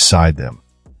empty beside them,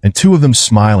 and 2 of them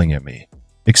smiling at me,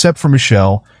 except for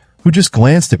Michelle, who just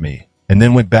glanced at me and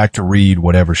then went back to read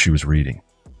whatever she was reading.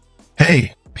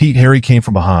 Hey, Pete Harry came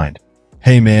from behind.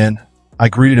 Hey man, I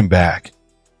greeted him back.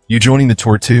 You joining the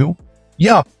tour too?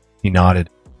 Yup, he nodded.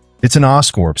 It's an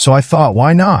Oscorp, so I thought,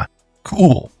 why not?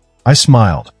 Cool. I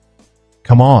smiled.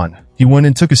 Come on. He went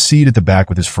and took a seat at the back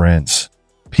with his friends.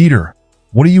 Peter,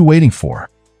 what are you waiting for?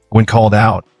 Gwen called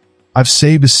out. I've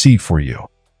saved a seat for you.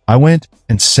 I went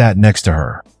and sat next to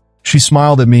her. She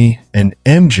smiled at me, and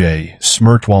MJ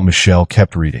smirked while Michelle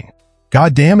kept reading.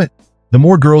 God damn it. The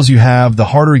more girls you have, the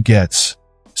harder it gets.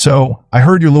 So, I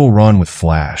heard your little run with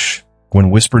Flash. Gwen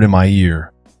whispered in my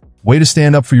ear. Way to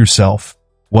stand up for yourself.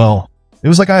 Well, it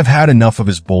was like I've had enough of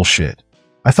his bullshit.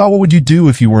 I thought, what would you do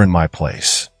if you were in my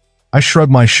place? I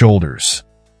shrugged my shoulders.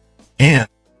 And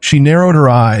she narrowed her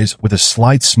eyes with a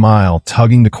slight smile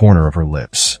tugging the corner of her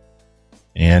lips.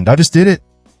 And I just did it.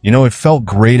 You know, it felt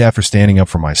great after standing up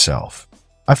for myself.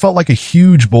 I felt like a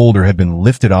huge boulder had been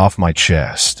lifted off my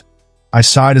chest. I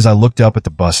sighed as I looked up at the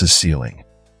bus's ceiling.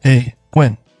 Hey,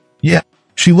 Gwen. Yeah.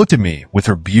 She looked at me with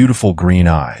her beautiful green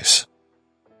eyes.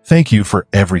 Thank you for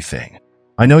everything.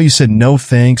 I know you said no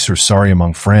thanks or sorry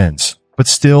among friends, but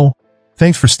still,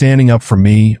 thanks for standing up for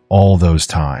me all those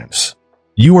times.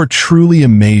 You are truly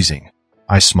amazing.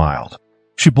 I smiled.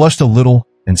 She blushed a little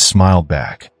and smiled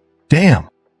back. Damn,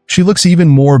 she looks even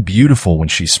more beautiful when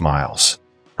she smiles.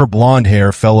 Her blonde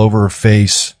hair fell over her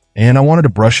face, and I wanted to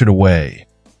brush it away,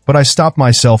 but I stopped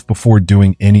myself before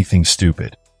doing anything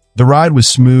stupid. The ride was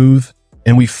smooth,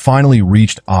 and we finally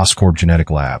reached Oscorp Genetic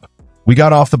Lab. We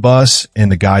got off the bus,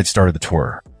 and the guide started the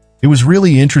tour. It was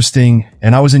really interesting,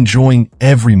 and I was enjoying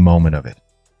every moment of it.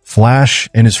 Flash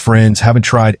and his friends haven't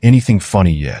tried anything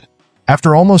funny yet.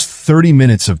 After almost 30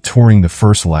 minutes of touring the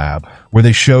first lab, where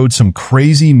they showed some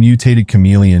crazy mutated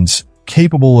chameleons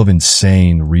capable of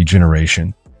insane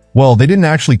regeneration, well, they didn't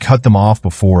actually cut them off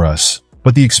before us,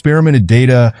 but the experimented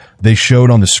data they showed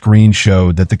on the screen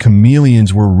showed that the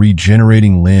chameleons were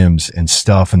regenerating limbs and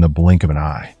stuff in the blink of an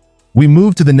eye. We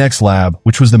moved to the next lab,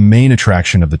 which was the main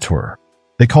attraction of the tour.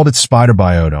 They called it Spider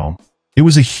Biodome. It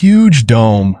was a huge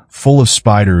dome full of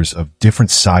spiders of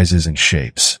different sizes and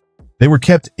shapes. They were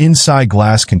kept inside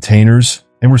glass containers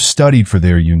and were studied for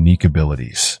their unique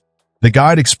abilities. The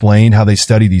guide explained how they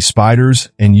study these spiders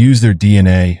and use their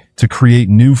DNA to create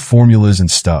new formulas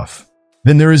and stuff.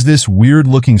 Then there is this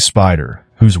weird-looking spider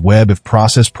whose web, if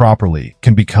processed properly,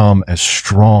 can become as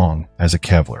strong as a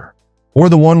Kevlar. Or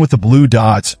the one with the blue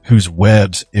dots whose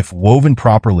webs, if woven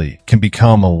properly, can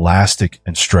become elastic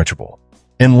and stretchable.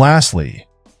 And lastly,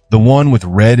 the one with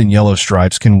red and yellow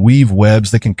stripes can weave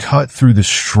webs that can cut through the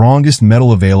strongest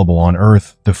metal available on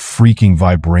Earth, the freaking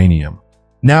vibranium.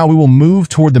 Now we will move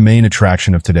toward the main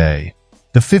attraction of today,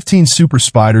 the 15 super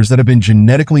spiders that have been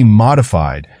genetically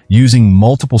modified using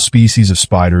multiple species of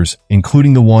spiders,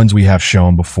 including the ones we have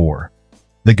shown before.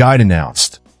 The guide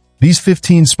announced, these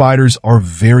 15 spiders are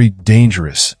very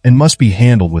dangerous and must be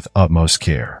handled with utmost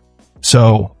care.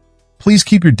 So, please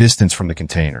keep your distance from the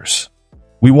containers.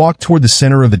 We walked toward the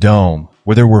center of the dome,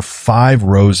 where there were 5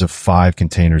 rows of 5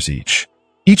 containers each.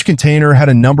 Each container had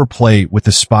a number plate with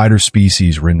the spider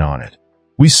species written on it.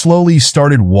 We slowly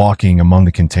started walking among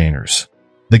the containers.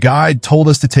 The guide told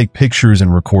us to take pictures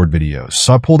and record videos,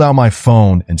 so I pulled out my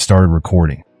phone and started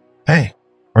recording. Hey,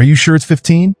 are you sure it's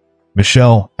 15?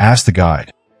 Michelle asked the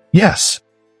guide. Yes.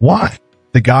 Why?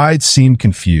 The guide seemed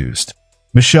confused.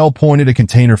 Michelle pointed at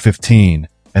container 15,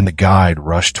 and the guide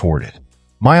rushed toward it.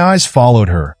 My eyes followed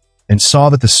her and saw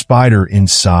that the spider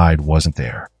inside wasn't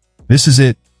there. This is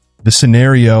it. The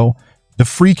scenario, the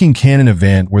freaking canon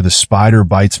event where the spider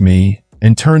bites me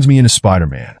and turns me into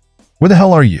Spider-Man. Where the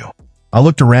hell are you? I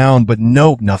looked around, but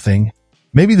nope, nothing.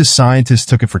 Maybe the scientists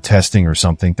took it for testing or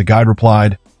something. The guide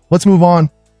replied, let's move on.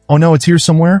 Oh no, it's here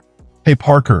somewhere? Hey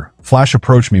Parker, Flash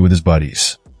approached me with his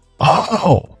buddies.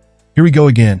 Oh, here we go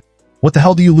again. What the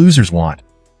hell do you losers want?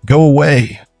 Go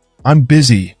away. I'm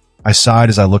busy. I sighed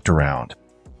as I looked around.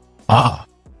 Ah,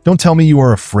 don't tell me you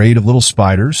are afraid of little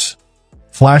spiders.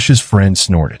 Flash's friend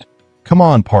snorted. Come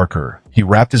on, Parker. He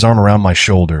wrapped his arm around my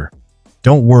shoulder.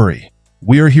 Don't worry.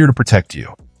 We are here to protect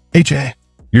you. AJ,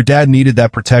 your dad needed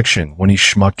that protection when he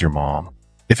schmucked your mom.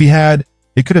 If he had,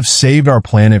 it could have saved our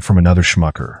planet from another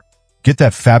schmucker. Get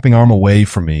that fapping arm away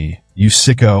from me, you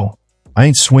sicko. I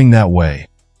ain't swing that way.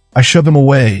 I shoved him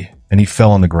away, and he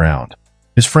fell on the ground.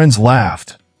 His friends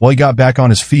laughed while he got back on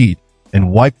his feet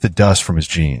and wiped the dust from his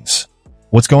jeans.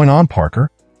 What's going on, Parker?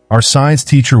 Our science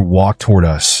teacher walked toward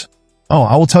us. Oh,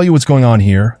 I will tell you what's going on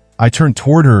here. I turned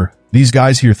toward her. These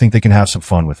guys here think they can have some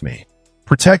fun with me.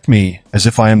 Protect me as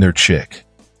if I am their chick.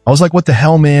 I was like, what the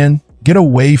hell, man? Get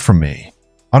away from me.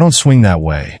 I don't swing that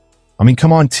way. I mean,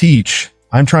 come on, teach.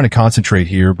 I'm trying to concentrate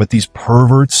here, but these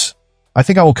perverts... I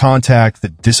think I will contact the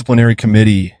disciplinary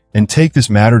committee and take this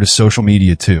matter to social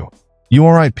media too. You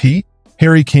all right, Pete?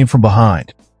 Harry came from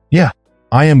behind. Yeah,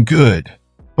 I am good.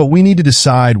 But we need to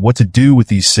decide what to do with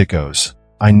these sickos.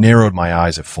 I narrowed my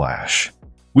eyes at Flash.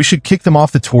 We should kick them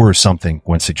off the tour or something,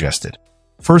 Gwen suggested.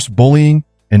 First bullying,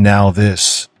 and now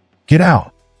this. Get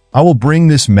out. I will bring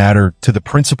this matter to the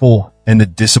principal and the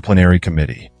disciplinary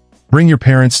committee. Bring your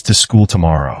parents to school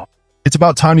tomorrow. It's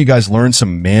about time you guys learn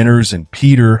some manners, and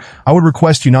Peter, I would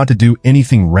request you not to do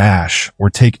anything rash or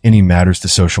take any matters to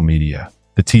social media,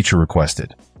 the teacher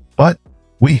requested. But,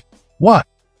 what?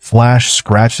 Flash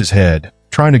scratched his head,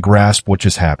 trying to grasp what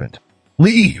just happened.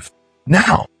 Leave!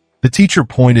 Now! The teacher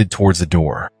pointed towards the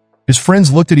door. His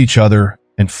friends looked at each other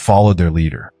and followed their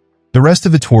leader. The rest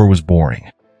of the tour was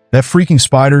boring. That freaking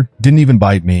spider didn't even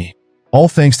bite me. All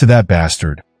thanks to that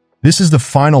bastard. This is the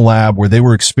final lab where they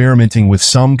were experimenting with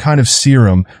some kind of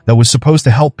serum that was supposed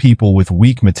to help people with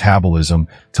weak metabolism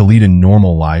to lead a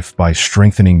normal life by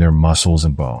strengthening their muscles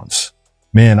and bones.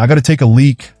 Man, I gotta take a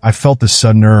leak. I felt the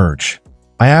sudden urge.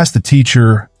 I asked the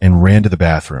teacher and ran to the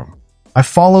bathroom. I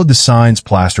followed the signs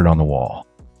plastered on the wall.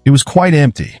 It was quite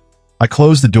empty. I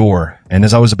closed the door, and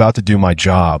as I was about to do my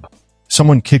job,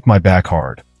 someone kicked my back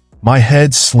hard. My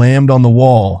head slammed on the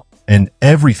wall, and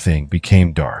everything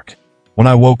became dark. When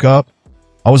I woke up,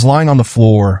 I was lying on the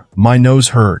floor, my nose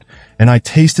hurt, and I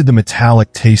tasted the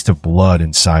metallic taste of blood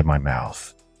inside my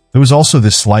mouth. There was also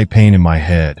this slight pain in my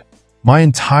head. My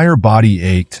entire body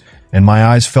ached, and my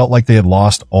eyes felt like they had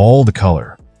lost all the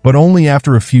color. But only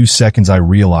after a few seconds I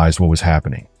realized what was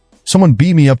happening. Someone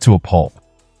beat me up to a pulp.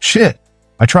 Shit!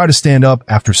 I tried to stand up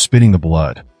after spitting the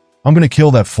blood. I'm gonna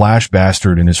kill that Flash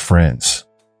bastard and his friends.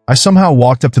 I somehow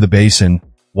walked up to the basin,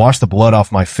 washed the blood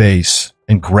off my face,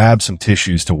 and grabbed some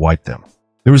tissues to wipe them.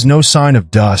 There was no sign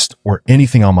of dust or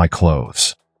anything on my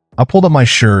clothes. I pulled up my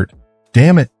shirt.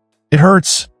 Damn it, it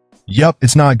hurts. Yup,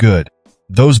 it's not good.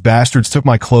 Those bastards took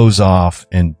my clothes off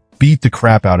and beat the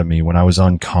crap out of me when I was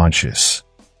unconscious.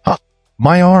 Huh,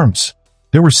 my arms.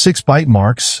 There were 6 bite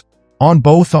marks on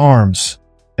both arms,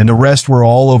 and the rest were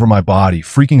all over my body,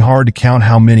 freaking hard to count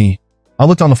how many. I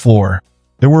looked on the floor.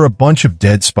 There were a bunch of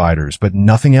dead spiders, but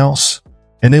nothing else.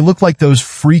 And they looked like those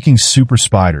freaking super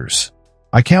spiders.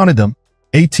 I counted them,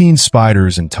 18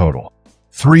 spiders in total.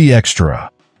 3 extra.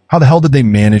 How the hell did they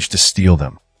manage to steal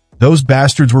them? Those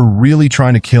bastards were really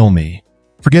trying to kill me.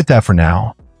 Forget that for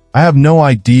now. I have no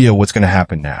idea what's going to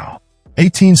happen now.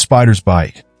 18 spiders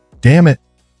bite. Damn it.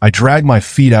 I dragged my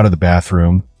feet out of the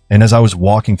bathroom, and as I was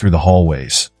walking through the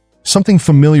hallways, something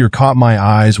familiar caught my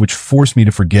eyes, which forced me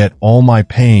to forget all my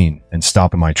pain and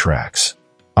stop in my tracks.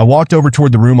 I walked over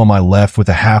toward the room on my left with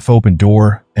a half-open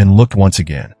door and looked once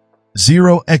again.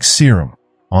 0x serum.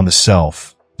 On the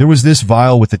shelf, there was this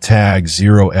vial with the tag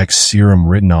 0x serum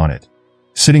written on it,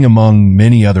 sitting among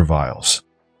many other vials.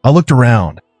 I looked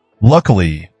around.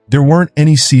 Luckily, there weren't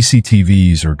any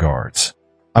CCTVs or guards.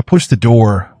 I pushed the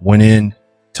door, went in,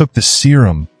 took the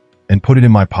serum, and put it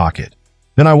in my pocket.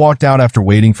 Then I walked out after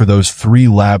waiting for those 3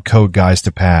 lab coat guys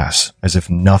to pass, as if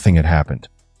nothing had happened.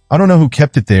 I don't know who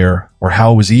kept it there or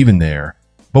how it was even there,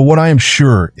 but what I am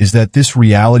sure is that this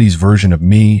reality's version of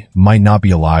me might not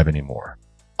be alive anymore.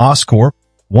 Oscorp,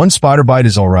 1 spider bite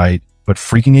is alright, but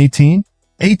freaking 18?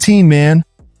 18, man!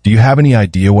 Do you have any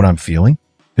idea what I'm feeling?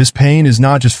 This pain is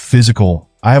not just physical.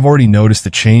 I have already noticed the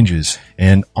changes,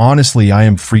 and honestly, I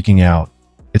am freaking out.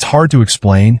 It's hard to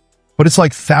explain, but it's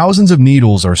like thousands of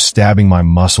needles are stabbing my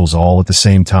muscles all at the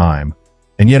same time,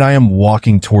 and yet I am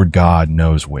walking toward God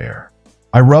knows where.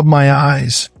 I rub my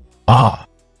eyes. Ah,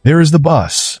 there is the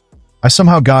bus. I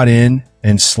somehow got in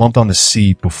and slumped on the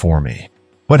seat before me.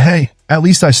 But hey, at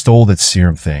least I stole that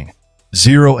serum thing.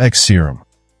 0x serum.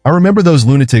 I remember those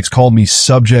lunatics called me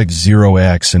Subject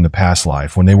 0x in the past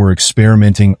life when they were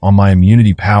experimenting on my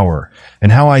immunity power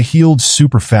and how I healed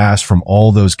super fast from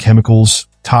all those chemicals,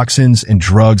 toxins, and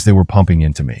drugs they were pumping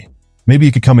into me. Maybe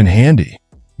it could come in handy.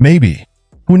 Maybe.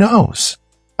 Who knows?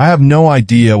 I have no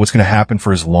idea what's going to happen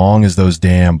for as long as those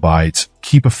damn bites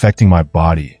keep affecting my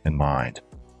body and mind.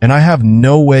 and I have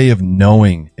no way of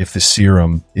knowing if the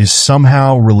serum is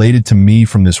somehow related to me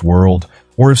from this world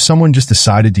or if someone just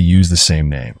decided to use the same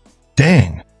name.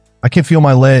 Dang, I can't feel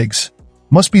my legs.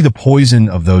 Must be the poison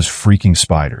of those freaking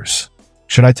spiders.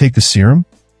 Should I take the serum?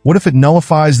 What if it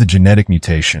nullifies the genetic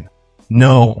mutation?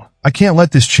 No, I can't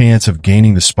let this chance of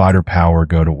gaining the spider power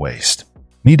go to waste.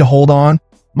 Need to hold on?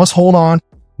 Must hold on?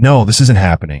 No, this isn't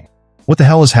happening. What the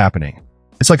hell is happening?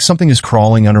 It's like something is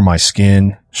crawling under my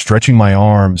skin, stretching my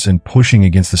arms, and pushing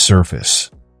against the surface.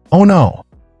 Oh no.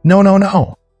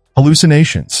 No.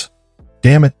 Hallucinations.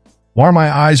 Damn it. Why are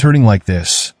my eyes hurting like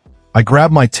this? I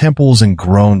grabbed my temples and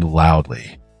groaned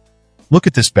loudly. Look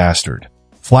at this bastard.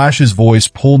 Flash's voice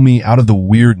pulled me out of the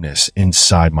weirdness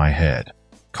inside my head.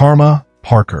 Karma,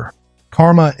 Parker.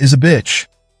 Karma is a bitch.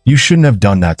 You shouldn't have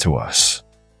done that to us.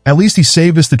 At least he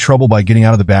saved us the trouble by getting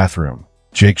out of the bathroom.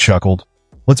 Jake chuckled.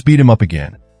 Let's beat him up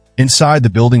again. Inside the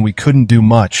building we couldn't do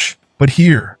much, but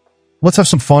here, let's have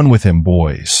some fun with him,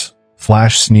 boys.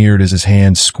 Flash sneered as his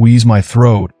hand squeezed my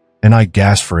throat and I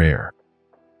gasped for air.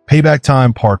 Payback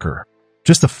time, Parker.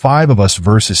 Just the 5 of us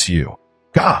versus you.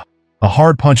 Gah! A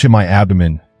hard punch in my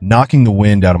abdomen, knocking the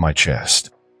wind out of my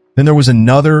chest. Then there was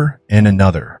another and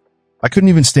another. I couldn't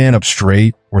even stand up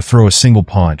straight or throw a single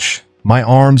punch. My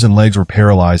arms and legs were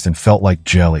paralyzed and felt like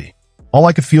jelly. All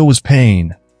I could feel was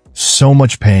pain. So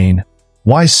much pain.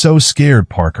 Why so scared,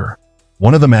 Parker?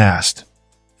 One of them asked.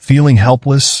 Feeling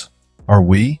helpless? Are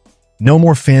we? No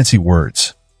more fancy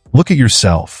words. Look at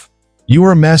yourself. You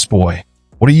are a mess, boy.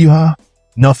 What are you, huh?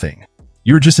 Nothing.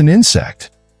 You're just an insect.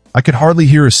 I could hardly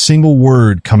hear a single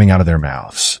word coming out of their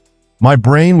mouths. My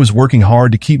brain was working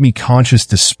hard to keep me conscious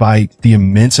despite the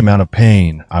immense amount of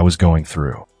pain I was going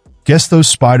through. Guess those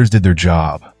spiders did their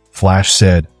job, Flash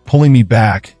said, pulling me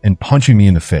back and punching me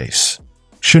in the face.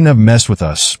 Shouldn't have messed with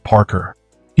us, Parker.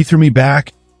 He threw me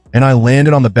back, and I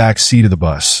landed on the back seat of the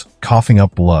bus, coughing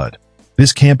up blood.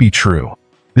 This can't be true.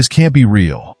 This can't be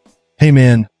real. Hey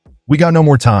man, we got no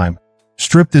more time.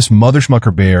 Strip this mother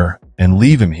schmucker bear and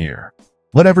leave him here.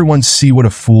 Let everyone see what a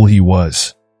fool he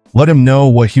was. Let him know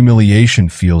what humiliation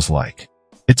feels like.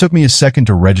 It took me a second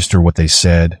to register what they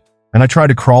said, and I tried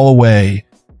to crawl away,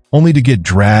 only to get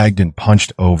dragged and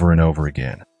punched over and over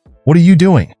again. What are you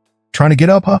doing? Trying to get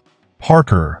up, huh?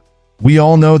 Parker, we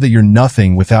all know that you're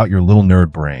nothing without your little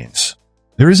nerd brains.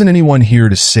 There isn't anyone here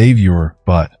to save your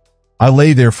butt. I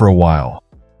lay there for a while,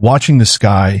 watching the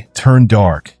sky turn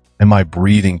dark and my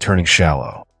breathing turning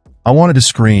shallow. I wanted to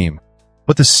scream,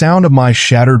 but the sound of my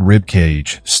shattered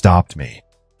ribcage stopped me.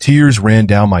 Tears ran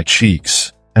down my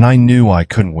cheeks, and I knew I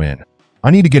couldn't win. I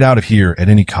need to get out of here at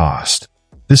any cost.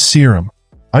 This serum.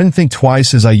 I didn't think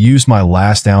twice as I used my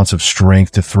last ounce of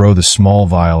strength to throw the small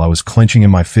vial I was clenching in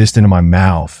my fist into my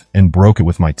mouth and broke it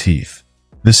with my teeth.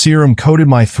 The serum coated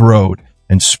my throat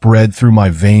and spread through my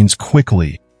veins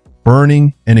quickly,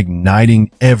 burning and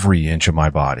igniting every inch of my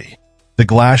body. The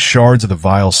glass shards of the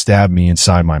vial stabbed me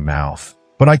inside my mouth,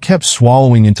 but I kept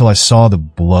swallowing until I saw the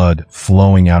blood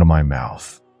flowing out of my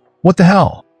mouth. What the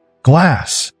hell?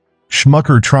 Glass.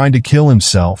 Schmucker trying to kill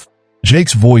himself.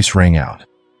 Jake's voice rang out.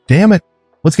 Damn it.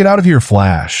 Let's get out of here,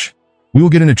 Flash. We will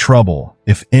get into trouble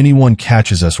if anyone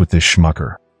catches us with this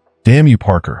schmucker. Damn you,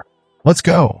 Parker. Let's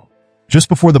go. Just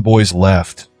before the boys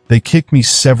left, they kicked me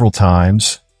several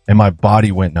times, and my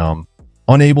body went numb,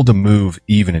 unable to move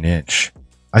even an inch.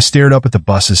 I stared up at the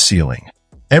bus's ceiling.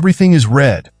 Everything is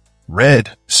red.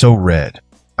 Red, so red.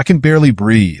 I can barely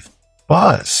breathe.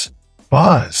 Buzz.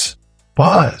 Buzz.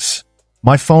 Buzz.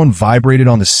 My phone vibrated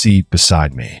on the seat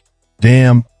beside me.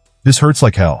 Damn, this hurts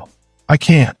like hell. I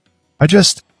can't.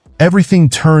 Everything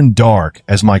turned dark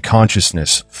as my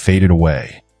consciousness faded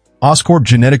away. Oscorp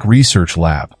Genetic Research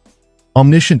Lab.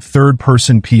 Omniscient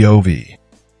third-person POV.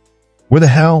 Where the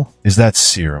hell is that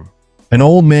serum? An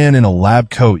old man in a lab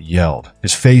coat yelled,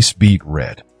 his face beat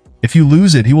red. If you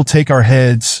lose it, he will take our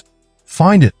heads.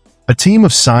 Find it. A team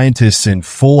of scientists in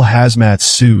full hazmat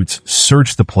suits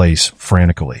searched the place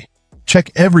frantically. Check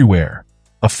everywhere.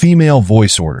 A female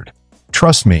voice ordered.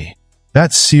 Trust me,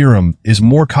 that serum is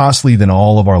more costly than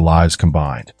all of our lives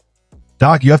combined.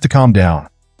 Doc, you have to calm down.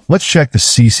 Let's check the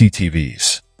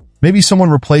CCTVs. Maybe someone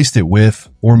replaced it with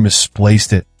or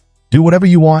misplaced it. Do whatever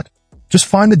you want. Just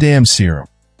find the damn serum.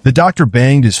 The doctor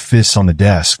banged his fists on the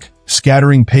desk,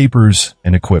 scattering papers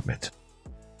and equipment.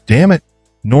 Damn it,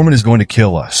 Norman is going to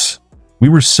kill us. We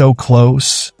were so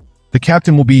close. The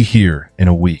captain will be here in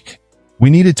a week. We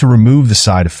needed to remove the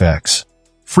side effects.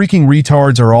 Freaking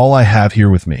retards are all I have here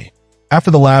with me.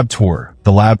 After the lab tour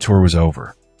was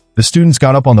over. The students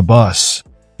got up on the bus,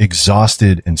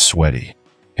 exhausted and sweaty.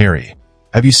 Harry,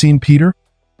 have you seen Peter?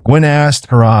 Gwen asked,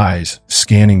 her eyes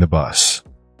scanning the bus.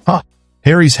 Huh,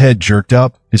 Harry's head jerked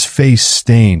up, his face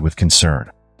stained with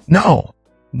concern. No,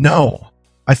 no,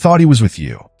 I thought he was with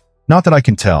you. Not that I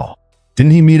can tell.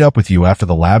 Didn't he meet up with you after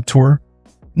the lab tour?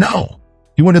 No,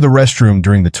 he went to the restroom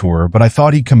during the tour, but I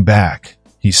thought he'd come back.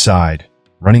 He sighed,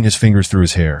 running his fingers through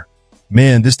his hair.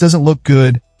 Man, this doesn't look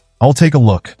good. I'll take a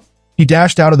look. He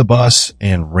dashed out of the bus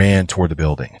and ran toward the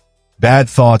building. Bad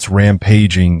thoughts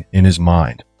rampaging in his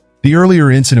mind. The earlier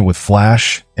incident with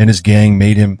Flash and his gang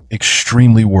made him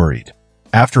extremely worried.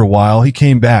 After a while, he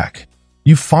came back.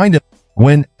 You find him?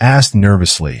 Gwen asked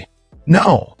nervously.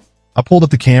 No. I pulled up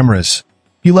the cameras.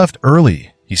 He left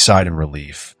early, he sighed in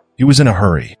relief. He was in a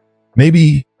hurry.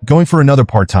 Maybe going for another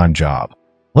part-time job.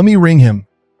 Let me ring him.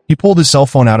 He pulled his cell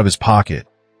phone out of his pocket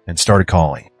and started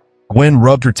calling. Gwen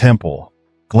rubbed her temple,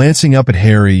 glancing up at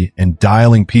Harry and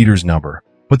dialing Peter's number,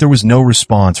 but there was no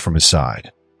response from his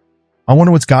side. I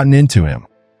wonder what's gotten into him.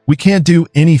 We can't do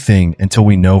anything until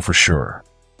we know for sure.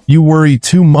 You worry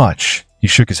too much. He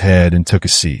shook his head and took a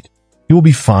seat. He will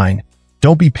be fine.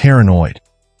 Don't be paranoid.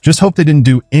 Just hope they didn't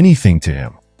do anything to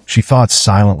him, she thought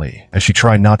silently as she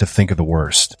tried not to think of the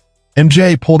worst.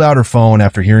 MJ pulled out her phone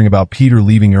after hearing about Peter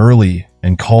leaving early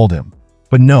and called him.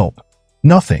 But nope,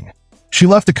 nothing. She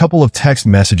left a couple of text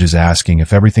messages asking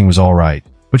if everything was all right,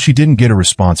 but she didn't get a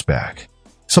response back.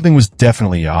 Something was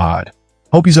definitely odd.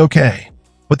 Hope he's okay.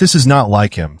 But this is not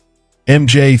like him.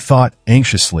 MJ thought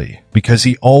anxiously because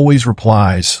he always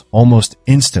replies almost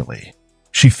instantly.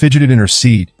 She fidgeted in her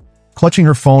seat, clutching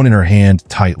her phone in her hand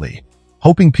tightly,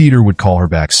 hoping Peter would call her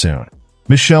back soon.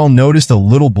 Michelle noticed a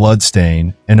little blood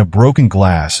stain and a broken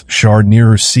glass shard near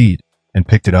her seat and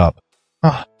picked it up.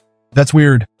 That's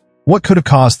weird. What could have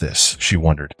caused this, she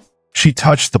wondered. She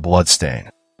touched the blood stain.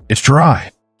 It's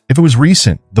dry. If it was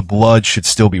recent, the blood should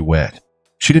still be wet.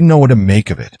 She didn't know what to make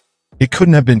of it. It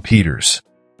couldn't have been Peter's.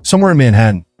 Somewhere in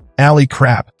Manhattan. Alley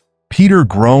crap. Peter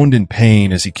groaned in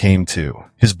pain as he came to,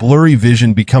 his blurry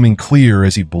vision becoming clear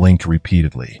as he blinked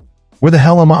repeatedly. Where the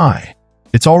hell am I?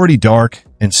 It's already dark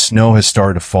and snow has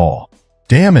started to fall.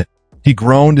 Damn it, he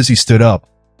groaned as he stood up,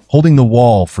 holding the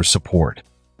wall for support.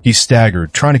 He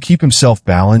staggered, trying to keep himself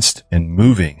balanced and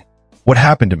moving. What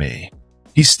happened to me?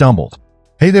 He stumbled.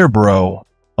 Hey there, bro.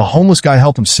 A homeless guy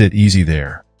helped him sit easy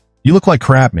there. You look like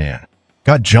crap, man.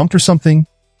 Got jumped or something?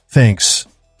 Thanks.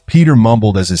 Peter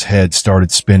mumbled as his head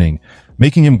started spinning,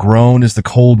 making him groan as the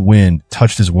cold wind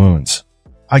touched his wounds.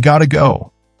 I gotta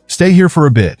go. Stay here for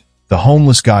a bit, the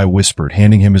homeless guy whispered,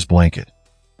 handing him his blanket.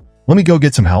 Let me go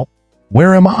get some help.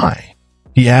 Where am I?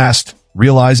 He asked,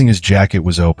 realizing his jacket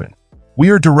was open. We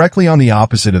are directly on the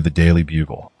opposite of the Daily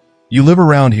Bugle. You live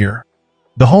around here?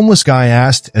 The homeless guy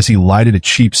asked as he lighted a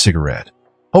cheap cigarette.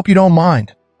 Hope you don't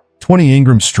mind. 20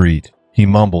 Ingram Street, he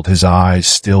mumbled, his eyes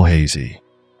still hazy.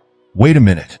 Wait a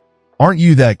minute. Aren't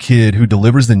you that kid who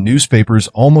delivers the newspapers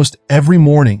almost every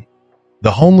morning?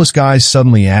 The homeless guy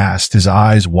suddenly asked, his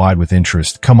eyes wide with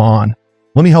interest. Come on,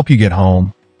 let me help you get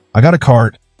home. I got a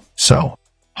cart. So,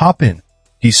 hop in.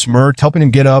 He smirked, helping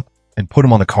him get up and put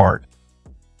him on the cart.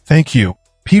 Thank you.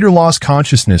 Peter lost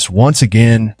consciousness once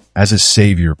again as his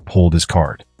savior pulled his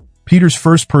cart. Peter's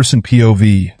first-person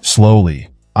POV, slowly.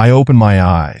 I open my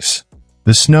eyes.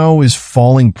 The snow is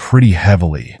falling pretty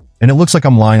heavily, and it looks like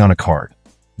I'm lying on a cart.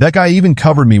 That guy even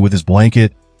covered me with his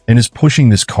blanket and is pushing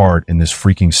this cart in this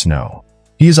freaking snow.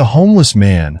 He is a homeless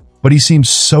man, but he seems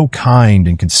so kind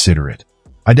and considerate.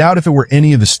 I doubt if it were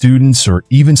any of the students or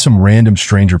even some random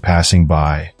stranger passing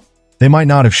by, they might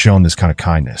not have shown this kind of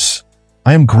kindness.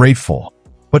 I am grateful,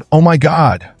 but oh my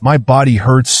God, my body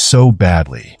hurts so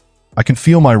badly. I can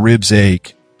feel my ribs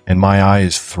ache and my eye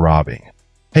is throbbing.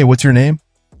 Hey, what's your name?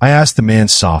 I asked the man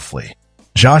softly.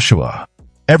 Joshua.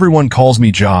 Everyone calls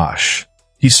me Josh.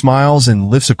 He smiles and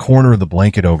lifts a corner of the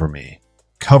blanket over me,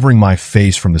 covering my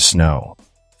face from the snow.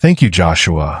 Thank you,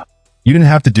 Joshua. You didn't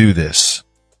have to do this,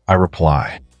 I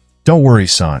reply. Don't worry,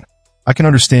 son. I can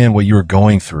understand what you are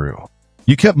going through.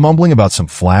 You kept mumbling about some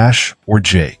Flash or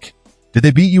Jake. Did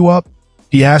they beat you up?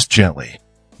 He asked gently.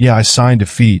 Yeah, I signed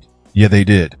defeat. Yeah, they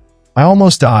did. I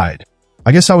almost died.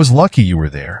 I guess I was lucky you were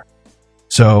there.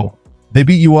 So, they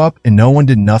beat you up and no one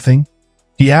did nothing?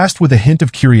 He asked with a hint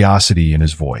of curiosity in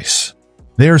his voice.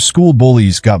 Their school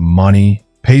bullies got money,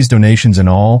 pays donations and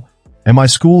all, and my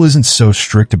school isn't so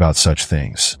strict about such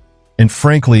things. And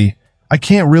frankly, I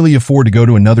can't really afford to go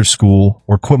to another school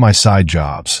or quit my side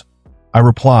jobs. I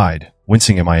replied,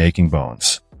 wincing at my aching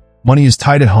bones. Money is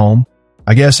tight at home.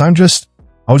 I guess I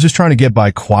was just trying to get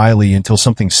by quietly until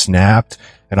something snapped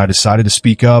and I decided to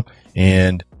speak up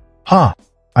and,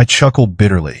 I chuckled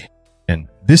bitterly. And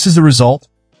this is the result?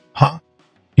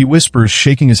 He whispers,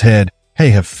 shaking his head. Hey,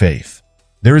 have faith.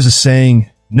 There is a saying,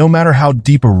 No matter how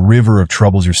deep a river of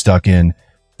troubles you're stuck in,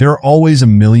 there are always a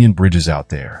million bridges out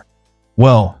there.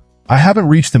 Well, I haven't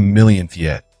reached the millionth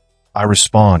yet, I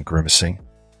respond, grimacing.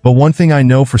 But one thing I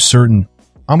know for certain,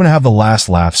 I'm gonna have the last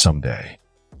laugh someday.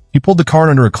 He pulled the cart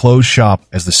under a closed shop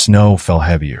as the snow fell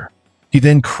heavier. He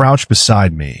then crouched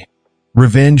beside me.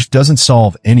 Revenge doesn't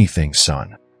solve anything,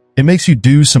 son. It makes you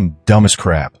do some dumbest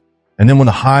crap. And then when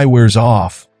the high wears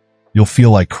off, you'll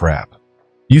feel like crap.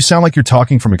 You sound like you're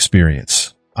talking from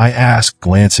experience, I asked,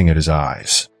 glancing at his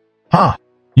eyes. Huh,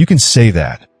 you can say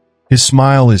that. His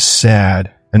smile is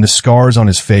sad, and the scars on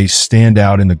his face stand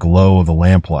out in the glow of the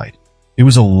lamplight. It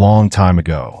was a long time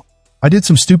ago. I did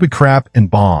some stupid crap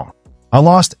and bomb. I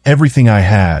lost everything I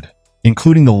had,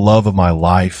 including the love of my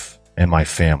life and my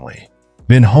family.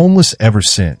 Been homeless ever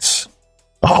since.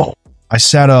 Oh, I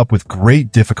sat up with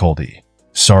great difficulty.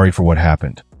 Sorry for what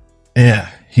happened.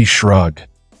 He shrugged.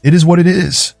 It is what it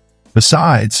is.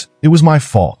 Besides, it was my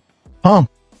fault.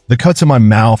 The cuts in my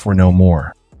mouth were no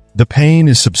more. The pain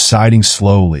is subsiding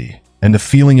slowly, and the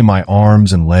feeling in my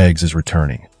arms and legs is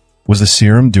returning. Was the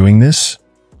serum doing this?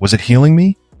 Was it healing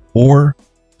me? Or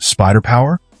spider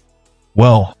power?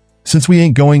 Well, since we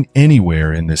ain't going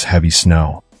anywhere in this heavy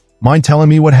snow, mind telling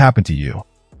me what happened to you?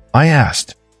 I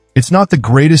asked. It's not the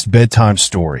greatest bedtime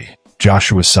story,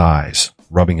 Joshua sighs,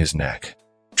 rubbing his neck.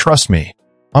 Trust me,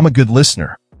 I'm a good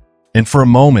listener. And for a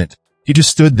moment, he just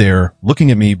stood there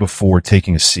looking at me before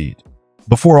taking a seat.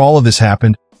 Before all of this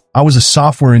happened, I was a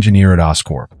software engineer at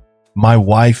Oscorp. My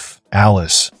wife,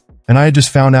 Alice, and I had just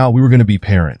found out we were going to be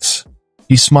parents.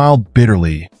 He smiled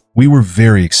bitterly. We were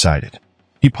very excited.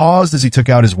 He paused as he took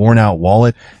out his worn-out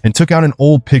wallet and took out an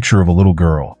old picture of a little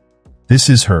girl. This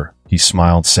is her, he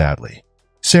smiled sadly.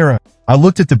 Sarah. I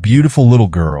looked at the beautiful little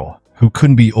girl, who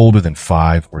couldn't be older than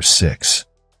 5 or 6.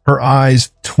 Her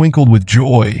eyes twinkled with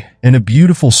joy, and a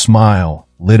beautiful smile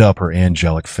lit up her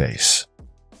angelic face.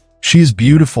 She is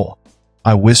beautiful,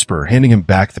 I whisper, handing him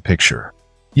back the picture.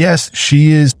 Yes,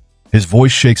 she is. His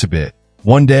voice shakes a bit.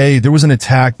 One day, there was an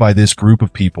attack by this group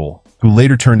of people, who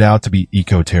later turned out to be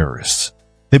eco-terrorists.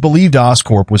 They believed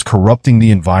Oscorp was corrupting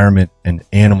the environment and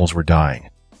animals were dying.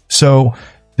 So,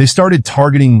 they started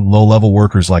targeting low-level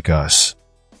workers like us,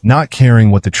 not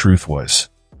caring what the truth was.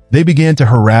 They began to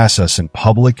harass us in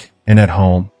public and at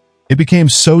home. It became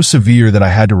so severe that I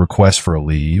had to request for a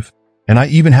leave, and I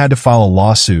even had to file a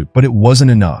lawsuit, but it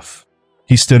wasn't enough.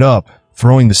 He stood up,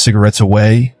 throwing the cigarettes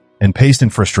away, and paced in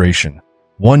frustration.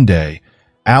 One day,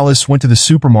 Alice went to the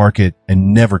supermarket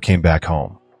and never came back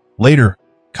home. Later,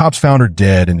 cops found her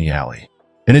dead in the alley,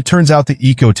 and it turns out the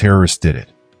eco-terrorists did it.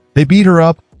 They beat her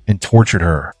up and tortured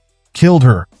her, killed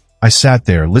her. I sat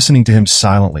there listening to him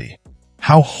silently.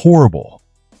 How horrible.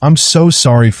 I'm so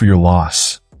sorry for your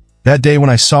loss. That day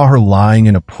when I saw her lying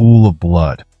in a pool of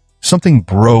blood, something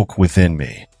broke within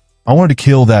me. I wanted to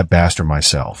kill that bastard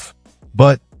myself.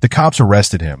 But the cops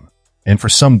arrested him, and for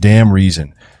some damn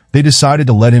reason, they decided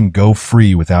to let him go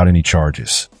free without any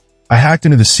charges. I hacked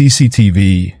into the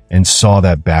CCTV and saw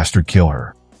that bastard kill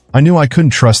her. I knew I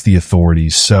couldn't trust the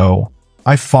authorities, so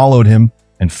I followed him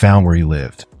and found where he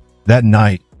lived. That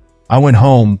night, I went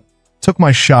home, took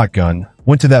my shotgun,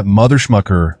 went to that mother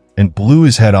schmucker, and blew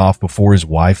his head off before his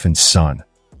wife and son.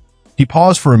 He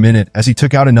paused for a minute as he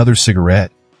took out another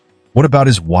cigarette. What about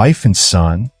his wife and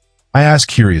son? I asked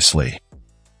curiously.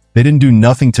 They didn't do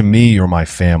nothing to me or my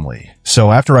family,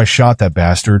 so after I shot that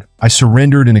bastard, I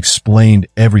surrendered and explained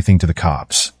everything to the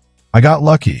cops. I got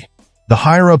lucky. The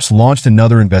higher-ups launched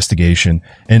another investigation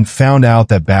and found out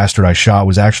that bastard I shot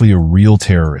was actually a real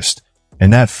terrorist,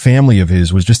 and that family of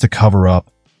his was just a cover-up.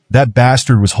 That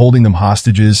bastard was holding them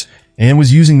hostages and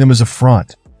was using them as a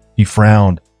front. He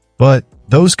frowned. But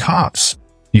those cops,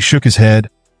 he shook his head.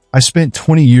 I spent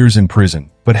 20 years in prison,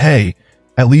 but hey,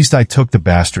 at least I took the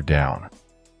bastard down.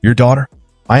 Your daughter?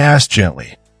 I asked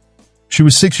gently. She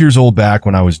was 6 years old back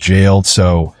when I was jailed,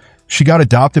 so she got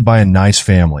adopted by a nice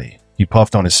family. He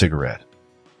puffed on his cigarette.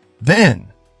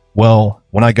 Then, well,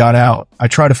 when I got out, I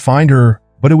tried to find her,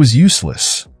 but it was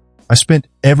useless. I spent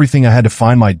everything I had to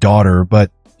find my daughter,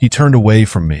 but he turned away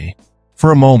from me.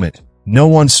 For a moment, no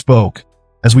one spoke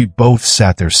as we both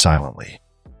sat there silently.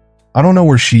 I don't know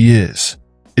where she is.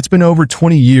 It's been over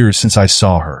 20 years since I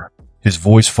saw her. His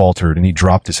voice faltered and he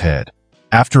dropped his head.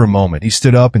 After a moment, he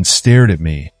stood up and stared at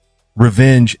me.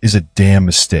 Revenge is a damn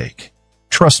mistake.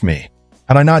 Trust me,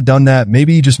 had I not done that,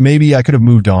 maybe, just maybe, I could have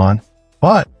moved on.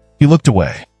 But he looked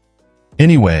away.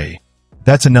 Anyway,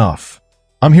 that's enough.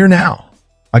 I'm here now.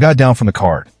 I got down from the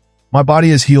cart. My body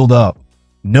has healed up.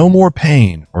 No more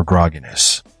pain or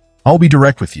grogginess. I'll be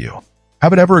direct with you.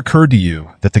 Have it ever occurred to you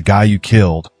that the guy you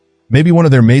killed, maybe one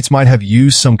of their mates might have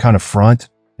used some kind of front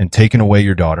and taken away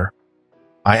your daughter?"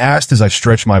 I asked as I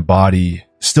stretched my body,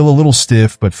 still a little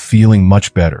stiff but feeling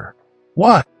much better.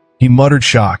 "What?" he muttered,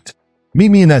 shocked. "Meet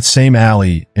me in that same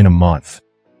alley in a month.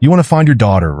 You want to find your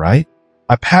daughter, right?"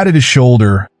 I patted his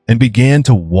shoulder and began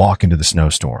to walk into the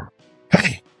snowstorm.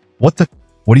 "Hey, what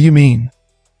do you mean?"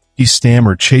 he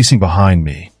stammered, chasing behind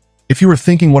me. "If you were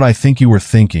thinking what I think you were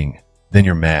thinking, then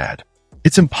you're mad.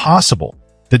 It's impossible.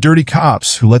 The dirty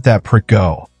cops who let that prick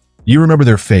go. You remember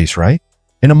their face, right?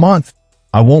 In a month.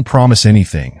 I won't promise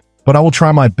anything, but I will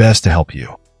try my best to help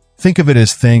you. Think of it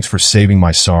as thanks for saving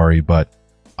my sorry, but..."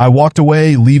 I walked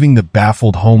away, leaving the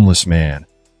baffled homeless man,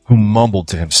 who mumbled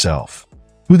to himself.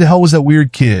 Who the hell was that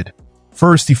weird kid?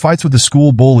 First, he fights with the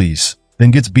school bullies,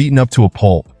 then gets beaten up to a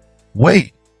pulp.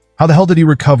 Wait, how the hell did he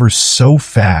recover so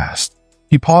fast?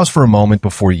 He paused for a moment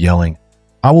before yelling,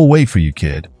 "I will wait for you,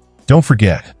 kid. Don't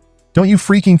forget. Don't you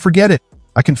freaking forget it.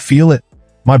 I can feel it.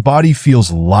 My body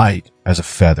feels light as a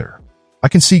feather. I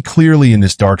can see clearly in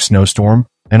this dark snowstorm,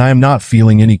 and I am not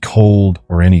feeling any cold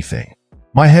or anything.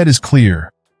 My head is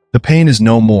clear. The pain is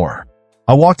no more."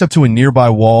 I walked up to a nearby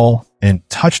wall and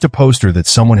touched a poster that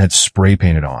someone had spray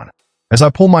painted on. As I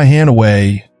pulled my hand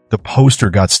away, the poster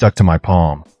got stuck to my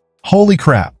palm. Holy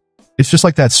crap. It's just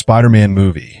like that Spider-Man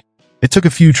movie. It took a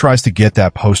few tries to get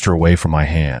that poster away from my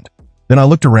hand. Then I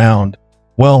looked around.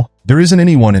 Well, there isn't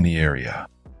anyone in the area.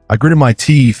 I gritted my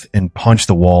teeth and punched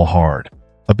the wall hard.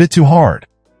 A bit too hard.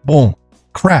 Boom.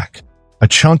 Crack. A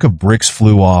chunk of bricks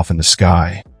flew off in the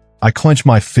sky. I clenched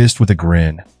my fist with a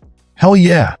grin. Hell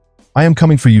yeah. I am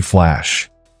coming for you, Flash.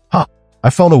 Huh. I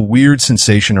felt a weird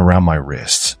sensation around my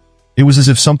wrists. It was as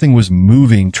if something was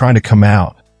moving, trying to come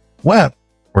out. Web.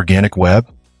 Organic web?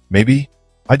 Maybe?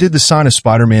 I did the sign of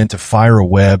Spider-Man to fire a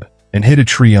web and hit a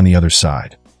tree on the other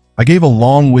side. I gave a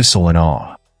long whistle in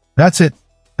awe. That's it.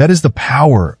 That is the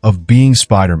power of being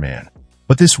Spider-Man.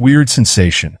 But this weird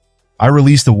sensation. I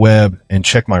released the web and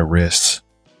checked my wrists.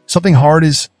 Something hard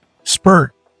is...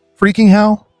 Spurt. Freaking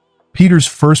hell? Peter's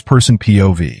first-person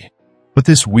POV. But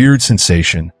this weird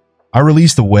sensation. I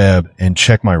released the web and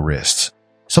checked my wrists.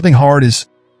 Something hard is...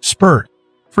 Spurt.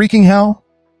 Freaking hell?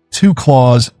 2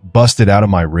 claws busted out of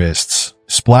my wrists,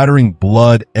 splattering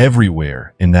blood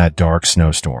everywhere in that dark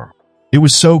snowstorm. It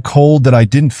was so cold that I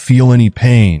didn't feel any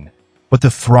pain, but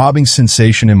the throbbing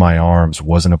sensation in my arms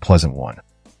wasn't a pleasant one.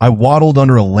 I waddled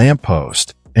under a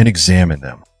lamppost and examined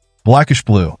them. Blackish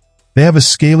blue. They have a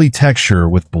scaly texture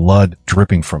with blood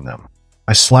dripping from them.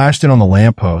 I slashed it on the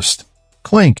lamppost.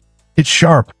 Clink. It's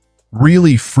sharp.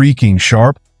 Really freaking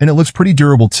sharp, and it looks pretty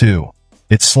durable too.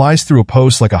 It sliced through a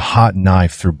post like a hot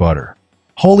knife through butter.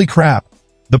 Holy crap.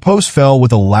 The post fell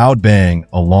with a loud bang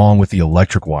along with the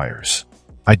electric wires.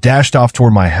 I dashed off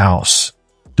toward my house.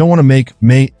 Don't want to make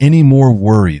May any more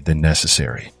worried than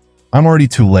necessary. I'm already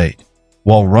too late.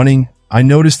 While running, I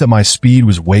noticed that my speed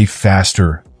was way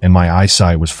faster and my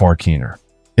eyesight was far keener.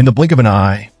 In the blink of an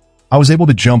eye, I was able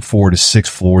to jump 4 to 6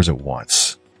 floors at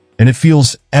once. And it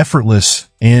feels effortless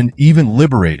and even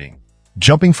liberating,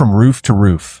 jumping from roof to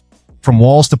roof, from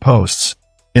walls to posts.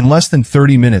 In less than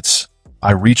 30 minutes,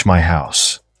 I reached my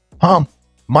house.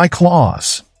 My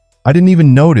claws. I didn't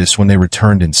even notice when they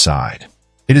returned inside.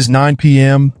 It is 9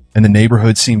 p.m. and the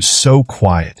neighborhood seems so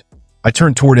quiet. I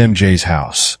turned toward MJ's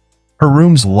house. Her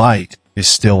room's light is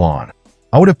still on.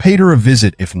 I would have paid her a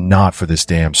visit if not for this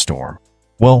damn storm.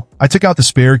 Well, I took out the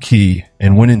spare key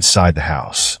and went inside the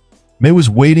house. May was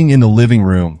waiting in the living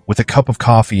room with a cup of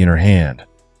coffee in her hand,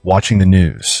 watching the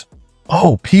news.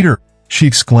 "Oh, Peter," she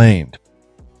exclaimed.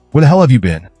 "Where the hell have you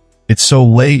been? It's so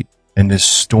late, and this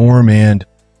storm and..."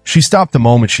 She stopped the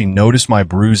moment she noticed my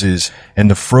bruises and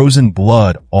the frozen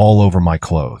blood all over my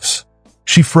clothes.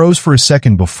 She froze for a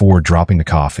second before dropping the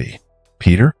coffee.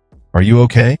 "Peter, are you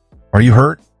okay? Are you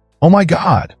hurt? Oh my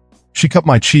God." She cupped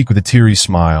my cheek with a teary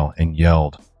smile and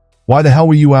yelled, "Why the hell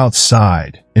were you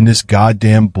outside in this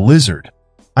goddamn blizzard?"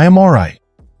 "I am alright.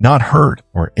 Not hurt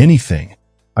or anything.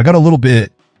 I got a little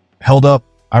bit held up,"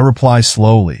 I replied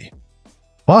slowly.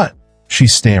 "But," she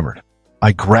stammered.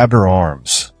 I grabbed her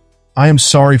arms. "I am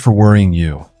sorry for worrying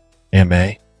you, Aunt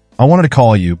May. I wanted to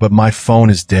call you, but my phone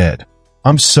is dead.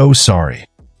 I'm so sorry."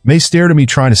 May stared at me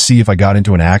trying to see if I got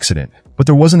into an accident, but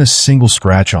there wasn't a single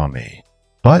scratch on me.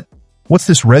 "But, what's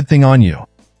this red thing on you?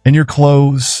 And your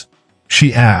clothes?"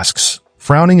 she asks,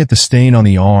 frowning at the stain on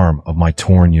the arm of my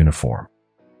torn uniform.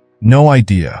 "No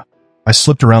idea. I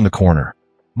slipped around the corner.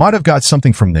 Might have got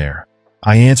something from there,"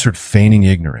 I answered, feigning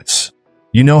ignorance.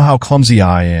 "You know how clumsy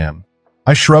I am."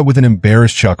 I shrugged with an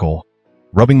embarrassed chuckle,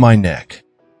 rubbing my neck.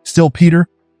 "Still, Peter,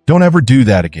 don't ever do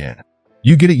that again.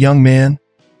 You get it, young man?"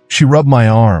 She rubbed my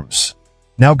arms.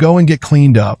 "Now go and get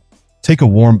cleaned up. Take a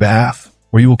warm bath,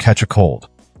 or you will catch a cold."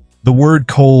 The word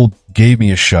cold gave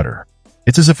me a shudder.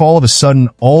 It's as if all of a sudden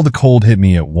all the cold hit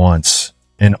me at once,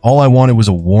 and all I wanted was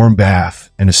a warm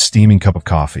bath and a steaming cup of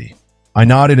coffee. I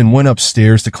nodded and went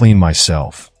upstairs to clean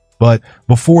myself. But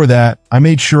before that, I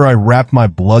made sure I wrapped my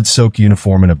blood-soaked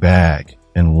uniform in a bag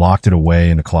and locked it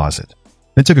away in the closet.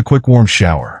 Then took a quick warm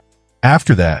shower.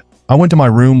 After that, I went to my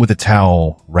room with a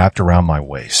towel wrapped around my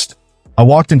waist. I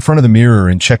walked in front of the mirror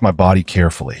and checked my body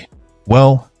carefully.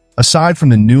 Well, aside from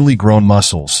the newly grown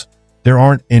muscles, there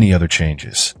aren't any other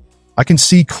changes. I can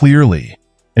see clearly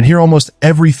and hear almost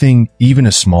everything, even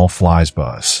a small fly's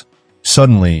buzz.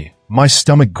 Suddenly, my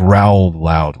stomach growled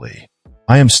loudly.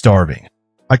 I am starving.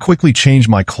 I quickly changed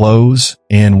my clothes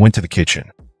and went to the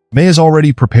kitchen. May has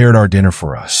already prepared our dinner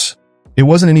for us. It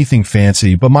wasn't anything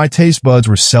fancy, but my taste buds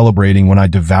were celebrating when I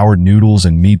devoured noodles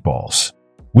and meatballs.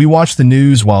 We watched the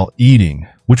news while eating,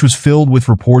 which was filled with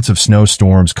reports of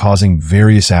snowstorms causing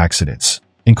various accidents,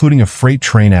 including a freight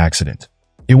train accident.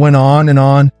 It went on and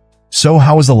on. So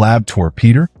how was the lab tour,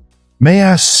 Peter? May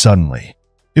asked suddenly.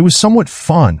 It was somewhat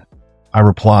fun, I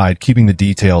replied, keeping the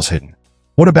details hidden.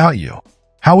 What about you?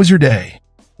 How was your day?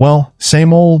 Well,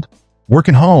 same old,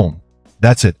 working home.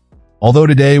 That's it. Although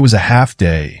today was a half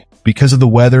day, because of the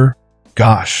weather,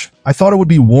 gosh, I thought it would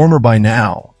be warmer by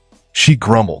now. She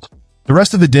grumbled. The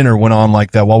rest of the dinner went on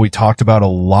like that while we talked about a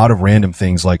lot of random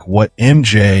things like what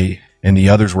MJ and the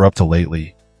others were up to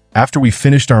lately. After we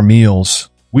finished our meals,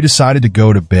 we decided to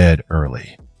go to bed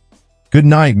early. Good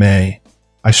night, May.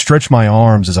 I stretched my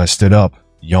arms as I stood up,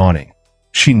 yawning.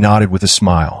 She nodded with a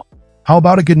smile. How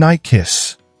about a goodnight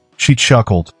kiss? She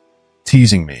chuckled,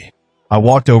 teasing me. I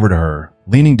walked over to her,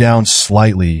 leaning down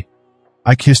slightly.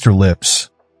 I kissed her lips.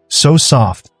 So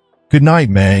soft. Good night,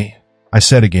 May, I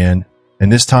said again,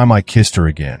 and this time I kissed her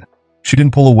again. She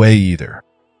didn't pull away either.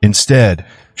 Instead,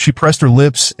 she pressed her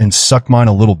lips and sucked mine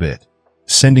a little bit,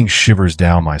 sending shivers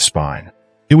down my spine.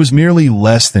 It was merely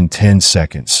less than 10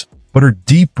 seconds, but her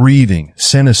deep breathing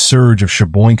sent a surge of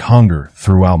shaboink hunger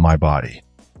throughout my body.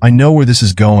 I know where this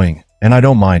is going, and I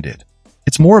don't mind it.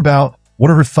 It's more about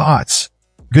what are her thoughts.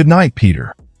 Good night,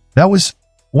 Peter. That was,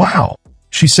 wow,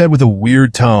 she said with a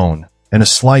weird tone, and a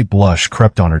slight blush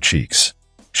crept on her cheeks.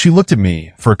 She looked at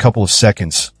me for a couple of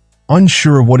seconds,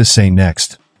 unsure of what to say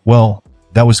next. Well,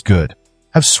 that was good.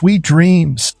 Have sweet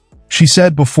dreams, she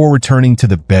said before returning to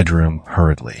the bedroom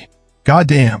hurriedly.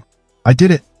 Goddamn, I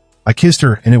did it. I kissed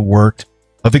her and it worked.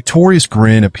 A victorious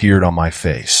grin appeared on my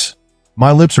face.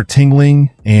 My lips are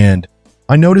tingling and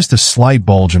I noticed a slight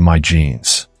bulge in my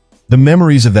jeans. The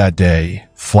memories of that day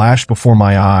flashed before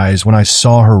my eyes when I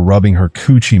saw her rubbing her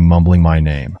coochie, mumbling my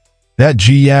name. That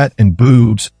G-at and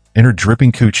boobs and her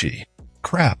dripping coochie.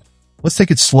 Crap, let's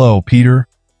take it slow, Peter.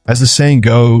 As the saying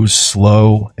goes,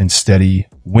 slow and steady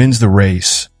wins the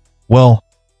race. Well,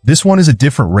 this one is a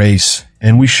different race,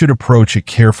 and we should approach it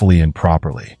carefully and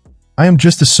properly. I am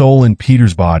just a soul in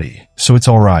Peter's body, so it's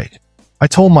all right. I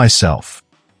told myself.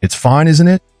 It's fine, isn't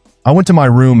it? I went to my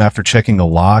room after checking the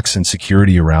locks and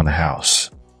security around the house.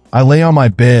 I lay on my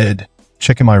bed,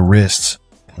 checking my wrists.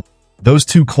 Those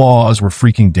two claws were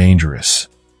freaking dangerous.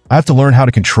 I have to learn how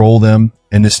to control them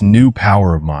and this new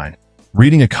power of mine.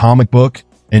 Reading a comic book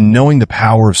and knowing the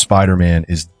power of Spider-Man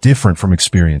is different from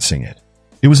experiencing it.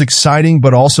 It was exciting,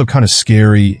 but also kind of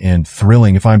scary and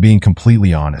thrilling if I'm being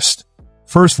completely honest.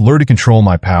 First, learn to control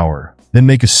my power, then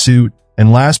make a suit,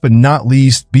 and last but not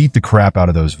least, beat the crap out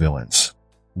of those villains.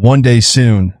 One day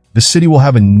soon, the city will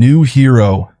have a new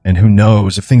hero, and who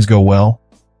knows, if things go well,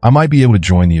 I might be able to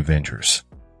join the Avengers.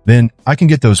 Then I can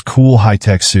get those cool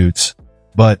high-tech suits.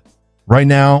 But right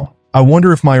now, I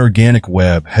wonder if my organic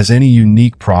web has any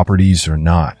unique properties or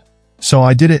not. So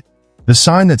I did it. The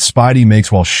sign that Spidey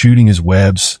makes while shooting his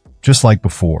webs, just like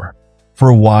before. For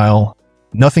a while,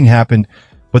 nothing happened,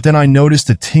 but then I noticed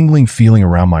a tingling feeling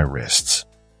around my wrists.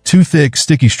 Two thick,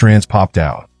 sticky strands popped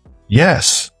out.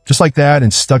 Yes, just like that,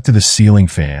 and stuck to the ceiling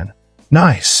fan.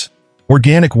 Nice.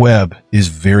 Organic web is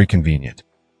very convenient.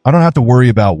 I don't have to worry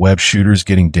about web shooters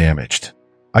getting damaged.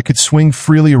 I could swing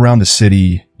freely around the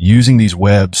city using these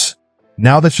webs.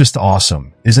 Now that's just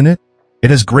awesome, isn't it? It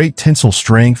has great tensile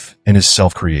strength and is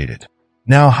self-created.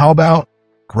 Now how about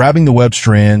grabbing the web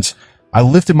strands? I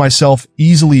lifted myself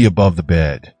easily above the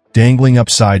bed, dangling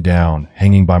upside down,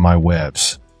 hanging by my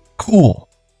webs. Cool.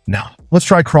 Now, let's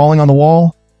try crawling on the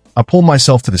wall. I pulled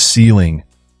myself to the ceiling,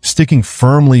 sticking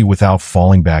firmly without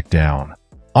falling back down.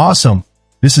 Awesome.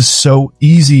 This is so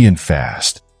easy and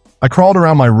fast. I crawled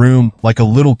around my room like a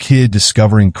little kid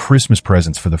discovering Christmas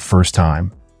presents for the first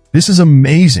time. This is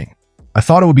amazing. I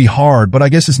thought it would be hard, but I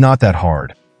guess it's not that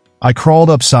hard. I crawled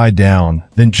upside down,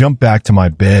 then jumped back to my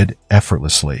bed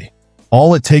effortlessly.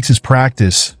 All it takes is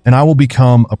practice, and I will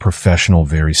become a professional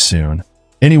very soon.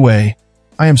 Anyway,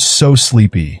 I am so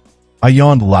sleepy. I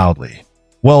yawned loudly.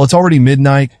 Well, it's already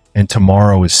midnight, and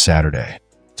tomorrow is Saturday.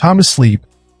 Time to sleep.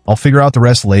 I'll figure out the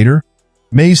rest later.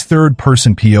 May's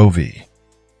third-person POV.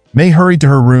 May hurried to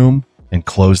her room and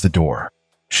closed the door.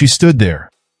 She stood there,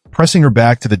 pressing her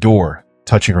back to the door,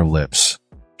 touching her lips.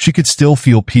 She could still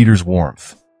feel Peter's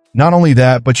warmth. Not only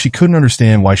that, but she couldn't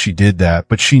understand why she did that,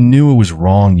 but she knew it was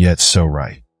wrong yet so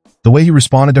right. The way he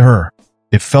responded to her,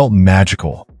 it felt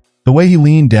magical. The way he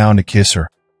leaned down to kiss her.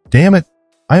 Damn it,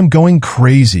 I am going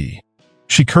crazy.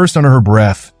 She cursed under her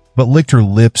breath, but licked her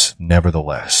lips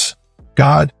nevertheless.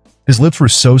 God, his lips were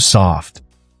so soft.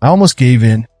 I almost gave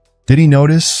in. Did he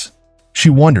notice? She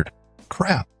wondered.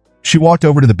 Crap. She walked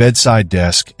over to the bedside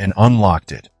desk and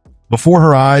unlocked it. Before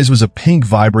her eyes was a pink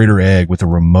vibrator egg with a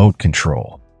remote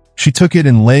control. She took it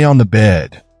and lay on the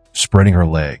bed, spreading her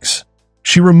legs.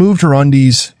 She removed her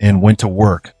undies and went to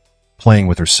work, playing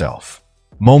with herself.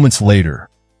 Moments later,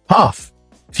 Huff!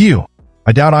 Phew!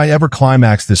 I doubt I ever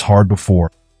climaxed this hard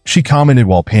before, she commented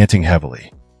while panting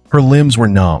heavily. Her limbs were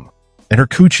numb, and her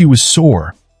coochie was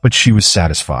sore, but she was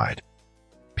satisfied.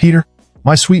 Peter,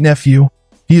 my sweet nephew,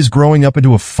 he is growing up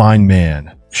into a fine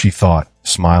man, she thought,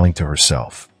 smiling to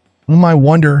herself. I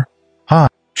wonder,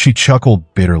 she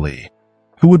chuckled bitterly.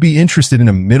 Who would be interested in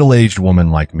a middle-aged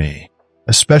woman like me?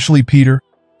 Especially Peter.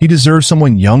 He deserves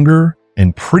someone younger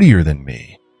and prettier than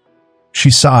me.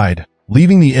 She sighed,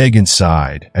 leaving the egg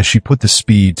inside as she put the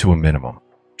speed to a minimum.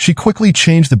 She quickly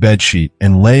changed the bedsheet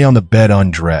and lay on the bed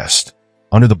undressed,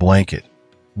 under the blanket,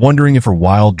 wondering if her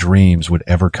wild dreams would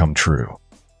ever come true.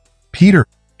 Peter,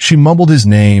 she mumbled his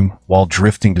name while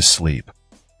drifting to sleep.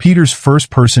 Peter's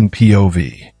first-person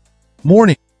POV.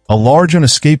 Morning. A large one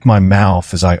escaped my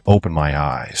mouth as I opened my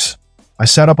eyes. I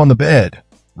sat up on the bed,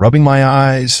 rubbing my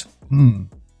eyes.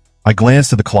 I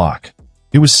glanced at the clock.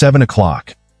 It was 7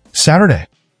 o'clock. Saturday.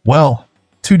 Well,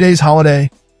 2 days holiday.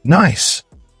 Nice.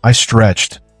 I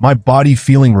stretched, my body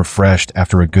feeling refreshed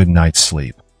after a good night's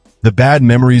sleep. The bad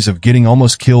memories of getting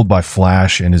almost killed by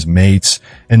Flash and his mates,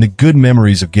 and the good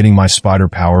memories of getting my spider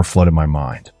power flooded my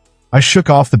mind. I shook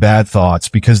off the bad thoughts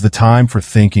because the time for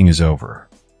thinking is over.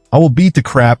 I will beat the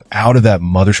crap out of that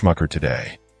mother schmucker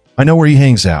today. I know where he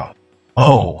hangs out.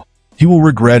 Oh, he will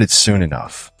regret it soon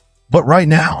enough. But right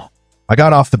now, I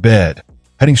got off the bed,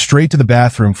 heading straight to the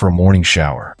bathroom for a morning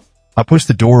shower. I pushed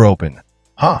the door open.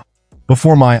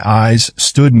 Before my eyes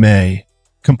stood May,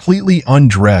 completely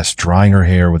undressed, drying her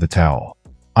hair with a towel.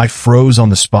 I froze on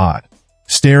the spot,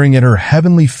 staring at her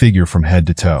heavenly figure from head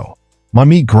to toe. My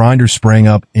meat grinder sprang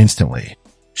up instantly.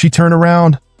 She turned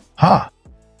around.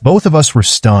 Both of us were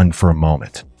stunned for a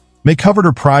moment. May covered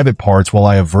her private parts while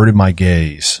I averted my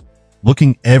gaze,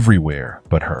 looking everywhere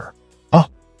but her.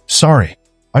 Sorry.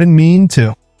 I didn't mean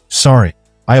to. Sorry.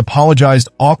 I apologized,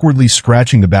 awkwardly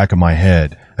scratching the back of my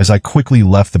head as I quickly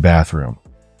left the bathroom,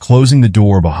 closing the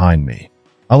door behind me.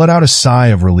 I let out a sigh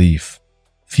of relief.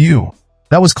 Phew,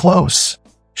 that was close.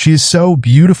 She is so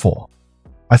beautiful,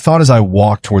 I thought as I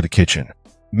walked toward the kitchen.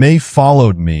 May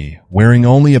followed me, wearing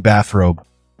only a bathrobe.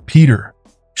 Peter,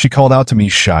 she called out to me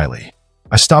shyly.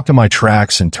 I stopped in my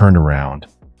tracks and turned around.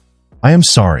 I am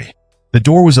sorry. The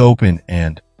door was open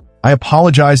and I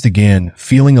apologized again,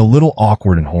 feeling a little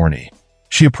awkward and horny.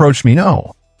 She approached me.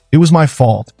 No, it was my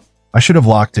fault. I should have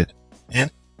locked it.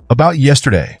 And about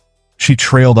yesterday, she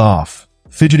trailed off,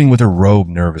 fidgeting with her robe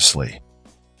nervously.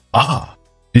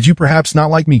 Did you perhaps not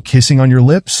like me kissing on your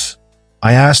lips?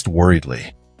 I asked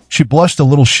worriedly. She blushed a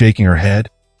little, shaking her head.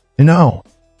 No,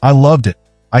 I loved it.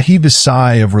 I heaved a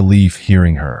sigh of relief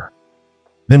hearing her.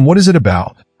 Then what is it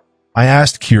about? I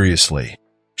asked curiously.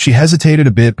 She hesitated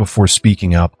a bit before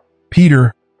speaking up.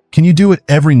 Peter, can you do it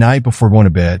every night before going to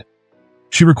bed?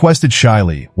 She requested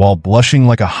shyly, while blushing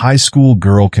like a high school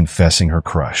girl confessing her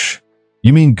crush.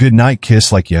 You mean goodnight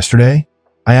kiss like yesterday?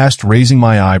 I asked, raising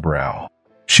my eyebrow.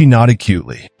 She nodded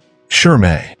cutely. Sure,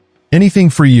 May. Anything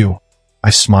for you. I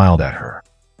smiled at her.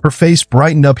 Her face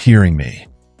brightened up hearing me.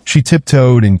 She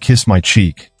tiptoed and kissed my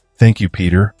cheek. Thank you,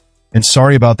 Peter. And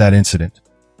sorry about that incident.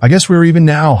 I guess we're even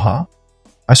now, huh?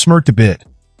 I smirked a bit.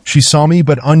 She saw me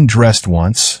but undressed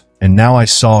once, and now I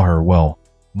saw her, well,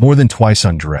 more than twice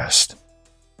undressed.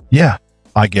 Yeah,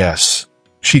 I guess.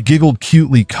 She giggled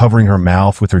cutely, covering her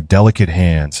mouth with her delicate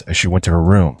hands as she went to her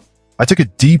room. I took a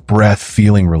deep breath,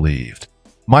 feeling relieved.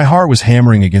 My heart was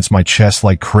hammering against my chest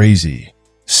like crazy,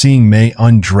 seeing May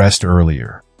undressed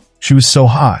earlier. She was so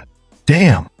hot.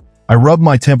 Damn. I rubbed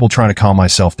my temple trying to calm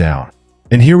myself down.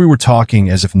 And here we were talking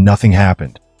as if nothing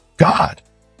happened. God,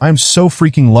 I am so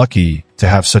freaking lucky to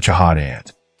have such a hot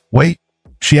aunt. Wait,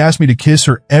 She asked me to kiss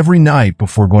her every night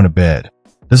before going to bed.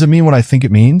 Does it mean what I think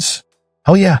it means?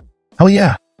 Hell yeah. Hell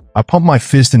yeah. I pumped my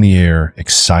fist in the air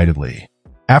excitedly.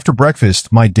 After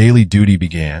breakfast, my daily duty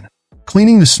began.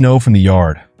 Cleaning the snow from the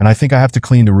yard, and I think I have to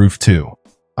clean the roof too.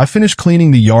 I finished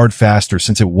cleaning the yard faster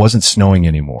since it wasn't snowing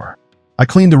anymore. I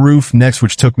cleaned the roof next,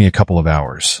 which took me a couple of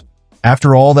hours.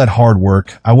 After all that hard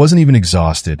work, I wasn't even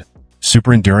exhausted.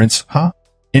 Super endurance, huh?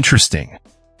 Interesting.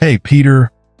 Hey,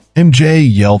 Peter. MJ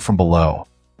yelled from below.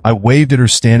 I waved at her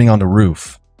standing on the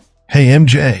roof. Hey,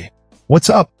 MJ. What's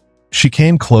up? She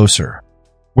came closer.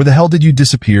 Where the hell did you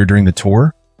disappear during the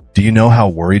tour? Do you know how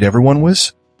worried everyone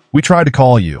was? We tried to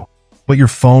call you, but your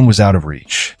phone was out of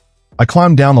reach. I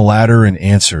climbed down the ladder and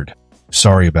answered.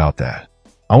 Sorry about that.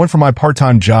 I went for my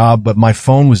part-time job, but my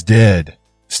phone was dead.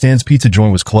 Stan's pizza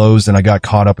joint was closed and I got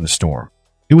caught up in the storm.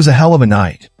 It was a hell of a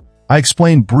night. I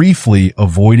explained briefly,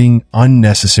 avoiding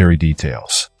unnecessary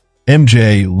details.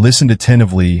 MJ listened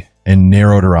attentively and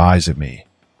narrowed her eyes at me.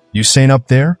 You sane up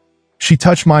there? She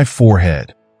touched my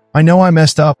forehead. I know I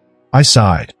messed up. I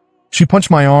sighed. She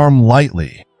punched my arm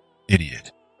lightly.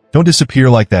 Idiot. Don't disappear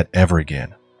like that ever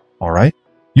again. All right?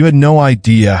 You had no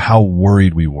idea how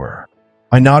worried we were.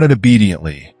 I nodded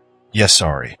obediently. Yes,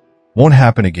 sorry. Won't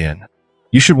happen again.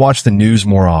 You should watch the news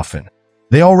more often.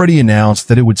 They already announced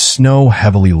that it would snow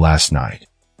heavily last night.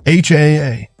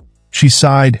 HAA. She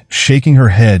sighed, shaking her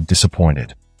head,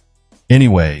 disappointed.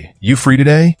 Anyway, you free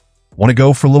today? Want to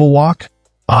go for a little walk?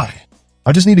 I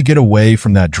just need to get away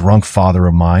from that drunk father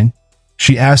of mine.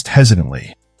 She asked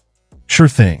hesitantly. Sure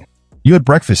thing. You had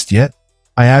breakfast yet?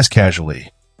 I asked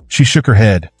casually. She shook her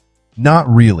head. Not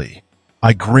really.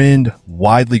 I grinned,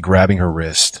 widely grabbing her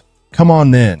wrist. Come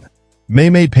on then. May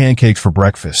made pancakes for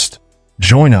breakfast.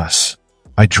 Join us.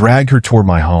 I dragged her toward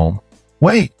my home.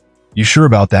 Wait, you sure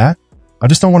about that? I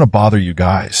just don't want to bother you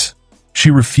guys.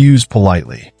 She refused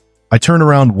politely. I turned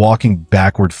around, walking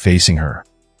backward, facing her.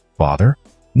 Bother?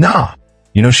 Nah.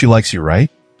 You know she likes you, right?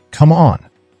 Come on.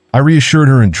 I reassured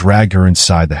her and dragged her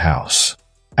inside the house.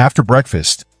 After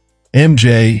breakfast,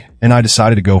 MJ and I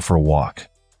decided to go for a walk.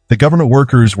 The government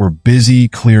workers were busy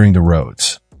clearing the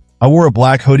roads. I wore a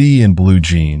black hoodie and blue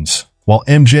jeans, while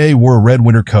MJ wore a red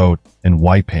winter coat and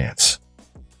white pants.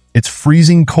 It's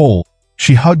freezing cold.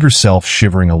 She hugged herself,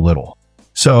 shivering a little.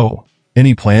 So,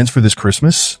 any plans for this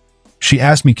Christmas? She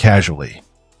asked me casually.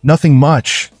 Nothing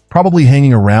much, probably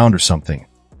hanging around or something.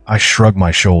 I shrugged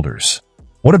my shoulders.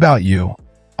 What about you?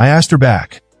 I asked her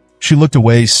back. She looked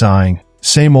away, sighing.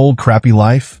 Same old crappy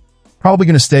life? Probably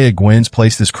gonna stay at Gwen's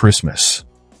place this Christmas.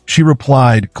 She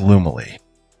replied gloomily.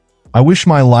 I wish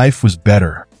my life was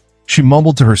better. She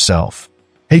mumbled to herself.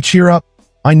 Hey, cheer up.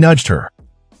 I nudged her.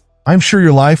 I'm sure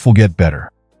your life will get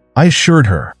better. I assured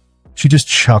her. She just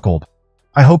chuckled.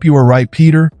 I hope you are right,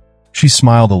 Peter. She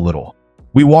smiled a little.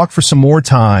 We walked for some more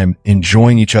time,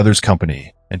 enjoying each other's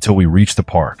company, until we reached the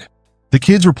park. The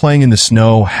kids were playing in the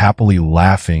snow, happily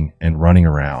laughing and running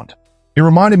around. It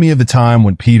reminded me of the time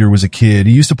when Peter was a kid.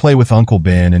 He used to play with Uncle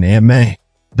Ben and Aunt May.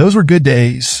 Those were good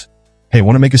days. Hey,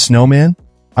 want to make a snowman?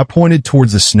 I pointed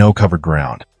towards the snow-covered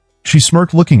ground. She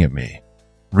smirked, looking at me.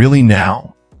 Really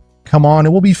now? Come on, it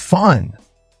will be fun.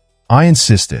 I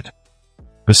insisted.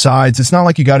 Besides, it's not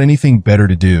like you got anything better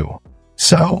to do.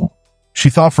 So? She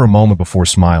thought for a moment before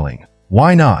smiling.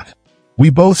 Why not? We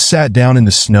both sat down in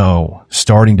the snow,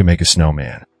 starting to make a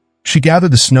snowman. She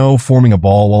gathered the snow, forming a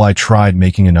ball, while I tried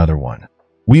making another one.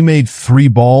 We made 3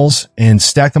 balls and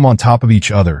stacked them on top of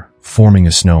each other, forming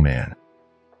a snowman.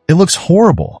 It looks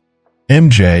horrible,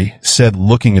 MJ said,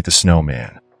 looking at the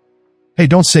snowman. Hey,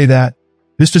 don't say that.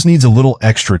 This just needs a little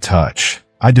extra touch.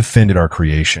 I defended our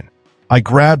creation. I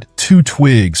grabbed 2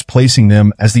 twigs, placing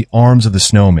them as the arms of the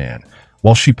snowman,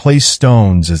 while she placed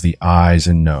stones as the eyes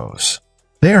and nose.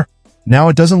 There, now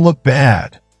it doesn't look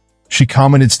bad, she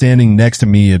commented, standing next to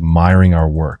me, admiring our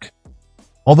work.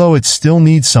 Although it still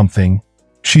needs something,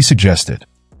 she suggested.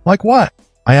 Like what?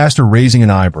 I asked her, raising an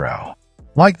eyebrow.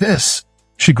 Like this.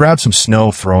 She grabbed some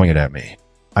snow, throwing it at me.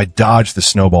 I dodged the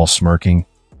snowball, smirking.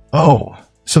 Oh,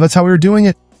 so that's how we were doing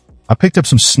it? I picked up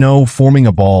some snow, forming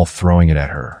a ball, throwing it at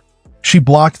her. She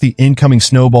blocked the incoming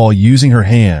snowball using her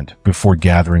hand before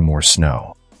gathering more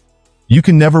snow. You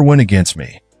can never win against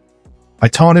me. I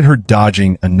taunted her,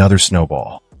 dodging another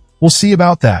snowball. We'll see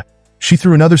about that. She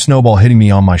threw another snowball, hitting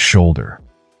me on my shoulder.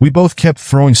 We both kept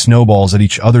throwing snowballs at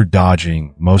each other,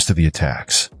 dodging most of the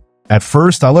attacks. At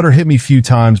first, I let her hit me a few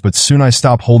times, but soon I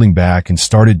stopped holding back and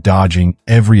started dodging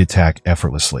every attack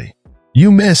effortlessly.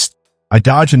 You missed. I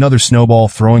dodged another snowball,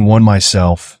 throwing one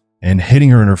myself and hitting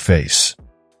her in her face.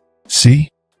 See?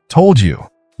 Told you.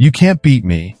 You can't beat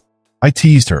me. I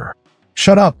teased her.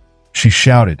 Shut up, she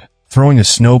shouted, throwing a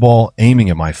snowball aiming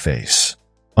at my face.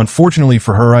 Unfortunately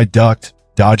for her, I ducked,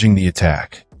 dodging the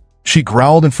attack. She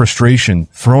growled in frustration,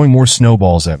 throwing more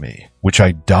snowballs at me, which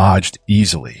I dodged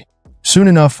easily. Soon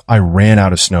enough, I ran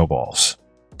out of snowballs.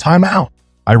 Time out.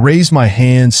 I raised my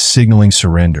hands, signaling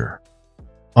surrender.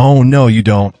 Oh, no, you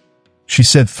don't, she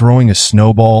said, throwing a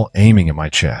snowball aiming at my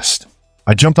chest.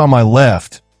 I jumped on my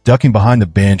left, ducking behind the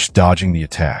bench, dodging the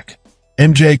attack.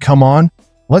 MJ, come on.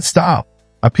 Let's stop.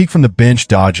 I peeked from the bench,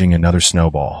 dodging another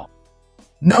snowball.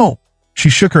 No. She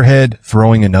shook her head,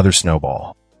 throwing another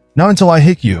snowball. Not until I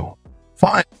hit you.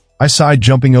 Fine. I sighed,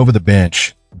 jumping over the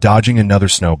bench, dodging another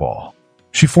snowball.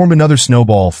 She formed another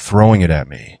snowball, throwing it at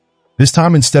me. This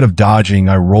time, instead of dodging,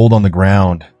 I rolled on the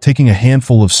ground, taking a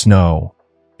handful of snow,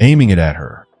 aiming it at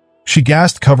her. She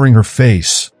gasped, covering her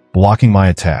face, blocking my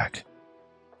attack.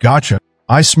 Gotcha.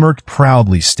 I smirked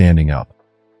proudly, standing up.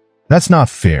 That's not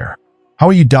fair. How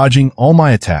are you dodging all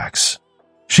my attacks?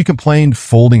 She complained,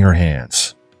 folding her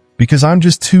hands. Because I'm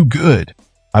just too good,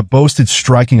 I boasted,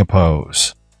 striking a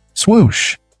pose.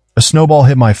 Swoosh! A snowball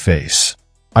hit my face.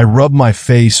 I rubbed my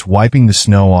face, wiping the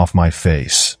snow off my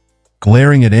face,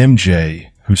 glaring at MJ,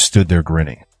 who stood there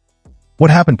grinning.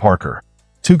 What happened, Parker?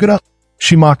 Too good up?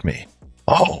 She mocked me.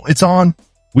 Oh, it's on.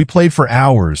 We played for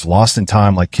hours, lost in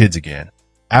time like kids again.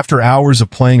 After hours of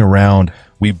playing around,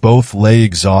 we both lay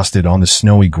exhausted on the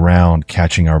snowy ground,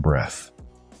 catching our breath.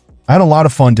 I had a lot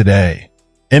of fun today.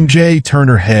 MJ turned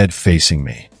her head, facing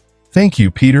me. Thank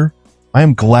you, Peter. I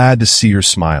am glad to see her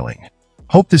smiling.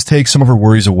 Hope this takes some of her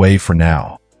worries away for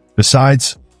now.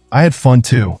 Besides, I had fun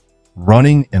too,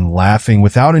 running and laughing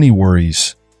without any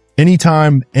worries.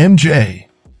 Anytime, MJ.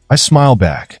 I smiled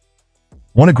back.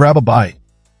 Want to grab a bite?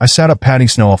 I sat up, patting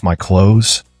snow off my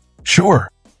clothes. Sure.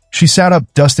 She sat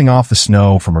up, dusting off the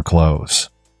snow from her clothes.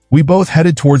 We both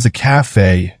headed towards the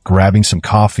cafe, grabbing some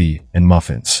coffee and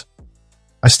muffins.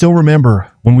 I still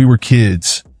remember when we were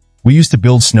kids, we used to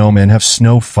build snowmen, have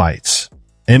snow fights.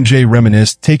 MJ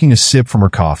reminisced, taking a sip from her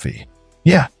coffee.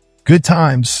 Yeah, good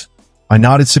times. I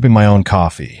nodded, sipping my own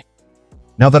coffee.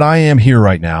 Now that I am here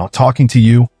right now, talking to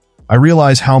you, I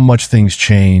realize how much things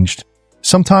changed.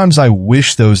 Sometimes I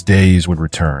wish those days would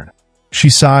return. She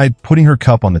sighed, putting her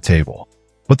cup on the table.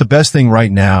 But the best thing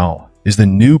right now is the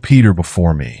new Peter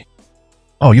before me.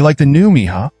 Oh, you like the new me,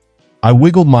 huh? I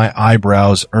wiggled my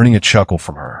eyebrows, earning a chuckle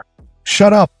from her.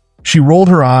 Shut up. She rolled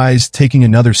her eyes, taking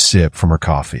another sip from her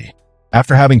coffee.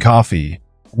 After having coffee,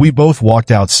 we both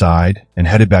walked outside and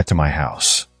headed back to my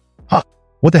house. Huh,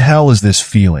 what the hell is this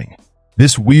feeling?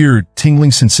 This weird,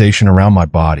 tingling sensation around my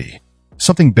body.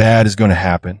 Something bad is going to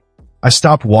happen. I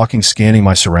stopped walking, scanning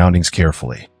my surroundings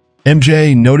carefully.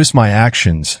 MJ noticed my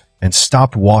actions and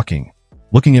stopped walking,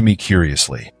 looking at me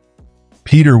curiously.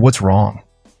 Peter, what's wrong?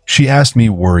 She asked me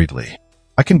worriedly.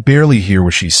 I can barely hear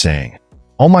what she's saying.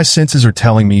 All my senses are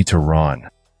telling me to run.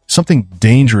 Something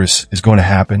dangerous is going to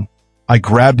happen. I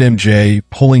grabbed MJ,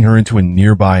 pulling her into a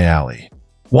nearby alley.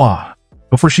 Wah!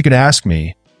 Before she could ask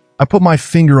me, I put my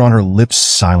finger on her lips,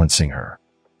 silencing her.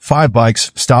 5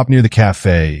 bikes stopped near the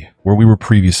cafe where we were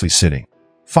previously sitting.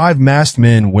 5 masked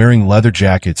men wearing leather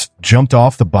jackets jumped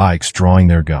off the bikes, drawing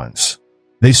their guns.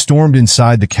 They stormed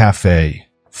inside the cafe,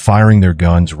 firing their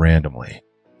guns randomly.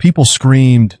 People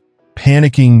screamed,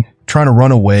 panicking, trying to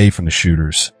run away from the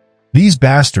shooters. These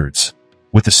bastards,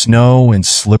 with the snow and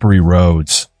slippery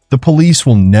roads, the police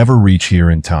will never reach here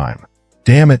in time.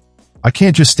 Damn it, I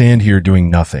can't just stand here doing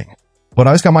nothing. But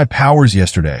I just got my powers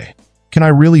yesterday. Can I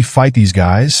really fight these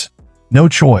guys? No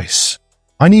choice.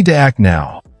 I need to act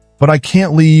now, but I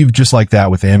can't leave just like that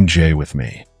with MJ with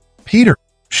me. Peter,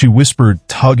 she whispered,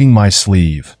 tugging my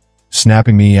sleeve,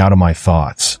 snapping me out of my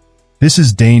thoughts. This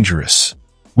is dangerous.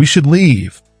 We should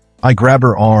leave. I grabbed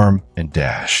her arm and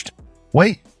dashed.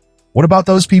 Wait, what about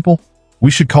those people? We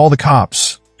should call the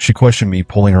cops, she questioned me,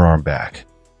 pulling her arm back.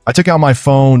 I took out my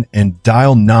phone and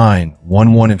dialed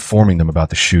 911, informing them about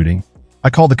the shooting. I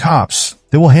called the cops.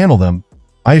 They will handle them,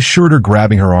 I assured her,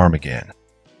 grabbing her arm again.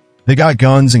 They got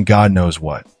guns and God knows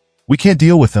what. We can't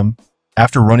deal with them.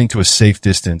 After running to a safe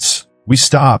distance, we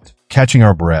stopped, catching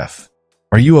our breath.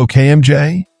 Are you okay,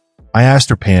 MJ? I asked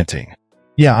her, panting.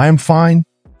 Yeah, I am fine.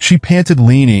 She panted,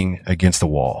 leaning against the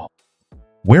wall.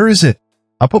 Where is it?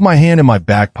 I put my hand in my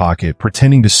back pocket,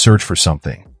 pretending to search for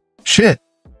something. Shit.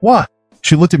 What?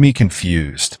 She looked at me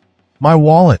confused. My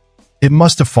wallet. It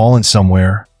must have fallen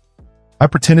somewhere. I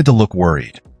pretended to look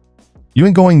worried. You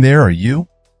ain't going there, are you?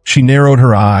 She narrowed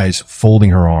her eyes,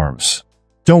 folding her arms.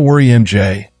 Don't worry,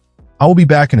 MJ. I will be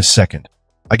back in a second.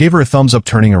 I gave her a thumbs up,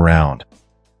 turning around.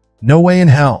 No way in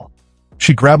hell.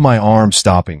 She grabbed my arm,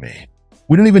 stopping me.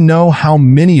 We don't even know how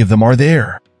many of them are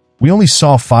there. We only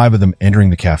saw 5 of them entering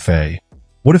the cafe.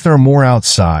 What if there are more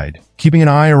outside? Keeping an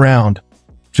eye around.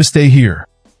 Just stay here.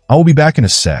 I will be back in a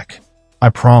sec. I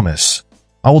promise.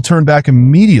 I will turn back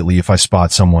immediately if I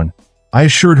spot someone. I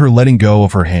assured her, letting go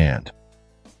of her hand.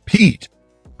 Pete.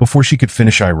 Before she could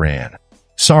finish, I ran.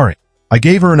 Sorry. I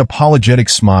gave her an apologetic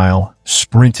smile,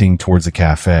 sprinting towards the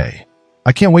cafe.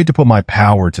 I can't wait to put my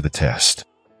power to the test.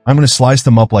 I'm going to slice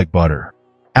them up like butter.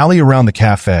 Alley around the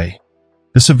cafe.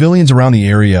 The civilians around the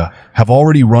area have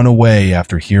already run away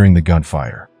after hearing the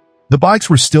gunfire. The bikes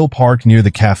were still parked near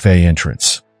the cafe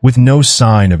entrance, with no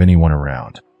sign of anyone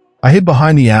around. I hid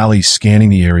behind the alley, scanning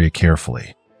the area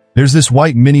carefully. There's this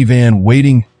white minivan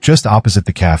waiting just opposite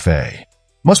the cafe.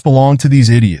 Must belong to these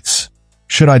idiots.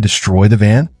 Should I destroy the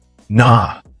van?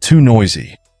 Nah, too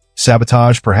noisy.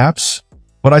 Sabotage, perhaps?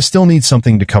 But I still need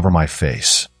something to cover my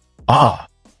face. Ah,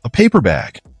 a paper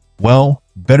bag. Well,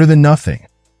 better than nothing.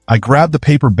 I grabbed the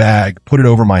paper bag, put it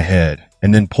over my head,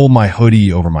 and then pulled my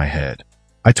hoodie over my head.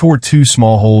 I tore 2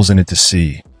 small holes in it to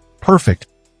see. Perfect.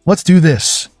 Let's do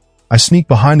this. I sneaked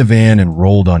behind the van and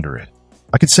rolled under it.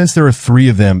 I could sense there are 3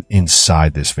 of them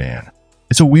inside this van.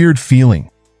 It's a weird feeling.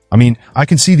 I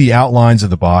can see the outlines of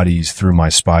the bodies through my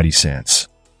spidey sense.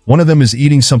 One of them is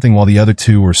eating something while the other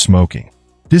 2 are smoking.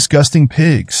 Disgusting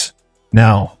pigs.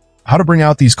 Now, how to bring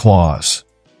out these claws?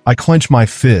 I clenched my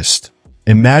fist,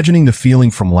 imagining the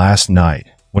feeling from last night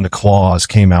when the claws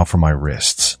came out from my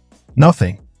wrists.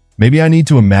 Nothing. Maybe I need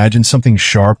to imagine something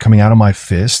sharp coming out of my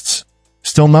fists?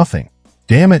 Still nothing.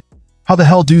 Damn it. How the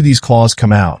hell do these claws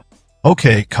come out?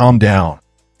 Okay, calm down.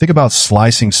 Think about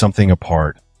slicing something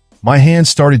apart. My hand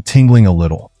started tingling a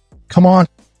little. Come on,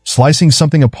 slicing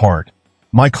something apart.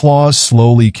 My claws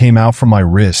slowly came out from my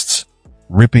wrists,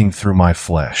 ripping through my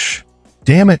flesh.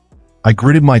 Damn it. I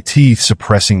gritted my teeth,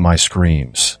 suppressing my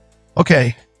screams.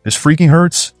 Okay, this freaking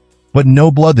hurts, but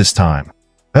no blood this time.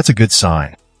 That's a good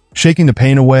sign. Shaking the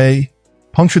pain away,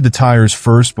 punctured the tires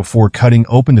first before cutting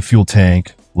open the fuel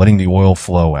tank, letting the oil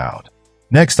flow out.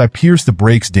 Next, I pierced the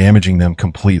brakes, damaging them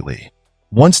completely.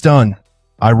 Once done,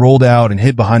 I rolled out and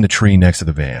hid behind the tree next to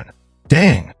the van.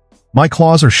 Dang, my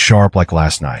claws are sharp like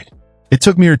last night. It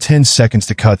took mere 10 seconds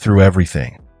to cut through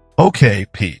everything. Okay,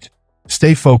 Pete.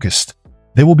 Stay focused.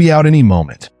 They will be out any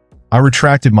moment. I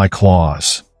retracted my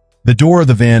claws. The door of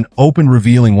the van opened,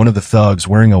 revealing one of the thugs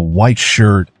wearing a white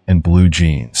shirt and blue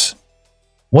jeans.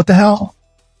 What the hell?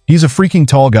 He's a freaking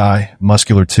tall guy,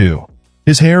 muscular too.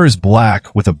 His hair is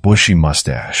black with a bushy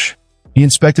mustache. He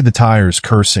inspected the tires,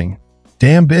 cursing.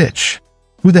 Damn bitch.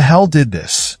 Who the hell did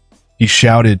this? He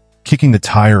shouted, kicking the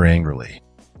tire angrily.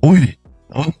 Oi!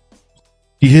 Oh.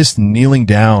 He hissed, kneeling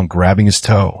down, grabbing his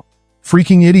toe.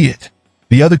 Freaking idiot.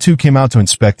 The other 2 came out to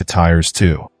inspect the tires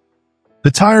too.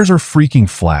 The tires are freaking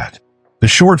flat. The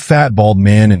short, fat, bald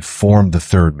man informed the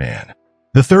third man.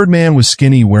 The third man was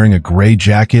skinny, wearing a gray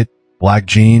jacket, black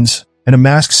jeans, and a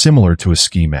mask similar to a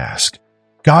ski mask.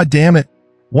 God damn it.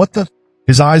 What the?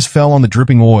 His eyes fell on the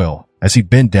dripping oil as he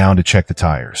bent down to check the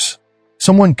tires.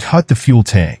 Someone cut the fuel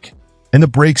tank, and the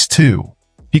brakes too.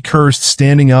 He cursed,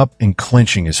 standing up and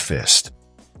clenching his fist.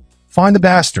 Find the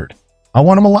bastard. I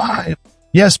want him alive.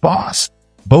 Yes, boss.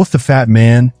 Both the fat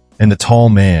man and the tall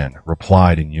man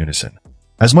replied in unison.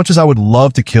 As much as I would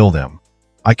love to kill them,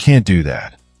 I can't do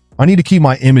that. I need to keep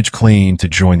my image clean to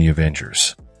join the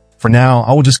Avengers. For now,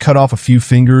 I will just cut off a few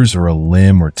fingers or a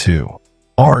limb or 2.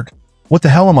 Art, what the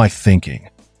hell am I thinking?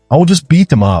 I will just beat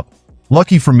them up.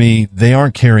 Lucky for me, they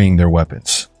aren't carrying their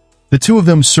weapons. The 2 of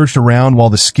them searched around while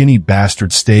the skinny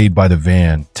bastard stayed by the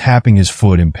van, tapping his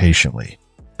foot impatiently.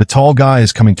 The tall guy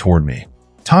is coming toward me.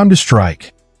 Time to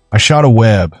strike. I shot a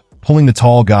web, pulling the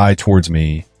tall guy towards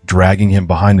me, dragging him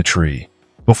behind the tree.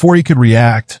 Before he could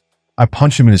react, I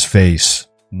punched him in his face,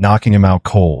 knocking him out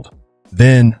cold.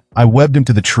 Then, I webbed him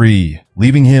to the tree,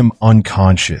 leaving him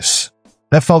unconscious.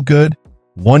 That felt good.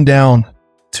 1 down,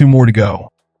 2 more to go.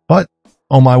 But,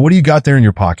 oh my, what do you got there in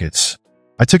your pockets?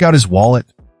 I took out his wallet.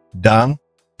 Dang,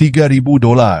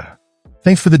 $3,000.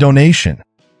 Thanks for the donation.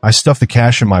 I stuffed the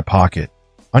cash in my pocket.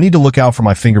 I need to look out for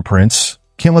my fingerprints.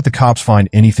 Can't let the cops find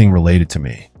anything related to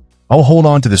me. I'll hold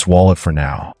on to this wallet for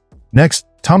now. Next,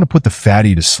 time to put the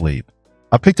fatty to sleep.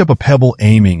 I picked up a pebble,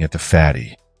 aiming at the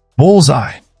fatty.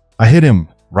 Bullseye. I hit him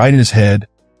right in his head.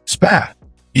 Spat.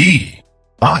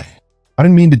 I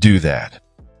didn't mean to do that.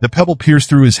 The pebble pierced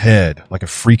through his head like a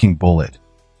freaking bullet.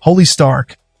 Holy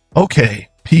Stark. Okay,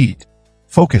 Pete.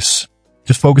 Focus.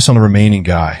 Just focus on the remaining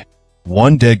guy.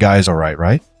 1 dead guy is alright,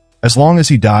 right? As long as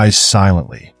he dies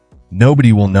silently.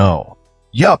 Nobody will know.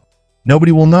 Yup,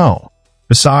 nobody will know.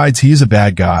 Besides, he is a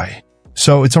bad guy.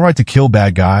 So it's alright to kill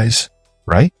bad guys,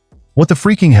 right? What the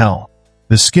freaking hell?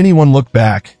 The skinny one looked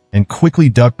back and quickly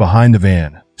ducked behind the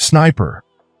van. Sniper.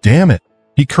 Damn it.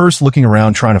 He cursed, looking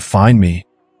around trying to find me.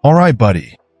 All right,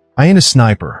 buddy. I ain't a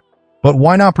sniper, but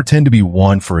why not pretend to be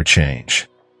one for a change?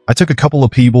 I took a couple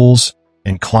of peebles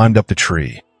and climbed up the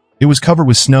tree. It was covered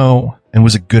with snow and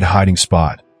was a good hiding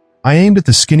spot. I aimed at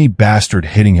the skinny bastard,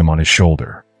 hitting him on his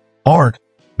shoulder. Art,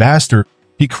 bastard,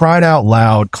 he cried out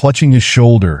loud, clutching his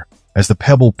shoulder as the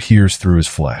pebble pierced through his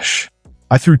flesh.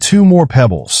 I threw 2 more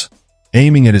pebbles,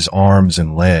 aiming at his arms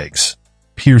and legs,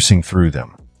 piercing through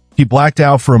them. He blacked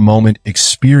out for a moment,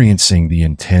 experiencing the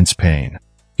intense pain.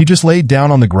 He just laid down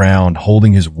on the ground,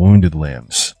 holding his wounded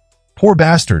limbs. Poor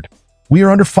bastard. We are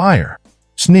under fire.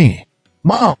 Snee.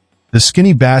 Mom. The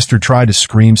skinny bastard tried to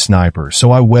scream sniper,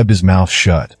 so I webbed his mouth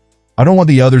shut. I don't want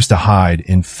the others to hide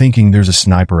in thinking there's a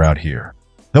sniper out here.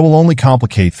 That will only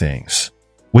complicate things.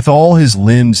 With all his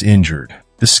limbs injured,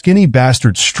 the skinny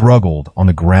bastard struggled on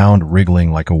the ground,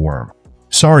 wriggling like a worm.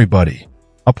 Sorry, buddy.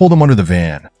 I pulled him under the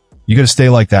van. You gotta stay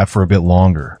like that for a bit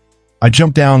longer. I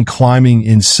jumped down, climbing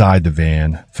inside the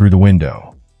van through the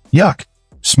window. Yuck.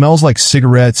 Smells like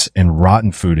cigarettes and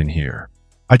rotten food in here.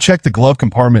 I checked the glove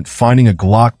compartment, finding a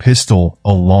Glock pistol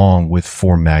along with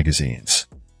 4 magazines.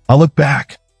 I look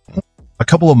back. A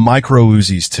couple of micro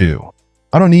Uzis too.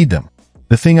 I don't need them.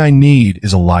 The thing I need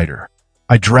is a lighter.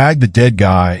 I dragged the dead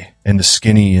guy and the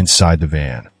skinny inside the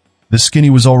van. The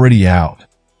skinny was already out.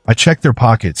 I checked their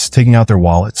pockets, taking out their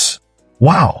wallets.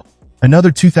 Wow,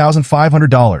 another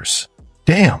 $2,500.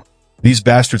 Damn, these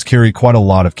bastards carry quite a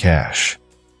lot of cash.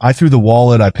 I threw the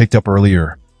wallet I picked up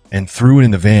earlier and threw it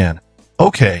in the van.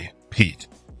 Okay, Pete,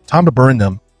 time to burn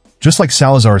them. Just like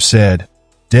Salazar said,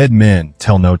 dead men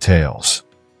tell no tales.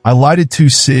 I lighted 2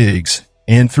 cigs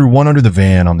and threw one under the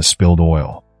van on the spilled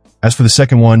oil. As for the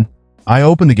second one, I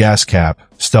opened the gas cap,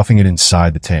 stuffing it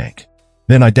inside the tank.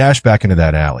 Then I dashed back into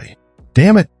that alley.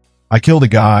 Damn it, I killed a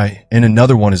guy and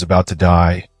another one is about to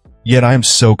die. Yet I am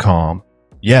so calm.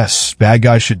 Yes, bad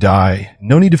guys should die.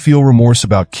 No need to feel remorse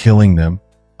about killing them.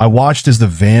 I watched as the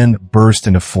van burst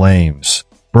into flames,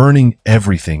 burning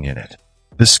everything in it.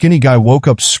 The skinny guy woke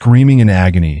up screaming in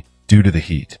agony due to the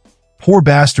heat. Poor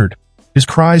bastard. His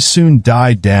cries soon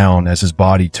died down as his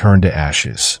body turned to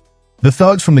ashes. The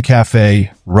thugs from the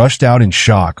cafe rushed out in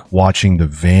shock, watching the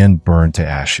van burn to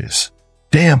ashes.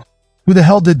 Damn, who the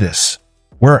hell did this?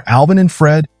 Where are Alvin and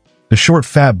Fred? The short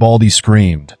fat baldy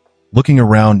screamed, looking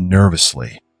around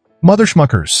nervously. Mother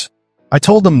schmuckers. I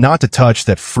told them not to touch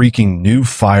that freaking new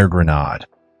fire grenade.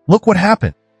 Look what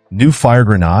happened. New fire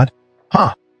grenade?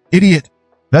 Huh, idiot.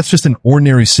 That's just an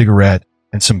ordinary cigarette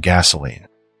and some gasoline.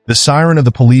 The siren of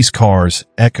the police cars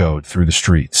echoed through the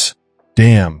streets.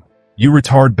 Damn, you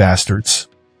retard bastards.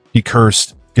 He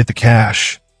cursed. Get the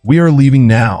cash. We are leaving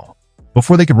now.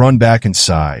 Before they could run back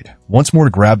inside, once more to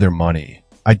grab their money,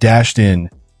 I dashed in.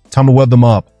 Time to web them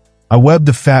up. I webbed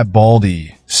the fat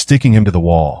baldy, sticking him to the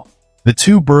wall. The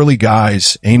 2 burly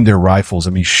guys aimed their rifles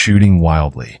at me, shooting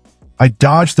wildly. I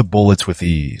dodged the bullets with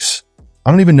ease.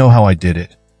 I don't even know how I did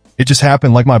it. It just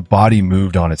happened like my body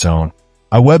moved on its own.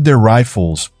 I webbed their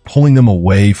rifles, pulling them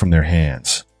away from their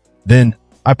hands. Then,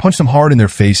 I punched them hard in their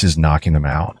faces, knocking them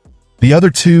out. The other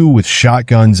 2 with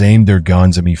shotguns aimed their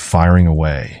guns at me, firing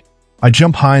away. I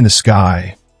jumped high in the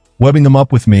sky, webbing them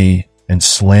up with me and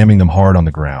slamming them hard on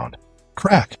the ground.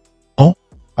 Crack. Oh,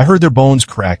 I heard their bones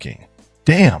cracking.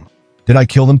 Damn, did I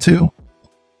kill them too?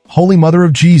 Holy Mother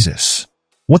of Jesus.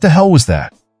 What the hell was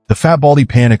that? The fat baldy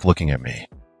panicked, looking at me.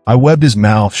 I webbed his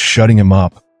mouth, shutting him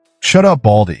up. Shut up,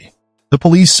 baldy. The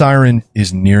police siren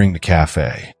is nearing the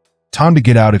cafe. Time to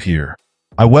get out of here.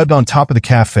 I webbed on top of the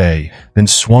cafe, then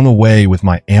swung away with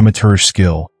my amateurish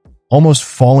skill, almost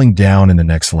falling down in the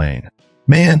next lane.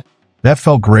 Man, that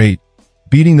felt great.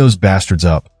 Beating those bastards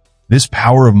up. This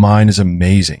power of mine is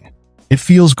amazing. It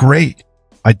feels great.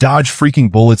 I dodged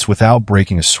freaking bullets without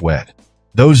breaking a sweat.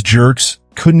 Those jerks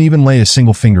couldn't even lay a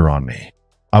single finger on me.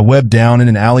 I webbed down in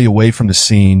an alley away from the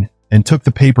scene and took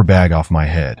the paper bag off my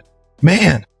head.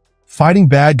 Man, fighting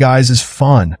bad guys is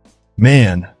fun.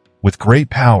 Man, with great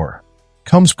power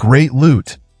comes great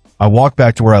loot. I walked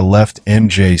back to where I left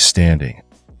MJ standing.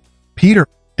 Peter,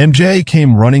 MJ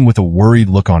came running with a worried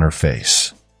look on her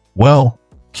face. Well,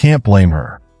 can't blame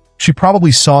her. She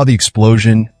probably saw the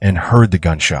explosion and heard the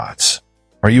gunshots.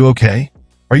 Are you okay?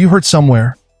 Are you hurt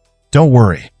somewhere? Don't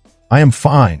worry. I am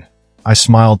fine. I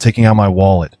smiled, taking out my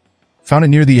wallet. Found it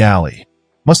near the alley.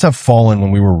 Must have fallen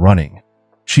when we were running.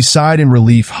 She sighed in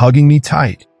relief, hugging me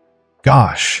tight.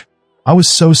 Gosh, I was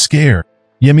so scared.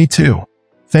 Yeah, me too.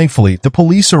 Thankfully, the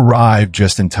police arrived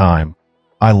just in time.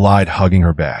 I lied, hugging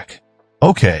her back.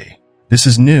 Okay, this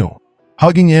is new.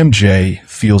 Hugging MJ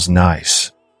feels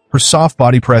nice. Her soft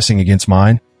body pressing against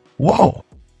mine. Whoa,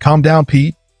 calm down,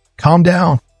 Pete. Calm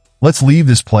down. Let's leave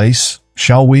this place.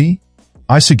 Shall we?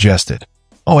 I suggested.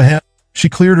 Oh, hell. She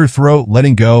cleared her throat,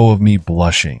 letting go of me,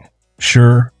 blushing.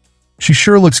 Sure. She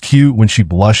sure looks cute when she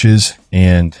blushes,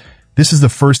 and this is the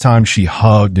first time she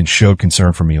hugged and showed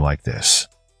concern for me like this.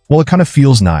 Well, it kind of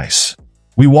feels nice.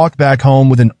 We walked back home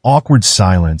with an awkward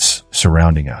silence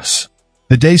surrounding us.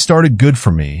 The day started good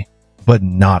for me, but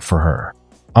not for her.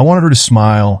 I wanted her to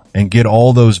smile and get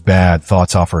all those bad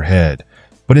thoughts off her head,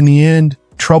 but in the end,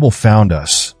 trouble found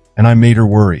us, and I made her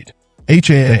worried.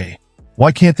 HAA,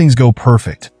 why can't things go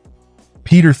perfect?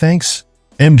 Peter, thanks.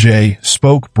 MJ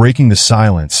spoke, breaking the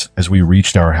silence as we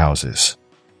reached our houses.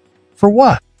 For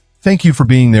what? Thank you for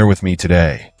being there with me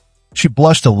today. She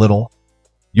blushed a little.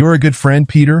 You're a good friend,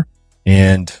 Peter,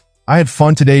 and I had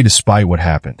fun today despite what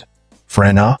happened.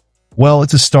 Friend, huh? Well,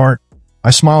 it's a start.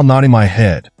 I smiled, nodding my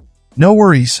head. No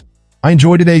worries. I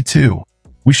enjoyed today too.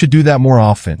 We should do that more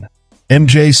often.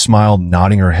 MJ smiled,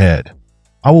 nodding her head.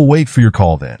 I will wait for your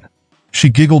call then. She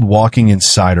giggled, walking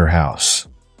inside her house.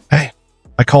 Hey,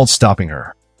 I called, stopping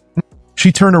her.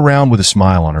 She turned around with a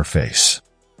smile on her face.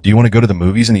 Do you want to go to the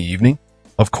movies in the evening?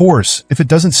 Of course, if it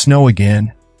doesn't snow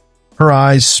again. Her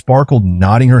eyes sparkled,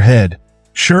 nodding her head.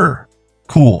 Sure.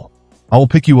 Cool. I will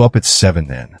pick you up at 7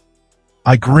 then.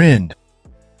 I grinned.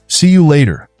 See you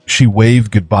later. She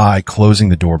waved goodbye, closing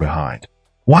the door behind.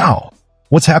 Wow,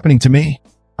 what's happening to me?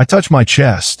 I touched my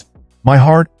chest. My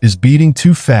heart is beating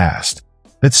too fast.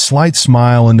 That slight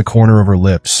smile in the corner of her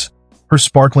lips. Her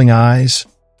sparkling eyes.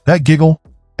 That giggle.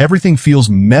 Everything feels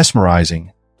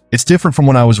mesmerizing. It's different from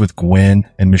when I was with Gwen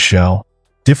and Michelle.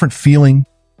 Different feeling,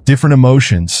 different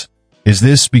emotions. Is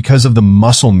this because of the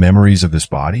muscle memories of this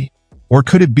body? Or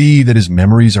could it be that his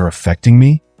memories are affecting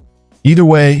me? Either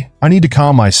way, I need to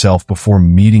calm myself before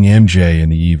meeting MJ in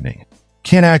the evening.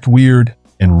 Can't act weird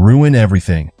and ruin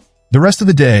everything. The rest of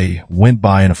the day went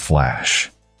by in a flash.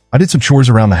 I did some chores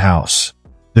around the house.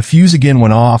 The fuse again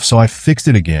went off, so I fixed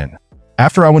it again.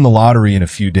 After I win the lottery in a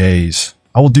few days,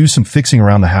 I will do some fixing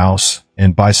around the house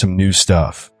and buy some new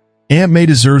stuff. Aunt May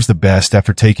deserves the best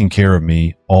after taking care of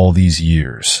me all these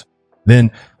years.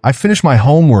 Then I finished my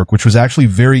homework, which was actually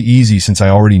very easy since I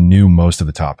already knew most of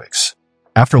the topics.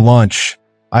 After lunch,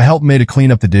 I helped May to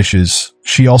clean up the dishes.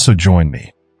 She also joined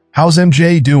me. How's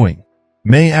MJ doing?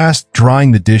 May asked,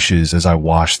 drying the dishes as I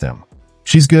washed them.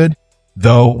 She's good,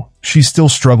 though she's still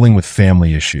struggling with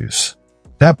family issues.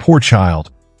 That poor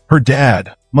child. Her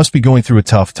dad must be going through a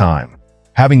tough time.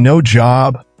 Having no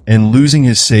job and losing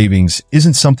his savings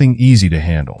isn't something easy to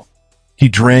handle. He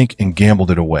drank and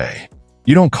gambled it away.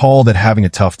 You don't call that having a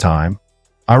tough time?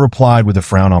 I replied with a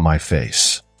frown on my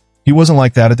face. He wasn't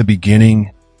like that at the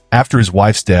beginning. After his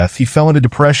wife's death, he fell into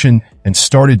depression and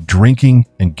started drinking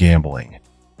and gambling.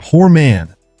 Poor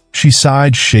man. She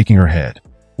sighed, shaking her head.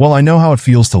 Well, I know how it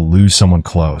feels to lose someone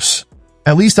close.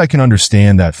 At least I can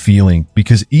understand that feeling,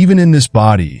 because even in this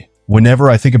body, whenever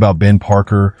I think about Ben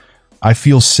Parker, I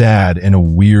feel sad and a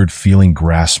weird feeling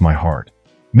grasps my heart.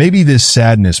 Maybe this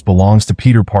sadness belongs to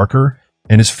Peter Parker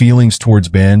and his feelings towards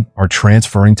Ben are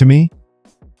transferring to me?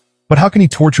 But how can he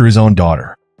torture his own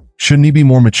daughter? Shouldn't he be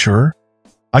more mature?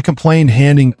 I complained,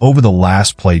 handing over the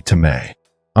last plate to May.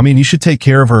 I mean, he should take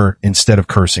care of her instead of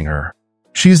cursing her.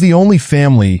 She is the only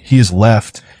family he has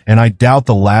left, and I doubt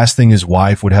the last thing his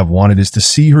wife would have wanted is to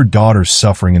see her daughter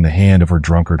suffering in the hand of her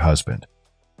drunkard husband.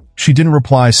 She didn't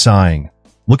reply, sighing,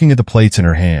 looking at the plates in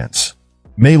her hands.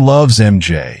 May loves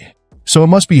MJ, so it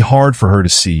must be hard for her to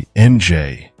see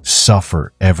MJ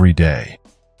suffer every day.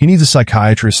 He needs a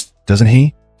psychiatrist, doesn't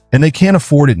he? And they can't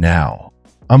afford it now.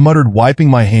 I muttered, wiping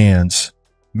my hands.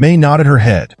 May nodded her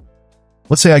head.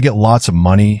 Let's say I get lots of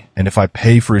money, and if I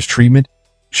pay for his treatment,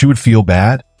 she would feel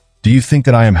bad. Do you think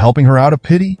that I am helping her out of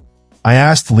pity? I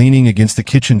asked, leaning against the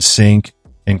kitchen sink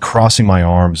and crossing my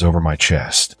arms over my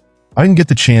chest. I didn't get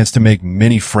the chance to make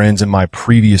many friends in my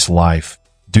previous life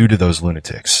due to those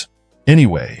lunatics.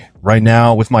 Anyway, right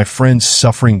now, with my friends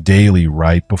suffering daily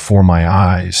right before my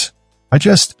eyes, I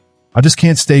just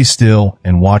can't stay still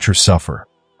and watch her suffer.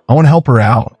 I want to help her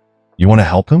out. You want to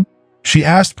help him? She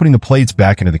asked, putting the plates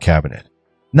back into the cabinet.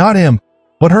 Not him,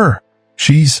 but her.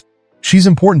 She's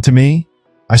important to me.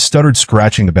 I stuttered,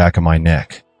 scratching the back of my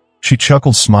neck. She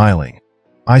chuckled, smiling.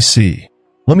 I see.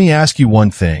 Let me ask you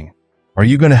one thing. Are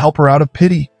you going to help her out of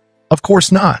pity? Of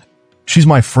course not. She's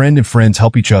my friend, and friends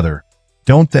help each other,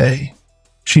 don't they?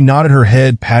 She nodded her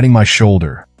head, patting my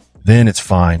shoulder. Then it's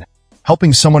fine.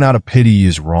 Helping someone out of pity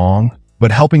is wrong,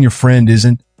 but helping your friend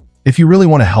isn't. If you really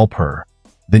want to help her,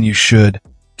 then you should.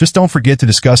 Just don't forget to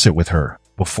discuss it with her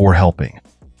before helping.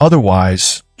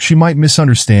 Otherwise, she might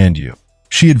misunderstand you.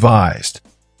 She advised.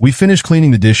 We finished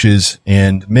cleaning the dishes,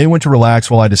 and May went to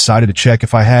relax while I decided to check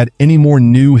if I had any more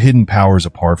new hidden powers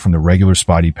apart from the regular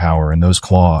Spidey power and those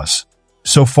claws.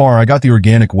 So far, I got the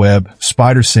organic web,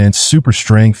 spider sense, super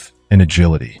strength, and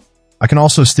agility. I can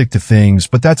also stick to things,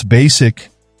 but that's basic.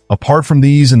 Apart from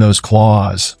these and those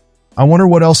claws, I wonder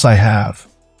what else I have.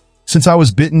 Since I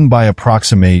was bitten by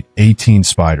approximate 18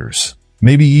 spiders,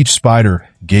 maybe each spider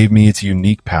gave me its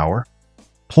unique power.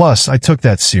 Plus, I took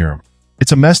that serum.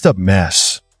 It's a messed up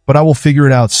mess, but I will figure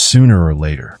it out sooner or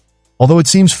later. Although it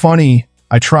seems funny,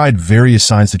 I tried various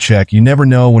signs to check. You never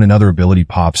know when another ability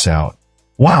pops out.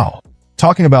 Wow,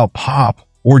 talking about pop,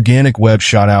 organic web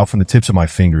shot out from the tips of my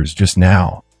fingers just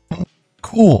now.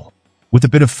 Cool. With a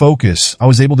bit of focus, I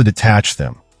was able to detach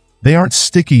them. They aren't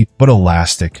sticky, but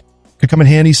elastic. Could come in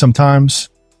handy sometimes.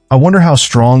 I wonder how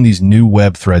strong these new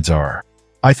web threads are.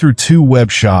 I threw 2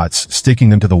 web shots, sticking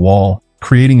them to the wall,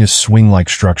 creating a swing-like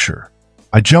structure.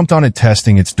 I jumped on it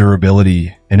testing its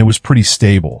durability, and it was pretty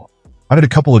stable. I did a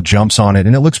couple of jumps on it,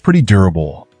 and it looks pretty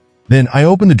durable. Then I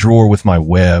opened the drawer with my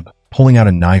web, pulling out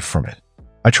a knife from it.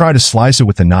 I tried to slice it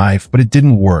with the knife, but it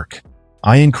didn't work.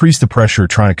 I increased the pressure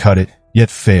trying to cut it, yet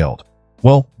failed.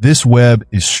 Well, this web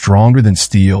is stronger than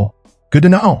steel. Good to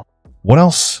know. What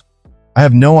else? I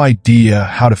have no idea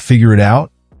how to figure it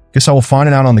out. Guess I will find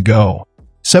it out on the go.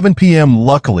 7 p.m.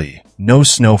 Luckily, no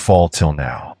snowfall till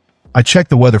now. I checked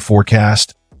the weather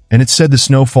forecast, and it said the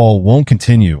snowfall won't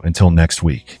continue until next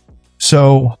week.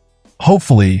 So,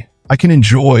 hopefully, I can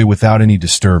enjoy without any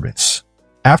disturbance.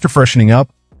 After freshening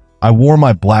up, I wore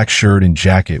my black shirt and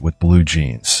jacket with blue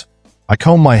jeans. I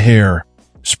combed my hair,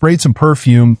 sprayed some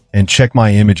perfume, and checked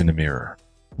my image in the mirror.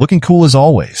 Looking cool as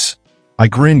always. I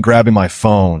grinned, grabbing my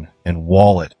phone and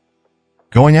wallet.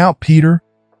 Going out, Peter?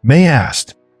 May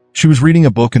asked. She was reading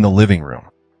a book in the living room.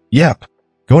 Yep.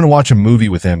 Going to watch a movie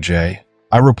with MJ,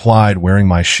 I replied, wearing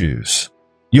my shoes.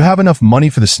 You have enough money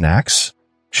for the snacks?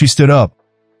 She stood up,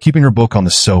 keeping her book on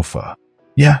the sofa.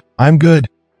 Yeah, I'm good.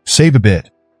 Save a bit.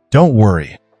 Don't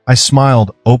worry. I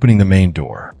smiled, opening the main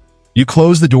door. You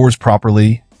close the doors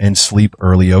properly and sleep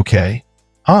early, okay?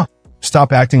 Huh?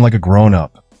 Stop acting like a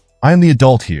grown-up. I am the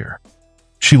adult here.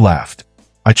 She laughed.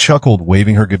 I chuckled,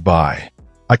 waving her goodbye.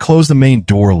 I closed the main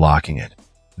door, locking it.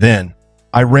 Then,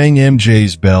 I rang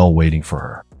MJ's bell, waiting for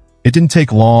her. It didn't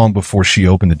take long before she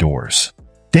opened the doors.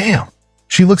 Damn,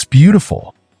 she looks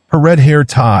beautiful. Her red hair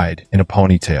tied in a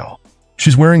ponytail.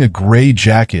 She's wearing a gray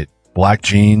jacket, black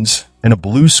jeans, and a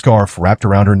blue scarf wrapped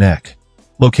around her neck.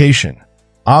 Location: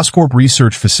 Oscorp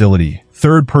Research Facility.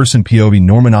 Third-person POV.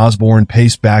 Norman Osborn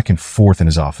paced back and forth in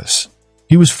his office.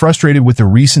 He was frustrated with the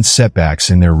recent setbacks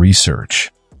in their research.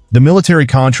 The military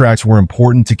contracts were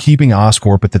important to keeping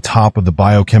Oscorp at the top of the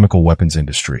biochemical weapons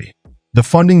industry. The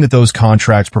funding that those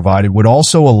contracts provided would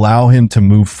also allow him to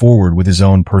move forward with his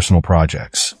own personal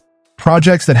projects.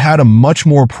 Projects that had a much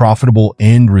more profitable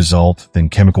end result than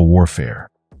chemical warfare.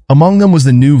 Among them was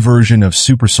the new version of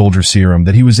super soldier serum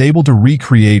that he was able to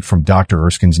recreate from Dr.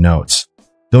 Erskine's notes,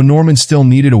 though Norman still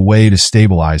needed a way to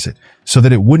stabilize it so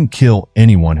that it wouldn't kill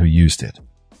anyone who used it.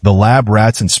 The lab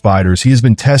rats and spiders he has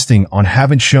been testing on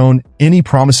haven't shown any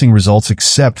promising results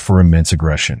except for immense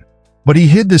aggression. But he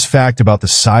hid this fact about the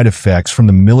side effects from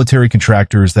the military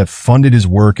contractors that funded his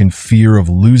work in fear of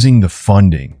losing the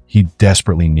funding he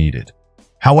desperately needed.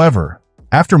 However,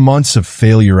 after months of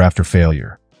failure after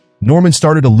failure, Norman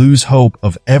started to lose hope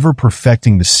of ever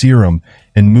perfecting the serum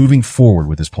and moving forward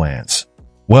with his plans.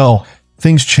 Well,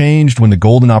 things changed when the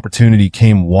golden opportunity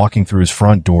came walking through his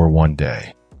front door one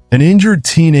day. An injured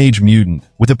teenage mutant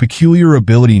with a peculiar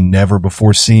ability never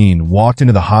before seen walked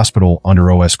into the hospital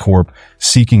under OS Corp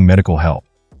seeking medical help,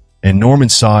 and Norman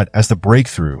saw it as the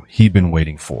breakthrough he'd been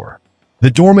waiting for.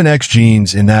 The dormant X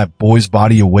genes in that boy's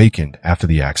body awakened after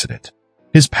the accident.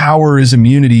 His power is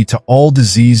immunity to all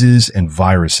diseases and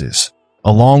viruses,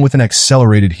 along with an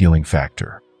accelerated healing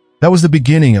factor. That was the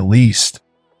beginning, at least.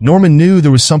 Norman knew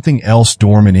there was something else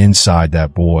dormant inside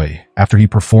that boy after he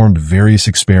performed various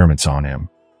experiments on him.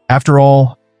 After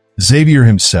all, Xavier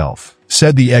himself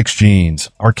said the X genes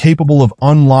are capable of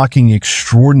unlocking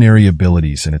extraordinary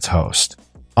abilities in its host.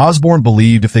 Osborn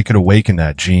believed if they could awaken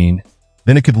that gene,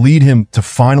 then it could lead him to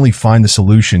finally find the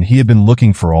solution he had been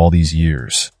looking for all these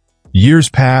years. Years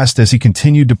passed as he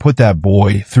continued to put that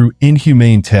boy through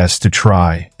inhumane tests to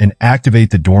try and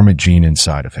activate the dormant gene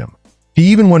inside of him. He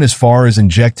even went as far as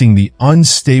injecting the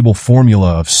unstable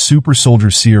formula of super soldier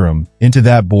serum into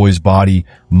that boy's body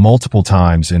multiple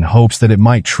times in hopes that it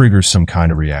might trigger some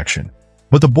kind of reaction.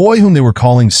 But the boy whom they were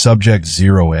calling Subject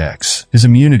 0X, his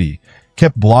immunity,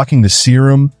 kept blocking the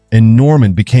serum, and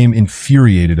Norman became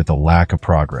infuriated at the lack of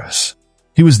progress.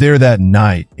 He was there that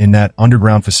night in that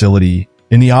underground facility,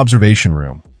 in the observation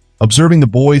room, observing the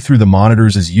boy through the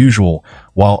monitors as usual,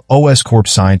 while OS Corp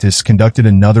scientists conducted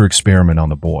another experiment on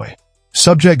the boy.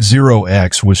 Subject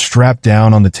 0X was strapped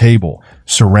down on the table,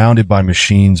 surrounded by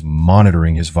machines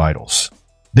monitoring his vitals.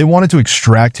 They wanted to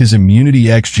extract his immunity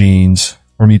X genes,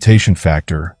 or mutation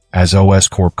factor, as OS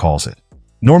Corp calls it.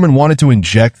 Norman wanted to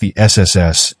inject the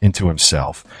SSS into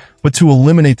himself, but to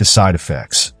eliminate the side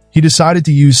effects, he decided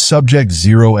to use Subject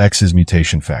 0X's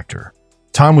mutation factor.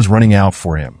 Time was running out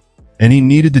for him, and he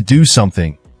needed to do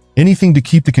something, anything to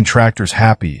keep the contractors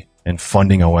happy and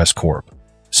funding OS Corp.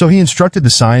 So he instructed the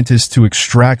scientists to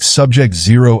extract Subject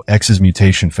 0X's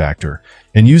mutation factor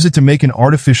and use it to make an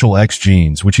artificial X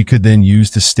genes, which he could then use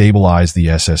to stabilize the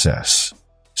SSS.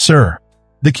 "Sir,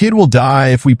 the kid will die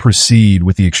if we proceed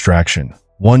with the extraction,"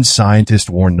 one scientist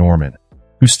warned Norman,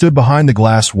 who stood behind the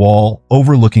glass wall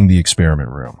overlooking the experiment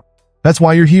room. "That's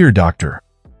why you're here, Doctor.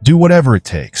 Do whatever it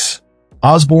takes,"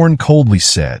 Osborn coldly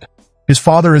said. "His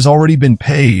father has already been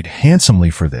paid handsomely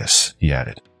for this," he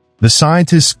added. The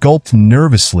scientist gulped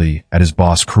nervously at his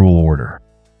boss' cruel order.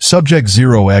 Subject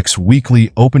 0X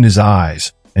weakly opened his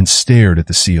eyes and stared at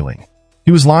the ceiling. He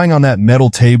was lying on that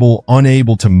metal table,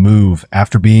 unable to move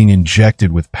after being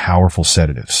injected with powerful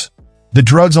sedatives. The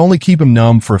drugs only keep him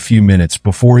numb for a few minutes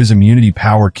before his immunity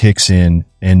power kicks in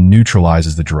and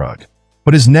neutralizes the drug.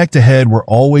 But his neck to head were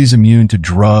always immune to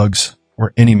drugs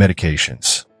or any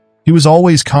medications. He was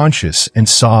always conscious and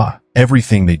saw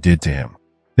everything they did to him.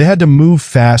 They had to move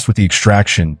fast with the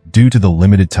extraction due to the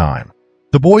limited time.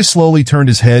 The boy slowly turned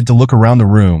his head to look around the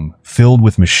room, filled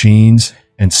with machines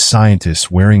and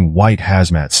scientists wearing white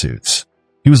hazmat suits.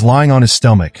 He was lying on his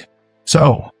stomach.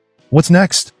 "So, what's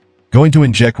next? Going to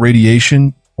inject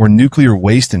radiation or nuclear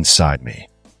waste inside me?"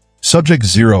 Subject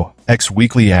 0X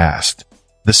weakly asked.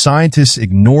 The scientists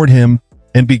ignored him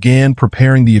and began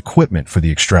preparing the equipment for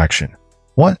the extraction.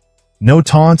 "What? No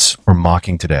taunts or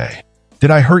mocking today.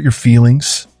 Did I hurt your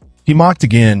feelings?" He mocked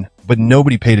again, but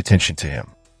nobody paid attention to him.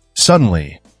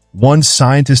 Suddenly, one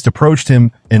scientist approached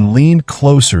him and leaned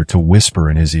closer to whisper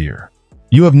in his ear.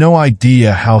 "You have no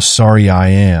idea how sorry I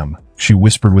am," she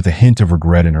whispered with a hint of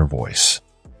regret in her voice.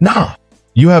 "Nah,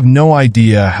 you have no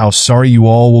idea how sorry you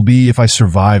all will be if I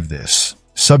survive this,"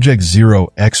 Subject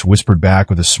 0X whispered back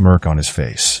with a smirk on his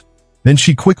face. Then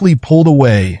she quickly pulled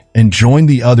away and joined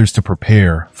the others to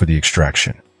prepare for the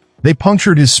extraction. They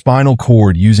punctured his spinal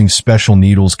cord using special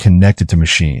needles connected to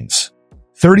machines.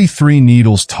 33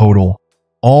 needles total,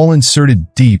 all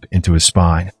inserted deep into his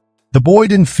spine. The boy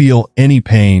didn't feel any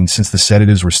pain since the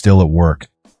sedatives were still at work,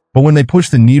 but when they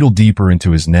pushed the needle deeper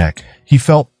into his neck, he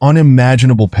felt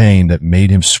unimaginable pain that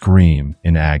made him scream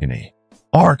in agony.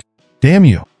 "Ark, damn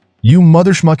you, you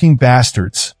mother-schmucking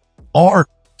bastards! Ark!"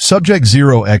 Subject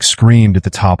 0X screamed at the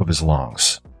top of his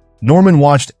lungs. Norman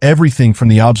watched everything from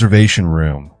the observation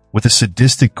room with a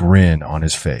sadistic grin on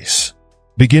his face.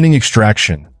 "Beginning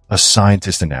extraction," a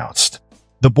scientist announced.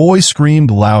 The boy screamed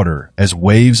louder as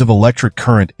waves of electric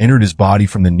current entered his body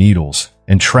from the needles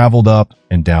and traveled up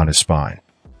and down his spine.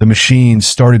 The machines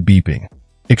started beeping.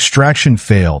 "Extraction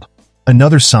failed,"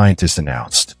 another scientist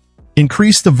announced.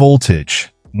 "Increase the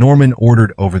voltage," Norman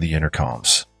ordered over the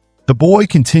intercoms. The boy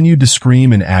continued to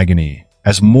scream in agony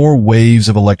as more waves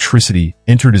of electricity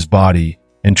entered his body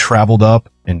and traveled up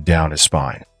and down his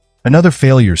spine. "Another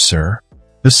failure, sir.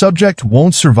 The subject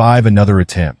won't survive another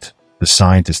attempt," the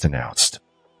scientist announced.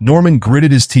 Norman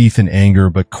gritted his teeth in anger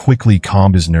but quickly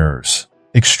calmed his nerves.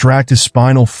 "Extract his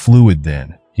spinal fluid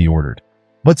then," he ordered.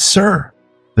 "But sir,"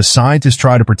 the scientist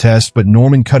tried to protest, but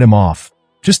Norman cut him off.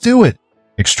 "Just do it.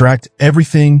 Extract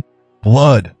everything.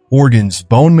 Blood, organs,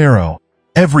 bone marrow,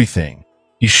 everything,"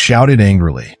 he shouted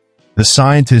angrily. The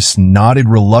scientist nodded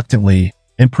reluctantly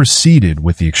and proceeded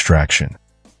with the extraction.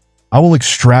 "I will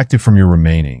extract it from your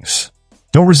remainings.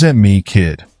 Don't resent me,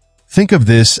 kid. Think of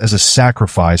this as a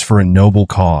sacrifice for a noble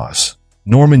cause."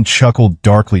 Norman chuckled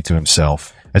darkly to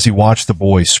himself as he watched the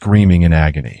boy screaming in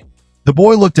agony. The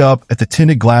boy looked up at the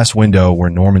tinted glass window where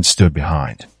Norman stood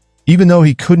behind. Even though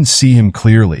he couldn't see him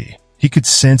clearly, he could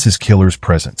sense his killer's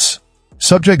presence.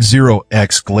 Subject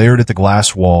 0X glared at the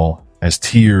glass wall as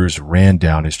tears ran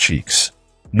down his cheeks.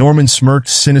 Norman smirked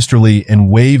sinisterly and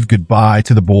waved goodbye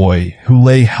to the boy who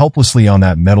lay helplessly on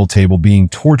that metal table being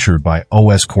tortured by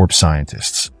OS Corp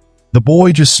scientists. The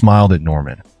boy just smiled at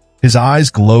Norman. His eyes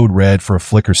glowed red for a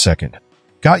flicker second.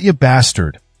 "Got you,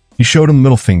 bastard." He showed him the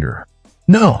middle finger.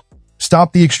 "No,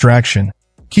 stop the extraction.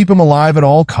 Keep him alive at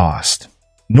all cost,"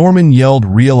 Norman yelled,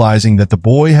 realizing that the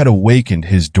boy had awakened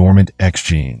his dormant X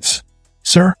genes.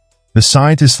 "Sir?" The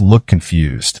scientist looked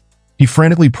confused. He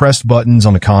frantically pressed buttons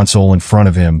on the console in front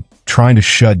of him, trying to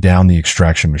shut down the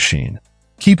extraction machine.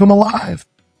 "Keep him alive.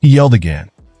 He yelled again.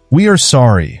 "We are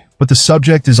sorry, but the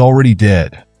subject is already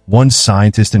dead," one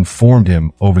scientist informed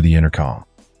him over the intercom.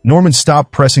 Norman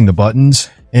stopped pressing the buttons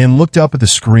and looked up at the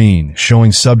screen,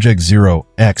 showing Subject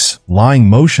 0X lying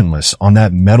motionless on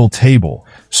that metal table,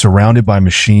 surrounded by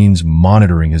machines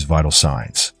monitoring his vital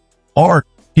signs. Ark!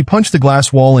 He punched the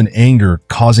glass wall in anger,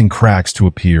 causing cracks to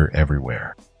appear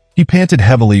everywhere. He panted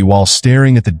heavily while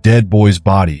staring at the dead boy's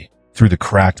body through the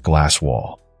cracked glass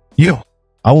wall.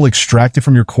 I will extract it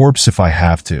from your corpse if I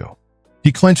have to."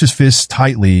 He clenched his fists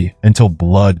tightly until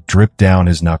blood dripped down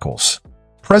his knuckles.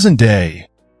 Present day,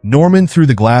 Norman threw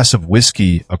the glass of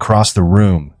whiskey across the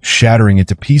room, shattering it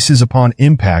to pieces upon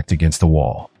impact against the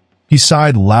wall. He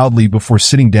sighed loudly before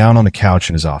sitting down on the couch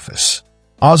in his office.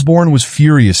 Osborn was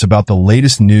furious about the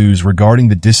latest news regarding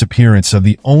the disappearance of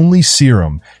the only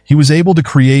serum he was able to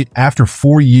create after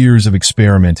 4 years of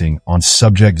experimenting on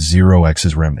Subject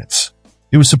 0X's remnants.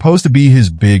 It was supposed to be his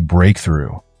big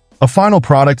breakthrough, a final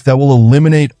product that will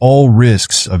eliminate all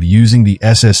risks of using the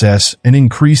SSS and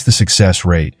increase the success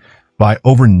rate by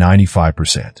over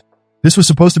 95%. This was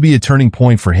supposed to be a turning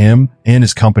point for him and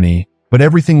his company, but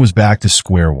everything was back to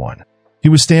square one. He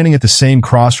was standing at the same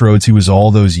crossroads he was all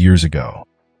those years ago.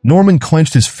 Norman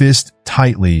clenched his fist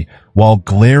tightly while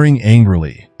glaring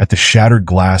angrily at the shattered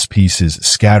glass pieces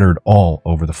scattered all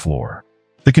over the floor.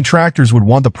 The contractors would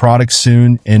want the product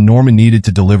soon, and Norman needed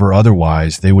to deliver,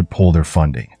 otherwise they would pull their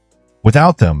funding.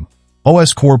 Without them,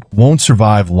 OS Corp won't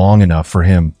survive long enough for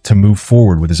him to move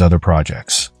forward with his other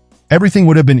projects. Everything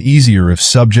would have been easier if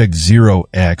Subject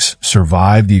 0X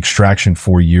survived the extraction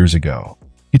 4 years ago.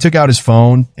 He took out his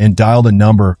phone and dialed a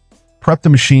number, prepped the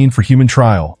machine for human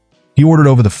trial. He ordered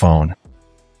over the phone.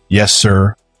 "Yes,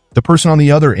 sir," the person on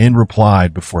the other end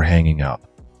replied before hanging up.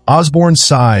 Osborn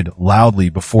sighed loudly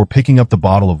before picking up the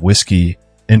bottle of whiskey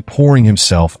and pouring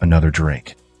himself another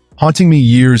drink. "Haunting me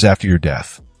years after your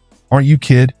death. Aren't you,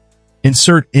 kid?"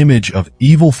 Insert image of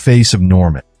evil face of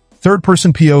Norman.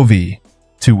 Third-person POV.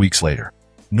 2 weeks later,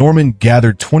 Norman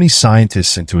gathered 20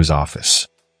 scientists into his office.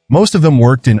 Most of them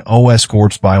worked in OS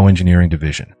Corp's bioengineering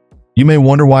division. "You may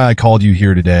wonder why I called you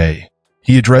here today,"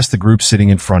 he addressed the group sitting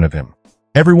in front of him.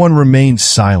 Everyone remained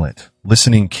silent,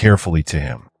 listening carefully to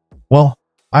him. "Well,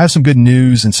 I have some good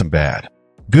news and some bad.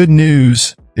 Good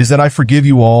news is that I forgive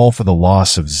you all for the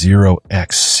loss of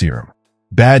 0X serum.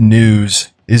 Bad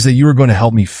news is that you are going to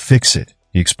help me fix it,"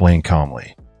 he explained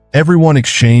calmly. Everyone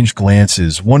exchanged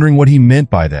glances, wondering what he meant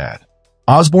by that.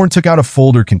 Osborn took out a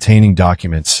folder containing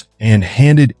documents and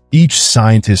handed each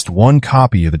scientist one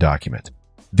copy of the document.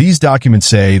 "These documents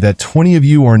say that 20 of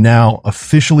you are now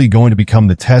officially going to become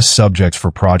the test subjects for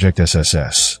Project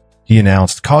SSS, he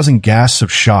announced, causing gasps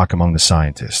of shock among the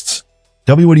scientists.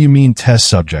 What do you mean test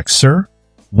subjects, sir?"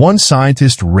 One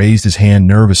scientist raised his hand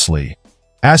nervously,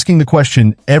 asking the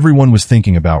question everyone was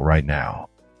thinking about right now.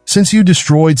 "Since you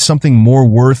destroyed something more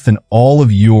worth than all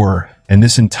of your and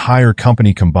this entire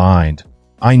company combined,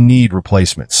 I need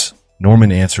replacements,"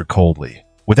 Norman answered coldly,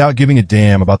 without giving a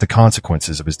damn about the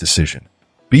consequences of his decision.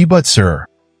 But sir,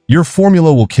 your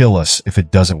formula will kill us if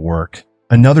it doesn't work,"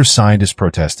 another scientist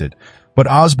protested, but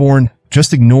Osborn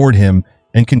just ignored him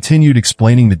and continued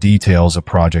explaining the details of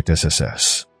Project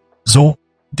SSS.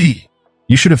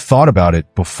 You should have thought about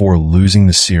it before losing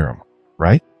the serum,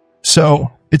 right?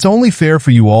 So, it's only fair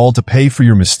for you all to pay for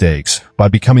your mistakes by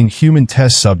becoming human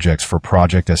test subjects for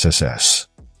Project SSS,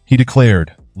 he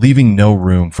declared, leaving no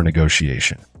room for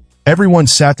negotiation. Everyone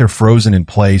sat there frozen in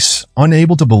place,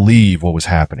 unable to believe what was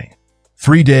happening.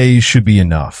 3 days should be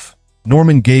enough.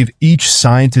 Norman gave each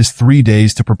scientist 3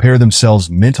 days to prepare themselves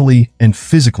mentally and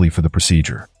physically for the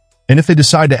procedure. And if they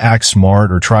decide to act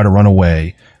smart or try to run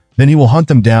away, then he will hunt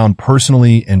them down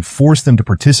personally and force them to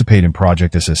participate in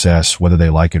Project SSS whether they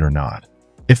like it or not.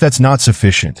 If that's not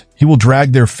sufficient, he will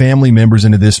drag their family members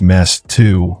into this mess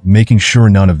too, making sure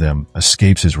none of them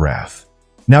escapes his wrath.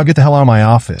 "Now get the hell out of my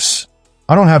office.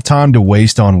 I don't have time to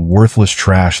waste on worthless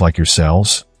trash like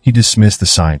yourselves," he dismissed the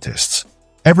scientists.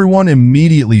 Everyone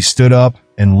immediately stood up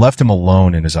and left him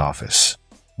alone in his office.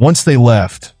 Once they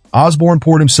left, Osborn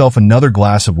poured himself another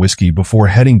glass of whiskey before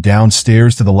heading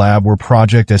downstairs to the lab where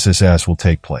Project SSS will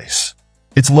take place.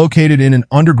 It's located in an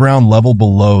underground level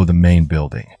below the main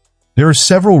building. There are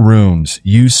several rooms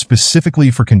used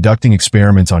specifically for conducting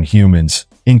experiments on humans,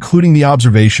 including the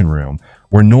observation room,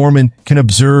 where Norman can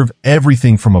observe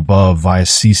everything from above via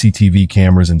CCTV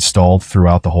cameras installed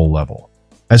throughout the whole level.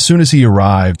 As soon as he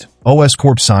arrived, OS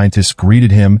Corp scientists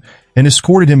greeted him and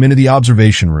escorted him into the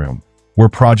observation room, where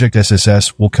Project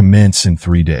SSS will commence in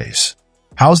 3 days.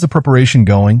 "How's the preparation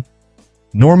going?"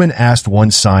 Norman asked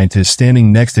one scientist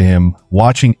standing next to him,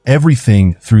 watching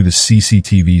everything through the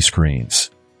CCTV screens.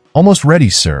 Almost ready,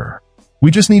 sir.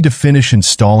 We just need to finish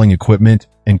installing equipment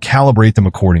and calibrate them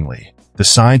accordingly. The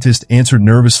scientist answered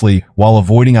nervously while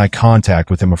avoiding eye contact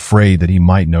with him, afraid that he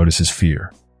might notice his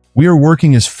fear. We are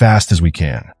working as fast as we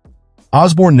can.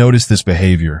 Osborn noticed this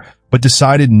behavior, but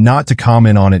decided not to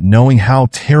comment on it, knowing how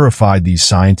terrified these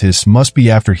scientists must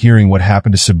be after hearing what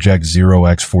happened to Subject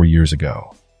 0X 4 years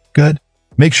ago. Good.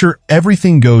 Make sure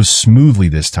everything goes smoothly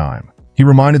this time. He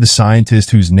reminded the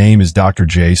scientist, whose name is Dr.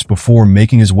 Jace, before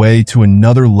making his way to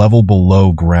another level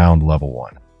below ground level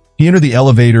 1. He entered the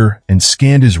elevator and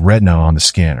scanned his retina on the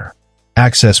scanner.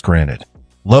 Access granted.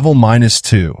 Level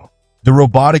 -2. The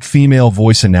robotic female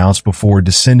voice announced before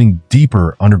descending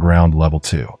deeper underground level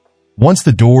 2. Once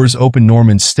the doors opened,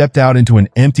 Norman stepped out into an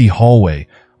empty hallway,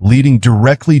 leading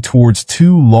directly towards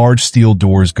 2 large steel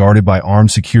doors guarded by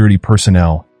armed security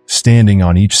personnel, standing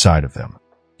on each side of them.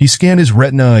 He scanned his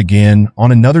retina again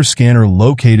on another scanner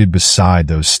located beside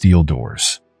those steel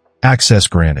doors. Access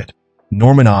granted.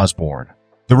 Norman Osborn.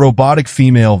 The robotic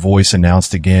female voice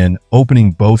announced again,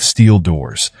 opening both steel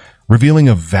doors, revealing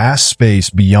a vast space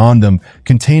beyond them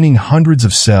containing hundreds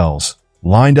of cells,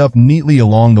 lined up neatly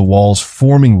along the walls,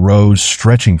 forming rows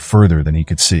stretching further than he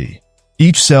could see.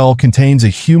 Each cell contains a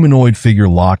humanoid figure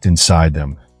locked inside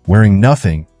them, wearing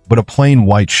nothing but a plain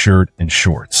white shirt and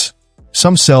shorts.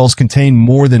 Some cells contain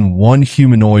more than one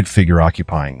humanoid figure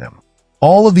occupying them.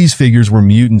 All of these figures were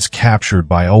mutants captured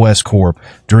by OS Corp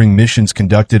during missions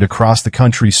conducted across the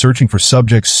country, searching for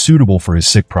subjects suitable for his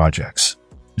sick projects.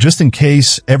 Just in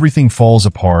case everything falls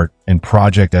apart and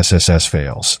Project SSS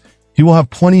fails, he will have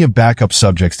plenty of backup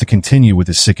subjects to continue with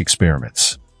his sick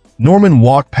experiments. Norman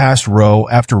walked past row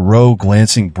after row,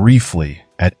 glancing briefly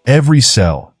at every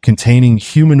cell containing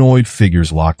humanoid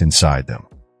figures locked inside them.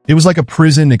 It was like a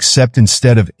prison, except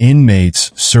instead of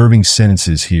inmates serving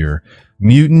sentences here,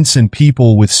 mutants and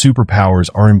people with superpowers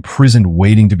are imprisoned,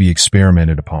 waiting to be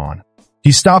experimented upon.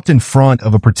 He stopped in front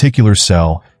of a particular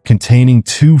cell containing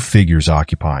 2 figures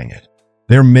occupying it.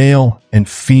 They're male and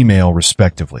female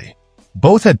respectively.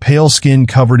 Both had pale skin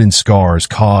covered in scars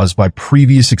caused by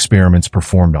previous experiments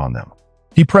performed on them.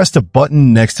 He pressed a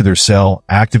button next to their cell,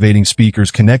 activating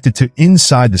speakers connected to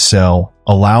inside the cell,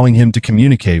 allowing him to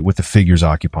communicate with the figures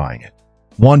occupying it.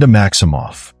 Wanda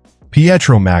Maximoff.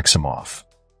 Pietro Maximoff.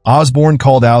 Osborn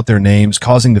called out their names,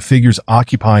 causing the figures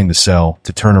occupying the cell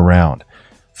to turn around,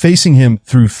 facing him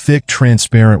through thick,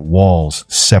 transparent walls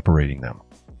separating them.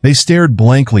 They stared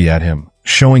blankly at him,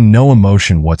 showing no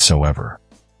emotion whatsoever.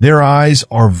 Their eyes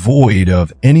are void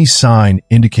of any sign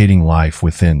indicating life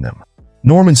within them.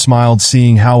 Norman smiled,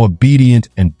 seeing how obedient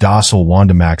and docile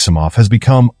Wanda Maximoff has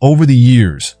become over the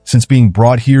years since being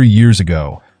brought here years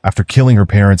ago after killing her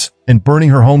parents and burning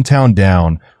her hometown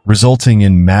down, resulting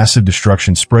in massive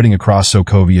destruction spreading across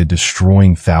Sokovia,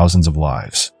 destroying thousands of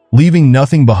lives, leaving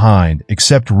nothing behind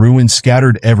except ruins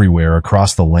scattered everywhere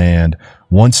across the land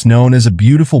once known as a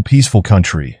beautiful, peaceful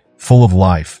country full of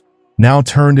life, now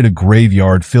turned into a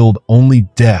graveyard filled only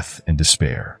death and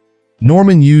despair.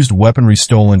 Norman used weaponry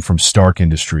stolen from Stark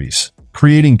Industries,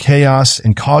 creating chaos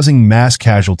and causing mass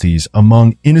casualties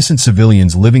among innocent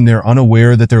civilians living there,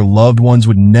 unaware that their loved ones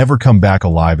would never come back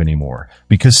alive anymore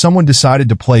because someone decided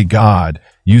to play God,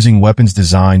 using weapons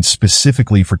designed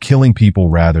specifically for killing people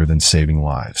rather than saving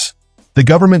lives. The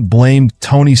government blamed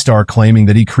Tony Stark, claiming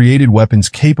that he created weapons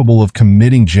capable of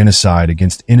committing genocide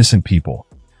against innocent people.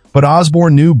 But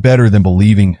Osborn knew better than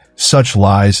believing such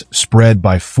lies spread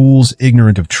by fools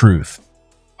ignorant of truth,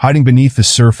 hiding beneath the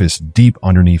surface, deep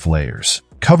underneath layers,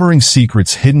 covering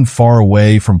secrets hidden far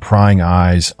away from prying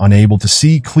eyes, unable to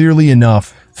see clearly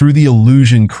enough through the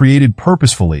illusion created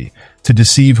purposefully to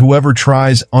deceive whoever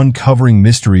tries, uncovering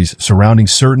mysteries surrounding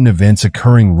certain events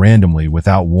occurring randomly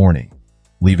without warning,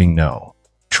 leaving no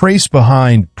trace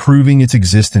behind, proving its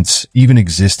existence even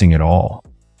existing at all.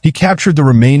 He captured the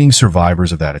remaining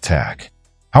survivors of that attack.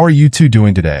 "How are you two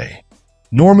doing today?"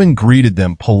 Norman greeted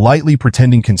them, politely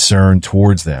pretending concern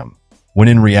towards them, when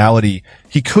in reality,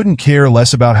 he couldn't care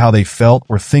less about how they felt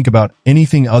or think about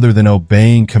anything other than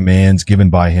obeying commands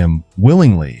given by him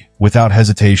willingly, without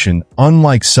hesitation,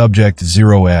 unlike Subject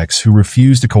 0X, who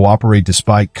refused to cooperate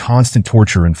despite constant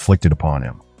torture inflicted upon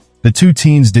him. The 2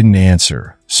 teens didn't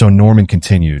answer, so Norman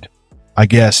continued, "I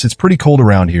guess it's pretty cold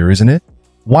around here, isn't it?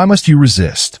 Why must you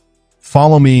resist?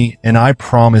 Follow me, and I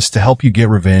promise to help you get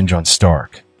revenge on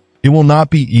Stark. It will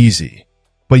not be easy,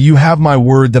 but you have my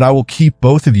word that I will keep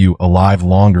both of you alive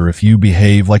longer if you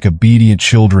behave like obedient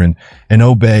children and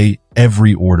obey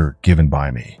every order given by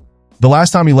me." The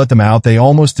last time he let them out, they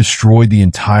almost destroyed the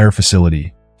entire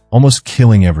facility, almost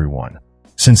killing everyone.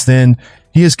 Since then,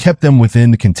 he has kept them within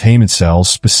the containment cells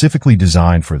specifically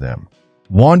designed for them.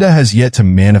 Wanda has yet to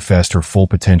manifest her full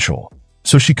potential,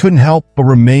 so she couldn't help but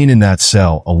remain in that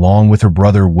cell along with her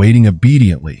brother, waiting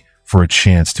obediently for a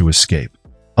chance to escape.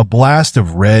 A blast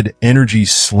of red energy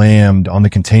slammed on the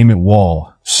containment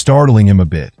wall, startling him a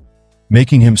bit,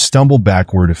 making him stumble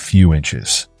backward a few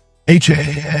inches.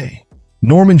 Hey.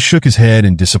 Norman shook his head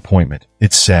in disappointment.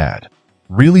 It's sad.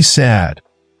 Really sad.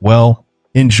 Well,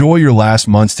 enjoy your last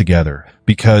months together,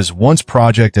 because once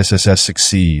Project SSS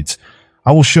succeeds,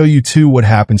 I will show you too what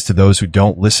happens to those who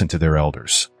don't listen to their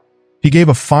elders. He gave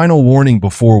a final warning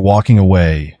before walking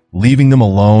away, leaving them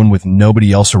alone with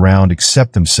nobody else around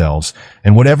except themselves,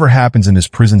 and whatever happens in this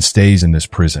prison stays in this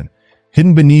prison,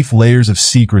 hidden beneath layers of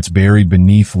secrets buried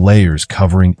beneath layers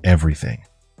covering everything.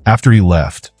 After he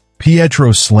left,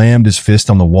 Pietro slammed his fist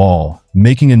on the wall,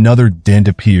 making another dent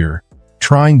appear,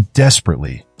 trying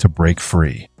desperately to break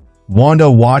free. Wanda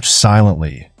watched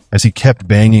silently as he kept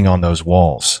banging on those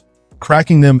walls,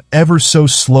 cracking them ever so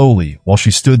slowly while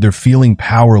she stood there feeling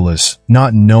powerless,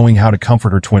 not knowing how to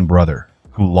comfort her twin brother,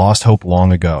 who lost hope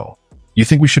long ago. You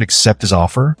think we should accept his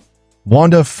offer?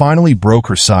 Wanda finally broke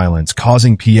her silence,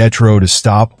 causing Pietro to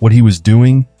stop what he was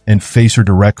doing and face her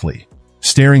directly,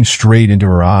 staring straight into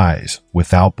her eyes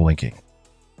without blinking.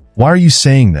 Why are you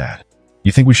saying that?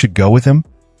 You think we should go with him?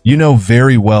 You know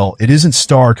very well it isn't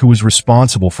Stark who was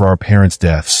responsible for our parents'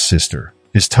 deaths, sister.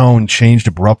 His tone changed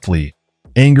abruptly,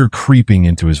 anger creeping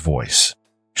into his voice.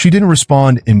 She didn't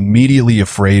respond immediately,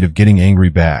 afraid of getting angry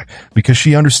back, because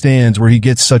she understands where he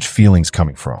gets such feelings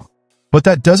coming from. But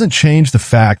that doesn't change the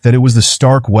fact that it was the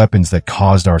Stark weapons that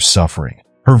caused our suffering.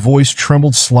 Her voice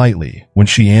trembled slightly when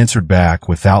she answered back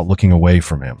without looking away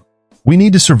from him. We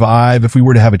need to survive if we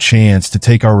were to have a chance to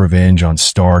take our revenge on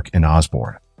Stark and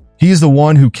Osborn. He is the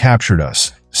one who captured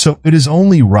us, so it is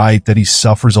only right that he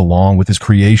suffers along with his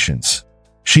creations.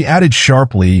 She added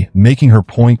sharply, making her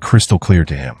point crystal clear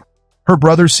to him. Her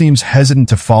brother seems hesitant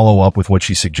to follow up with what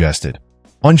she suggested.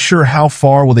 Unsure how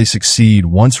far will they succeed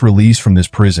once released from this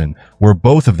prison, where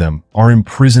both of them are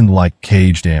imprisoned like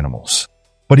caged animals.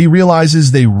 But he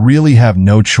realizes they really have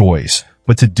no choice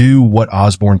but to do what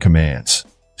Osborn commands.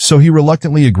 So he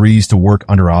reluctantly agrees to work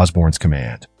under Osborn's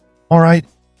command. All right,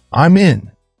 I'm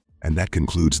in. And that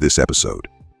concludes this episode.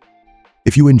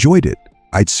 If you enjoyed it,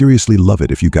 I'd seriously love it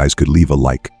if you guys could leave a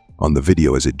like on the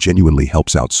video, as it genuinely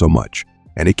helps out so much,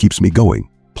 and it keeps me going.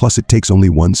 Plus, it takes only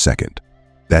 1 second.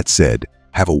 That said,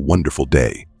 have a wonderful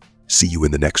day. See you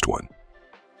in the next one.